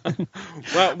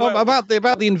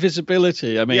the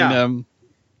invisibility, I mean,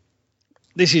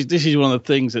 this is one of the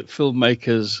things that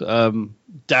filmmakers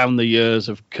down the years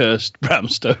have cursed Bram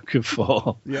Stoker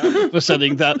for. For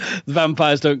saying that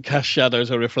vampires don't cast shadows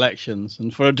or reflections.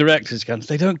 And for a director's kind,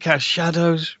 they don't cast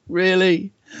shadows?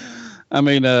 Really? I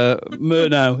mean,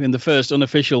 Murnau in the first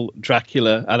unofficial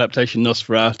Dracula adaptation,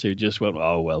 Nosferatu, just went,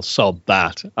 oh, well, sod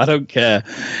that. I don't care.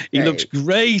 He looks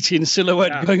great in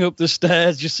silhouette going up the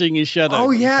stairs, just seeing his shadow.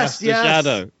 Oh, yes.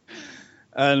 Shadow.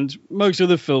 And most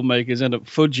other filmmakers end up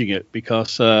fudging it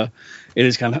because it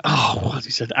is kind of,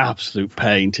 it's an absolute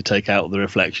pain to take out the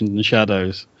reflections and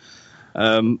shadows.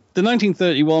 The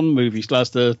 1931 movie,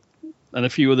 Glasder, and a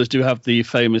few others do have the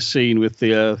famous scene with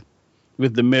the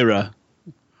mirror.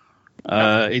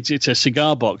 It's a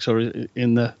cigar box, or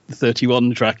in the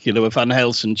 31 Dracula, where Van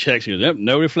Helsing checks. Yep,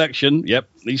 no reflection. Yep,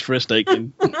 at least for a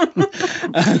staking.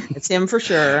 It's him for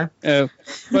sure. But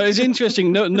it's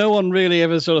interesting. No one really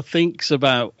ever sort of thinks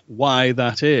about why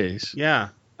that is. Yeah.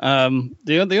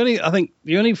 The only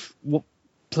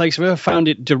place I've ever found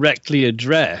it directly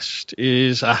addressed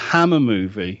is a Hammer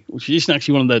movie, which isn't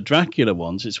actually one of their Dracula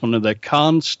ones. It's one of their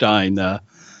Karnstein.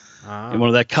 In one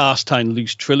of their Karstein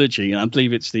Loose trilogy, and I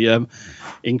believe it's the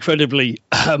incredibly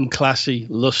classy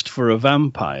Lust for a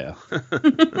Vampire,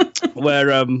 where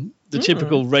the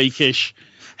typical rakish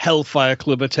Hellfire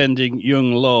Club attending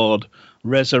young lord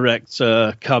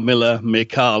resurrects Carmilla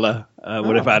Mircalla,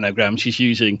 whatever anagram she's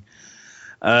using,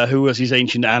 who was his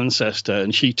ancient ancestor,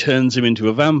 and she turns him into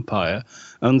a vampire,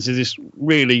 and there's this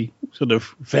really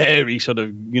very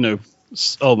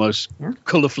almost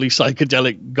colourfully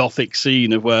psychedelic gothic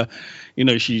scene of where,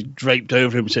 she's draped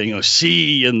over him saying,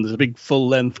 see, and there's a big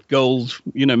full-length gold,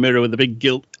 mirror with a big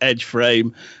gilt edge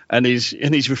frame, and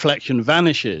his reflection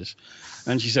vanishes.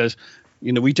 And she says,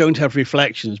 we don't have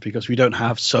reflections because we don't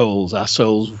have souls. Our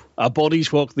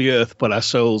bodies walk the earth, but our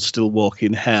souls still walk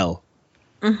in hell.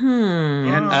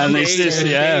 Mm-hmm. And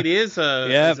it is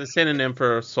a synonym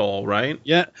for soul, right?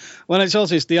 Yeah. Well,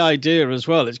 it's the idea as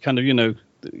well. It's kind of,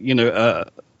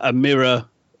 a mirror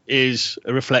is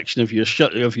a reflection of your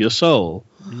soul.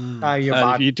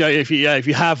 If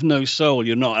you have no soul,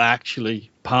 you're not actually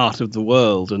part of the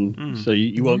world, and so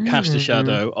you won't cast a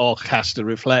shadow or cast a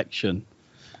reflection.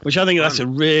 Which I think that's a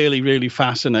really, really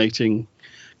fascinating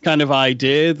kind of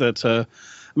idea. That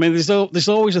there's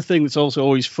always a thing that's also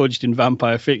always fudged in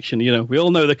vampire fiction. We all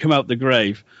know they come out the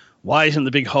grave. Why isn't the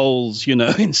big holes,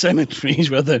 in cemeteries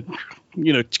where they're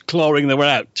clawing their way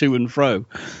out to and fro.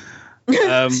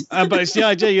 But it's the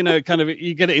idea, you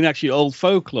get it in actually old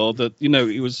folklore that,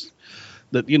 it was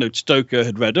that, Stoker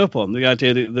had read up on, the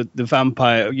idea that the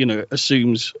vampire,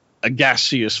 assumes a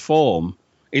gaseous form.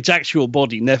 Its actual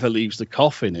body never leaves the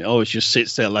coffin. It always just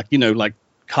sits there like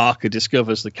Carker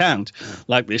discovers the Count,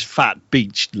 like this fat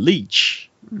beached leech.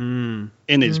 in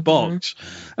its box,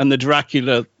 and the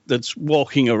Dracula that's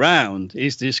walking around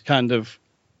is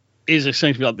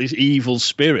essentially like this evil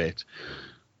spirit.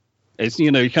 It's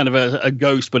kind of a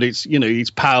ghost, but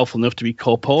it's powerful enough to be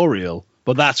corporeal.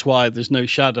 But that's why there's no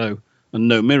shadow and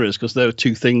no mirrors, because there are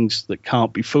two things that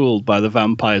can't be fooled by the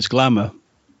vampire's glamour.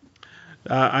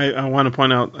 I want to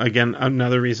point out again,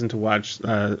 another reason to watch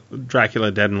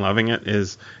Dracula Dead and Loving It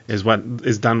is what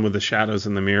is done with the shadows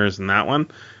and the mirrors in that one.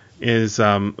 Is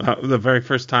the very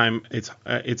first time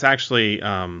it's actually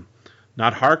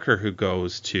not Harker who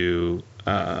goes to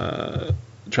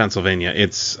Transylvania.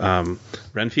 It's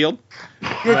Renfield.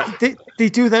 Yeah, they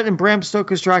do that in Bram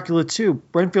Stoker's Dracula too.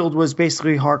 Renfield was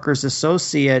basically Harker's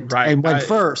associate, right, and went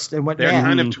first and went. They're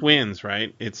kind of twins,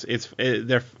 right?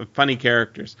 They're funny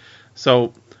characters.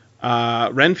 So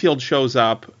Renfield shows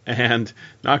up and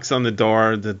knocks on the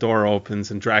door. The door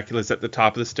opens, and Dracula's at the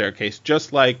top of the staircase,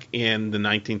 just like in the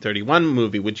 1931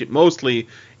 movie, which it mostly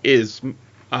is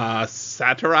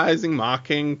satirizing,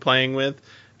 mocking, playing with.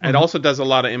 It also does a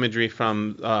lot of imagery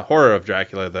from Horror of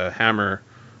Dracula, the Hammer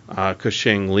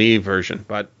Cushing Lee version.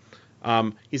 But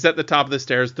he's at the top of the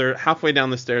stairs. They're halfway down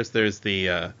the stairs. There's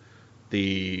the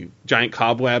giant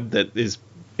cobweb that is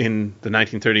in the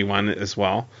 1931 as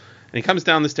well. And he comes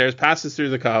down the stairs, passes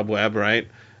through the cobweb, right?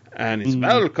 And he's,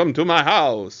 welcome to my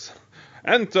house.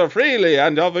 Enter freely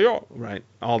and of your... Right,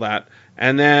 all that.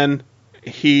 And then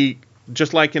he,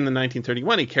 just like in the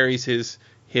 1931, he carries his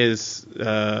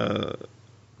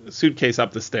suitcase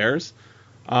up the stairs.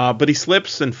 But he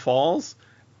slips and falls.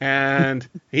 And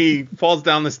he falls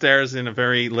down the stairs in a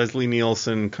very Leslie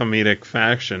Nielsen comedic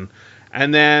fashion.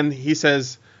 And then he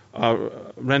says...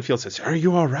 Renfield says, "Are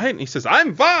you all right?" And he says,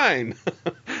 "I'm fine."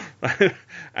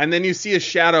 And then you see a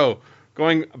shadow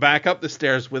going back up the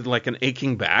stairs with like an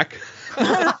aching back,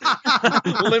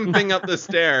 limping up the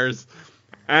stairs.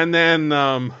 And then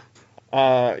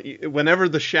whenever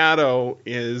the shadow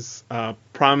is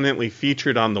prominently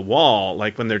featured on the wall,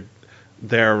 like when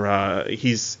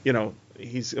he's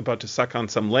about to suck on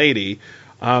some lady.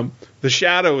 The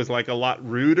shadow is like a lot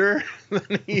ruder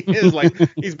than he is. Like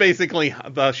he's basically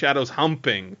the shadow's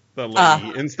humping the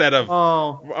lady instead of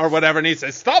or whatever. And he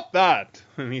says, "Stop that!"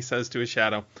 And he says to his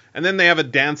shadow. And then they have a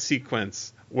dance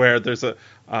sequence where there's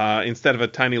instead of a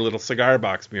tiny little cigar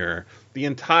box mirror, the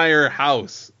entire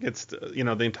house gets to,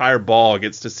 the entire ball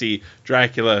gets to see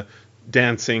Dracula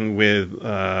dancing with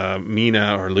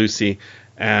Mina or Lucy,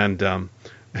 and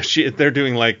they're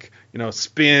doing like.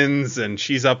 Spins, and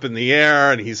she's up in the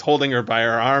air, and he's holding her by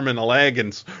her arm and a leg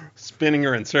and spinning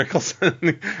her in circles.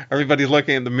 And everybody's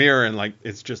looking in the mirror, and like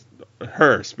it's just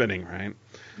her spinning, right?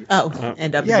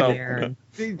 And up there.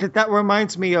 That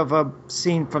reminds me of a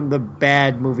scene from the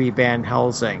bad movie Van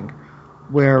Helsing,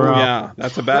 where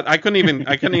that's a bad. I couldn't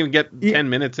even get 10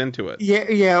 minutes into it.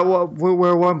 Yeah. Well,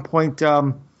 where at one point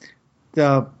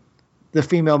the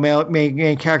female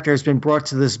main character has been brought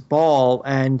to this ball,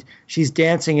 and she's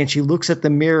dancing, and she looks at the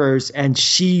mirrors, and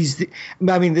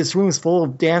this room is full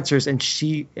of dancers, and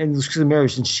looks at the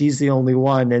mirrors, and she's the only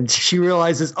one, and she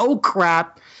realizes, oh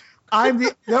crap,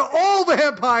 they're all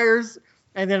vampires,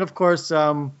 and then of course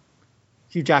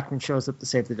Hugh Jackman shows up to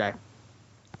save the day.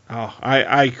 Oh,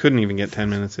 I couldn't even get 10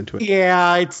 minutes into it.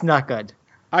 Yeah, it's not good.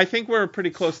 I think we're pretty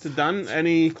close to done.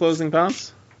 Any closing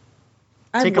thoughts?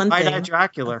 Take a bite out of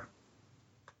Dracula.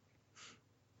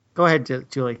 Go ahead,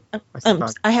 Julie.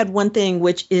 I had one thing,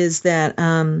 which is that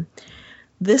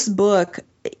this book,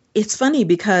 it's funny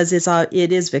because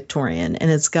it is Victorian and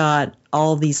it's got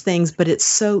all these things, but it's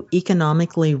so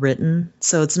economically written.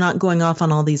 So it's not going off on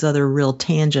all these other real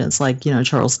tangents like,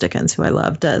 Charles Dickens, who I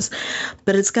love, does.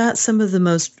 But it's got some of the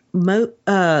most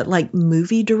like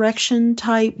movie direction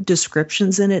type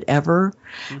descriptions in it ever.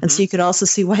 Mm-hmm. And so you could also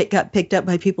see why it got picked up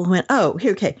by people who went, oh,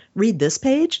 here, okay, read this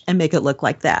page and make it look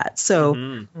like that.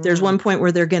 So there's one point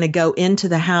where they're going to go into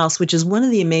the house, which is one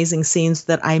of the amazing scenes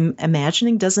that I'm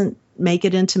imagining doesn't make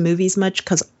it into movies much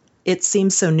because it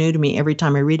seems so new to me every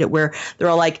time I read it, where they're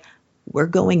all like, we're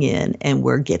going in and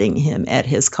we're getting him at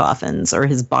his coffins or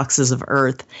his boxes of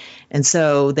earth. And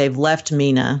so they've left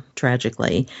Mina,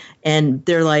 tragically. And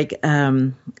they're like,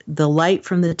 the light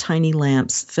from the tiny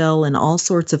lamps fell in all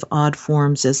sorts of odd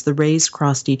forms as the rays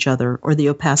crossed each other, or the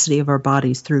opacity of our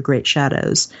bodies threw great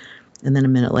shadows. And then a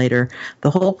minute later, the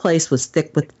whole place was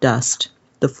thick with dust.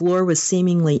 The floor was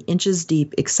seemingly inches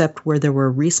deep except where there were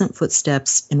recent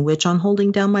footsteps in which, on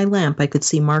holding down my lamp, I could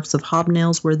see marks of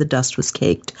hobnails where the dust was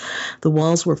caked. The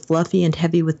walls were fluffy and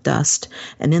heavy with dust,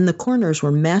 and in the corners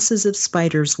were masses of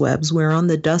spiders' webs whereon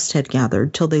the dust had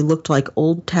gathered till they looked like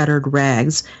old tattered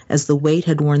rags as the weight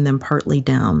had worn them partly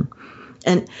down.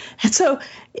 And so,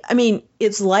 I mean,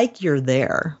 it's like you're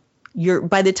there.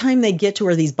 By the time they get to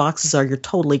where these boxes are, you're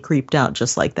totally creeped out,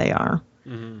 just like they are.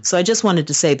 Mm-hmm. So I just wanted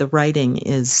to say the writing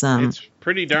is it's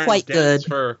pretty darn quite dense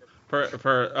good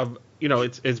for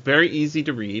it's very easy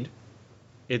to read.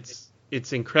 It's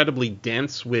incredibly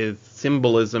dense with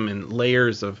symbolism and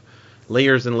layers and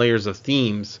layers of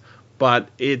themes, but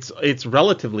it's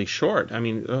relatively short. I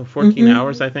mean, 14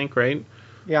 hours, I think, right?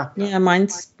 Yeah. Yeah, my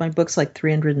book's like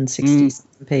 360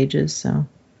 pages, so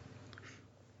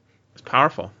it's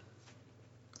powerful.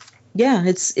 Yeah,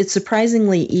 it's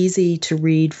surprisingly easy to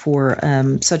read for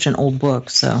such an old book.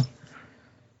 So,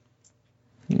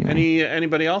 anyway.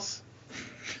 Anybody else?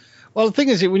 Well, the thing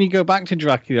is, when you go back to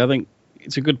Dracula, I think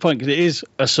it's a good point because it is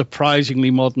a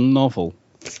surprisingly modern novel.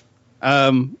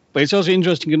 But it's also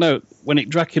interesting to note when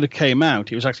Dracula came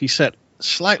out, it was actually set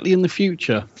slightly in the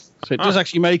future, so it does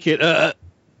actually make it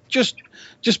just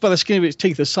by the skin of its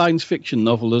teeth a science fiction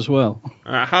novel as well.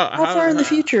 How far in the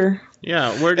future?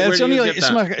 Yeah, where do you get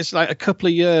that? It's like a couple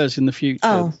of years in the future.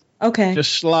 Oh, okay.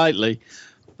 Just slightly.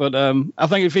 But I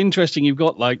think it's interesting you've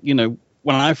got, like, you know,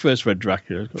 when I first read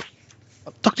Dracula,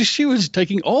 Dr. Stewart's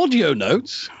taking audio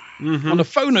notes on a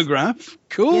phonograph.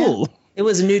 Cool. Yeah. It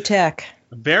was new tech.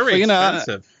 Very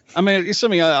expensive. I mean, it's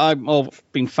something I've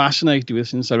been fascinated with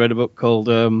since I read a book called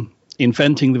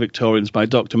Inventing the Victorians by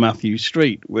Dr. Matthew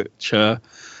Street, which...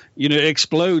 it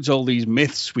explodes all these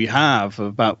myths we have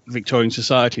about Victorian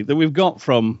society that we've got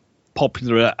from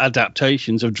popular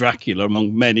adaptations of Dracula,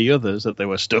 among many others, that they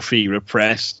were stuffy,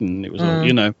 repressed, and it was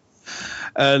all,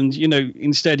 And,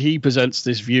 instead he presents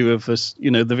this view of us,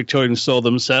 the Victorians saw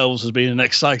themselves as being an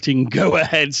exciting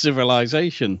go-ahead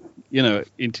civilization,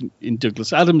 in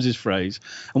Douglas Adams's phrase.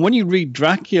 And when you read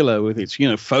Dracula with its,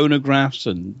 phonographs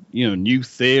and, new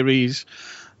theories,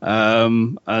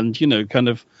 and, kind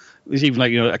of, there's even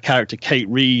like a character, Kate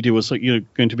Reed, who was like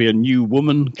going to be a new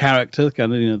woman character,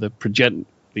 kind of the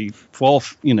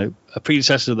fourth a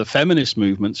predecessor of the feminist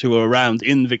movements who were around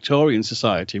in Victorian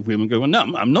society. Women go, well, no,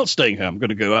 I'm not staying here. I'm going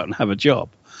to go out and have a job.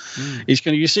 It's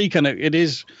kind of, you see, kind of, it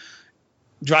is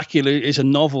Dracula is a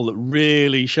novel that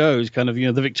really shows kind of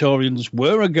the Victorians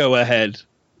were a go ahead,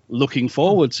 looking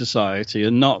forward society,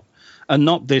 and not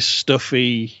this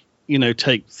stuffy.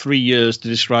 Take 3 years to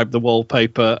describe the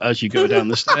wallpaper as you go down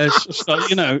the stairs,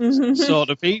 sort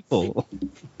of people.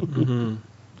 Mm-hmm.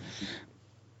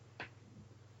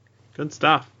 Good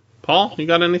stuff. Paul, you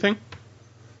got anything?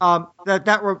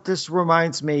 This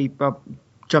reminds me,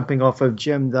 jumping off of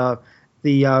Jim, the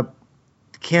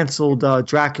canceled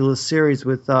Dracula series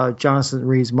with Jonathan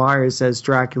Rhys-Meyers as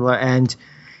Dracula, and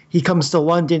he comes to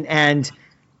London, and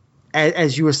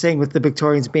as you were saying, with the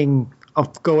Victorians being a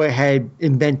go-ahead,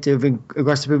 inventive, and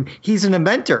aggressive. He's an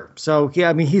inventor, so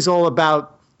he's all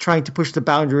about trying to push the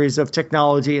boundaries of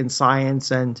technology and science.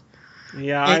 And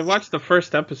I watched the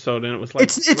first episode, and it was like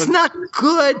it's not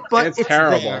good, but it's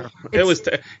terrible. There. It was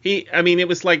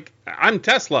like I'm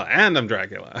Tesla and I'm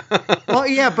Dracula. Well,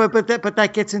 yeah, but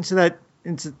that gets into that.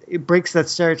 It breaks that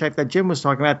stereotype that Jim was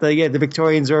talking about. The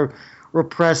Victorians are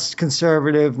repressed,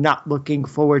 conservative, not looking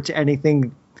forward to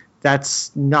anything.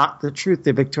 That's not the truth.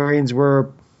 The Victorians were,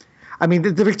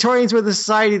 the Victorians were the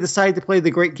society that decided to play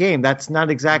the great game. That's not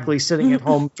exactly sitting at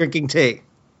home drinking tea.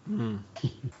 No,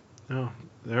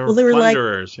 they were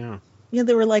plunderers, yeah. Yeah,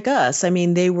 they were like us.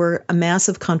 They were a mass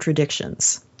of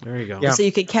contradictions. There you go. Yeah. So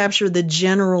you could capture the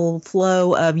general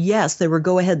flow of, yes, they were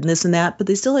go ahead and this and that, but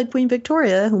they still had Queen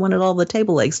Victoria who wanted all the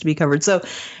table legs to be covered. So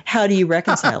how do you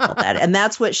reconcile all that? And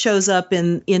that's what shows up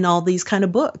in all these kind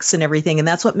of books and everything. And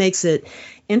that's what makes it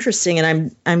interesting.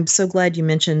 And I'm so glad you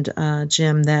mentioned,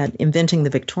 Jim, that Inventing the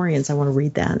Victorians. I want to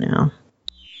read that now.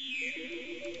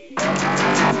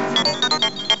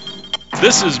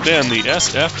 This has been the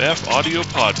SFF Audio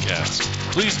Podcast.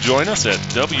 Please join us at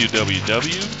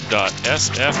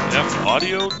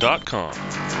www.sffaudio.com.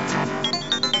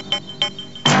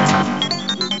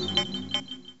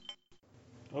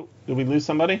 Oh, did we lose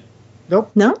somebody?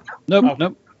 Nope. No?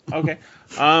 Nope. Okay.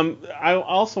 I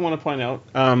also want to point out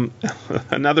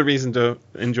another reason to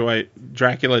enjoy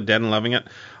Dracula Dead and Loving It.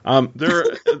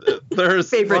 There's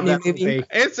favorite new movie.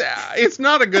 It's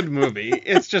not a good movie.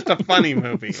 It's just a funny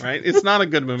movie, right? It's not a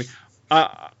good movie.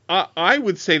 I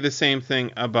would say the same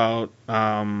thing about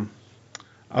the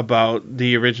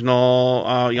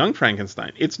original Young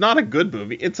Frankenstein. It's not a good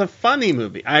movie. It's a funny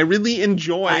movie. I really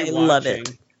enjoy watching. Love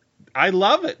it. I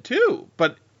love it too,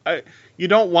 but you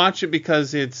don't watch it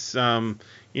because it's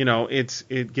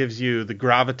it gives you the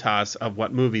gravitas of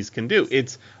what movies can do.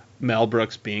 It's Mel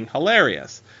Brooks being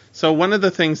hilarious. So one of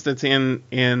the things that's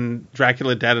in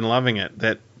Dracula Dead and Loving It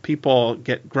that people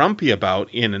get grumpy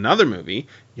about in another movie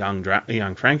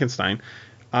Young Frankenstein,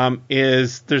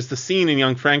 is there's the scene in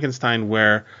Young Frankenstein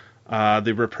where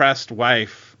the repressed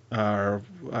wife, or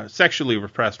sexually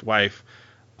repressed wife,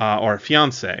 or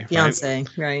fiance,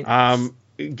 right?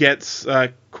 Gets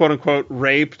quote unquote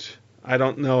raped. I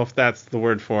don't know if that's the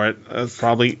word for it.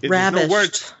 Probably ravished. No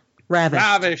word.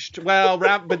 Ravished. Well,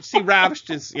 but see, ravished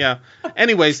is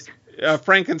Anyways,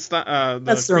 Frankenstein.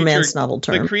 That's the romance novel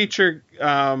term. The creature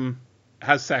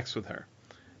has sex with her,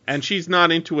 and she's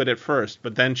not into it at first,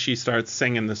 but then she starts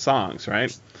singing the songs,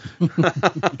 right?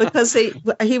 Because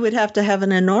he would have to have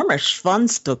an enormous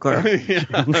Schwanzstoker.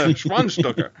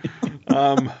 Schwanzstoker.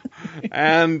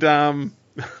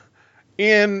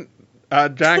 In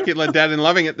Dracula Dead and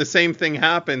Loving It, the same thing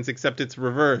happens, except it's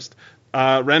reversed.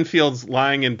 Renfield's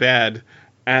lying in bed,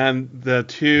 and the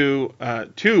two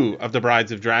of the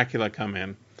brides of Dracula come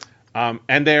in.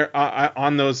 And they're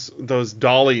on those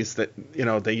dollies that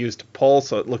they use to pull,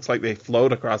 so it looks like they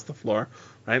float across the floor,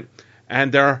 right?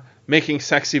 And they're making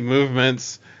sexy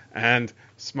movements and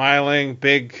smiling,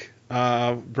 big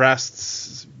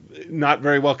breasts, not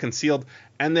very well concealed,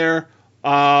 and they're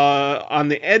on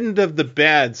the end of the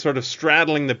bed, sort of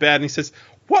straddling the bed, and he says,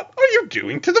 "What are you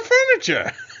doing to the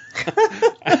furniture?"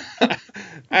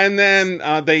 And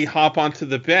then they hop onto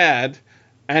the bed,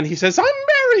 and he says, "I'm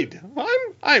married.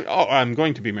 I'm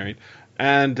going to be married."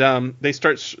 And they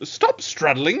stop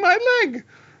straddling my leg.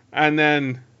 And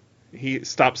then he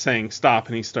stops saying stop,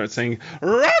 and he starts saying,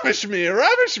 "Ravish me,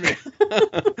 ravish me."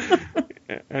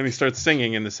 And he starts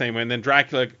singing in the same way. And then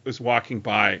Dracula is walking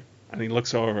by, and he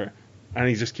looks over, and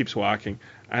he just keeps walking.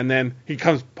 And then he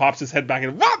pops his head back,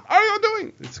 and "What are you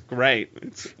doing?" It's great.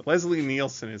 Leslie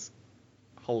Nielsen is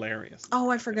hilarious. Oh,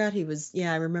 I forgot he was.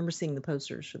 Yeah, I remember seeing the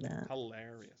posters for that.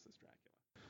 Hilarious.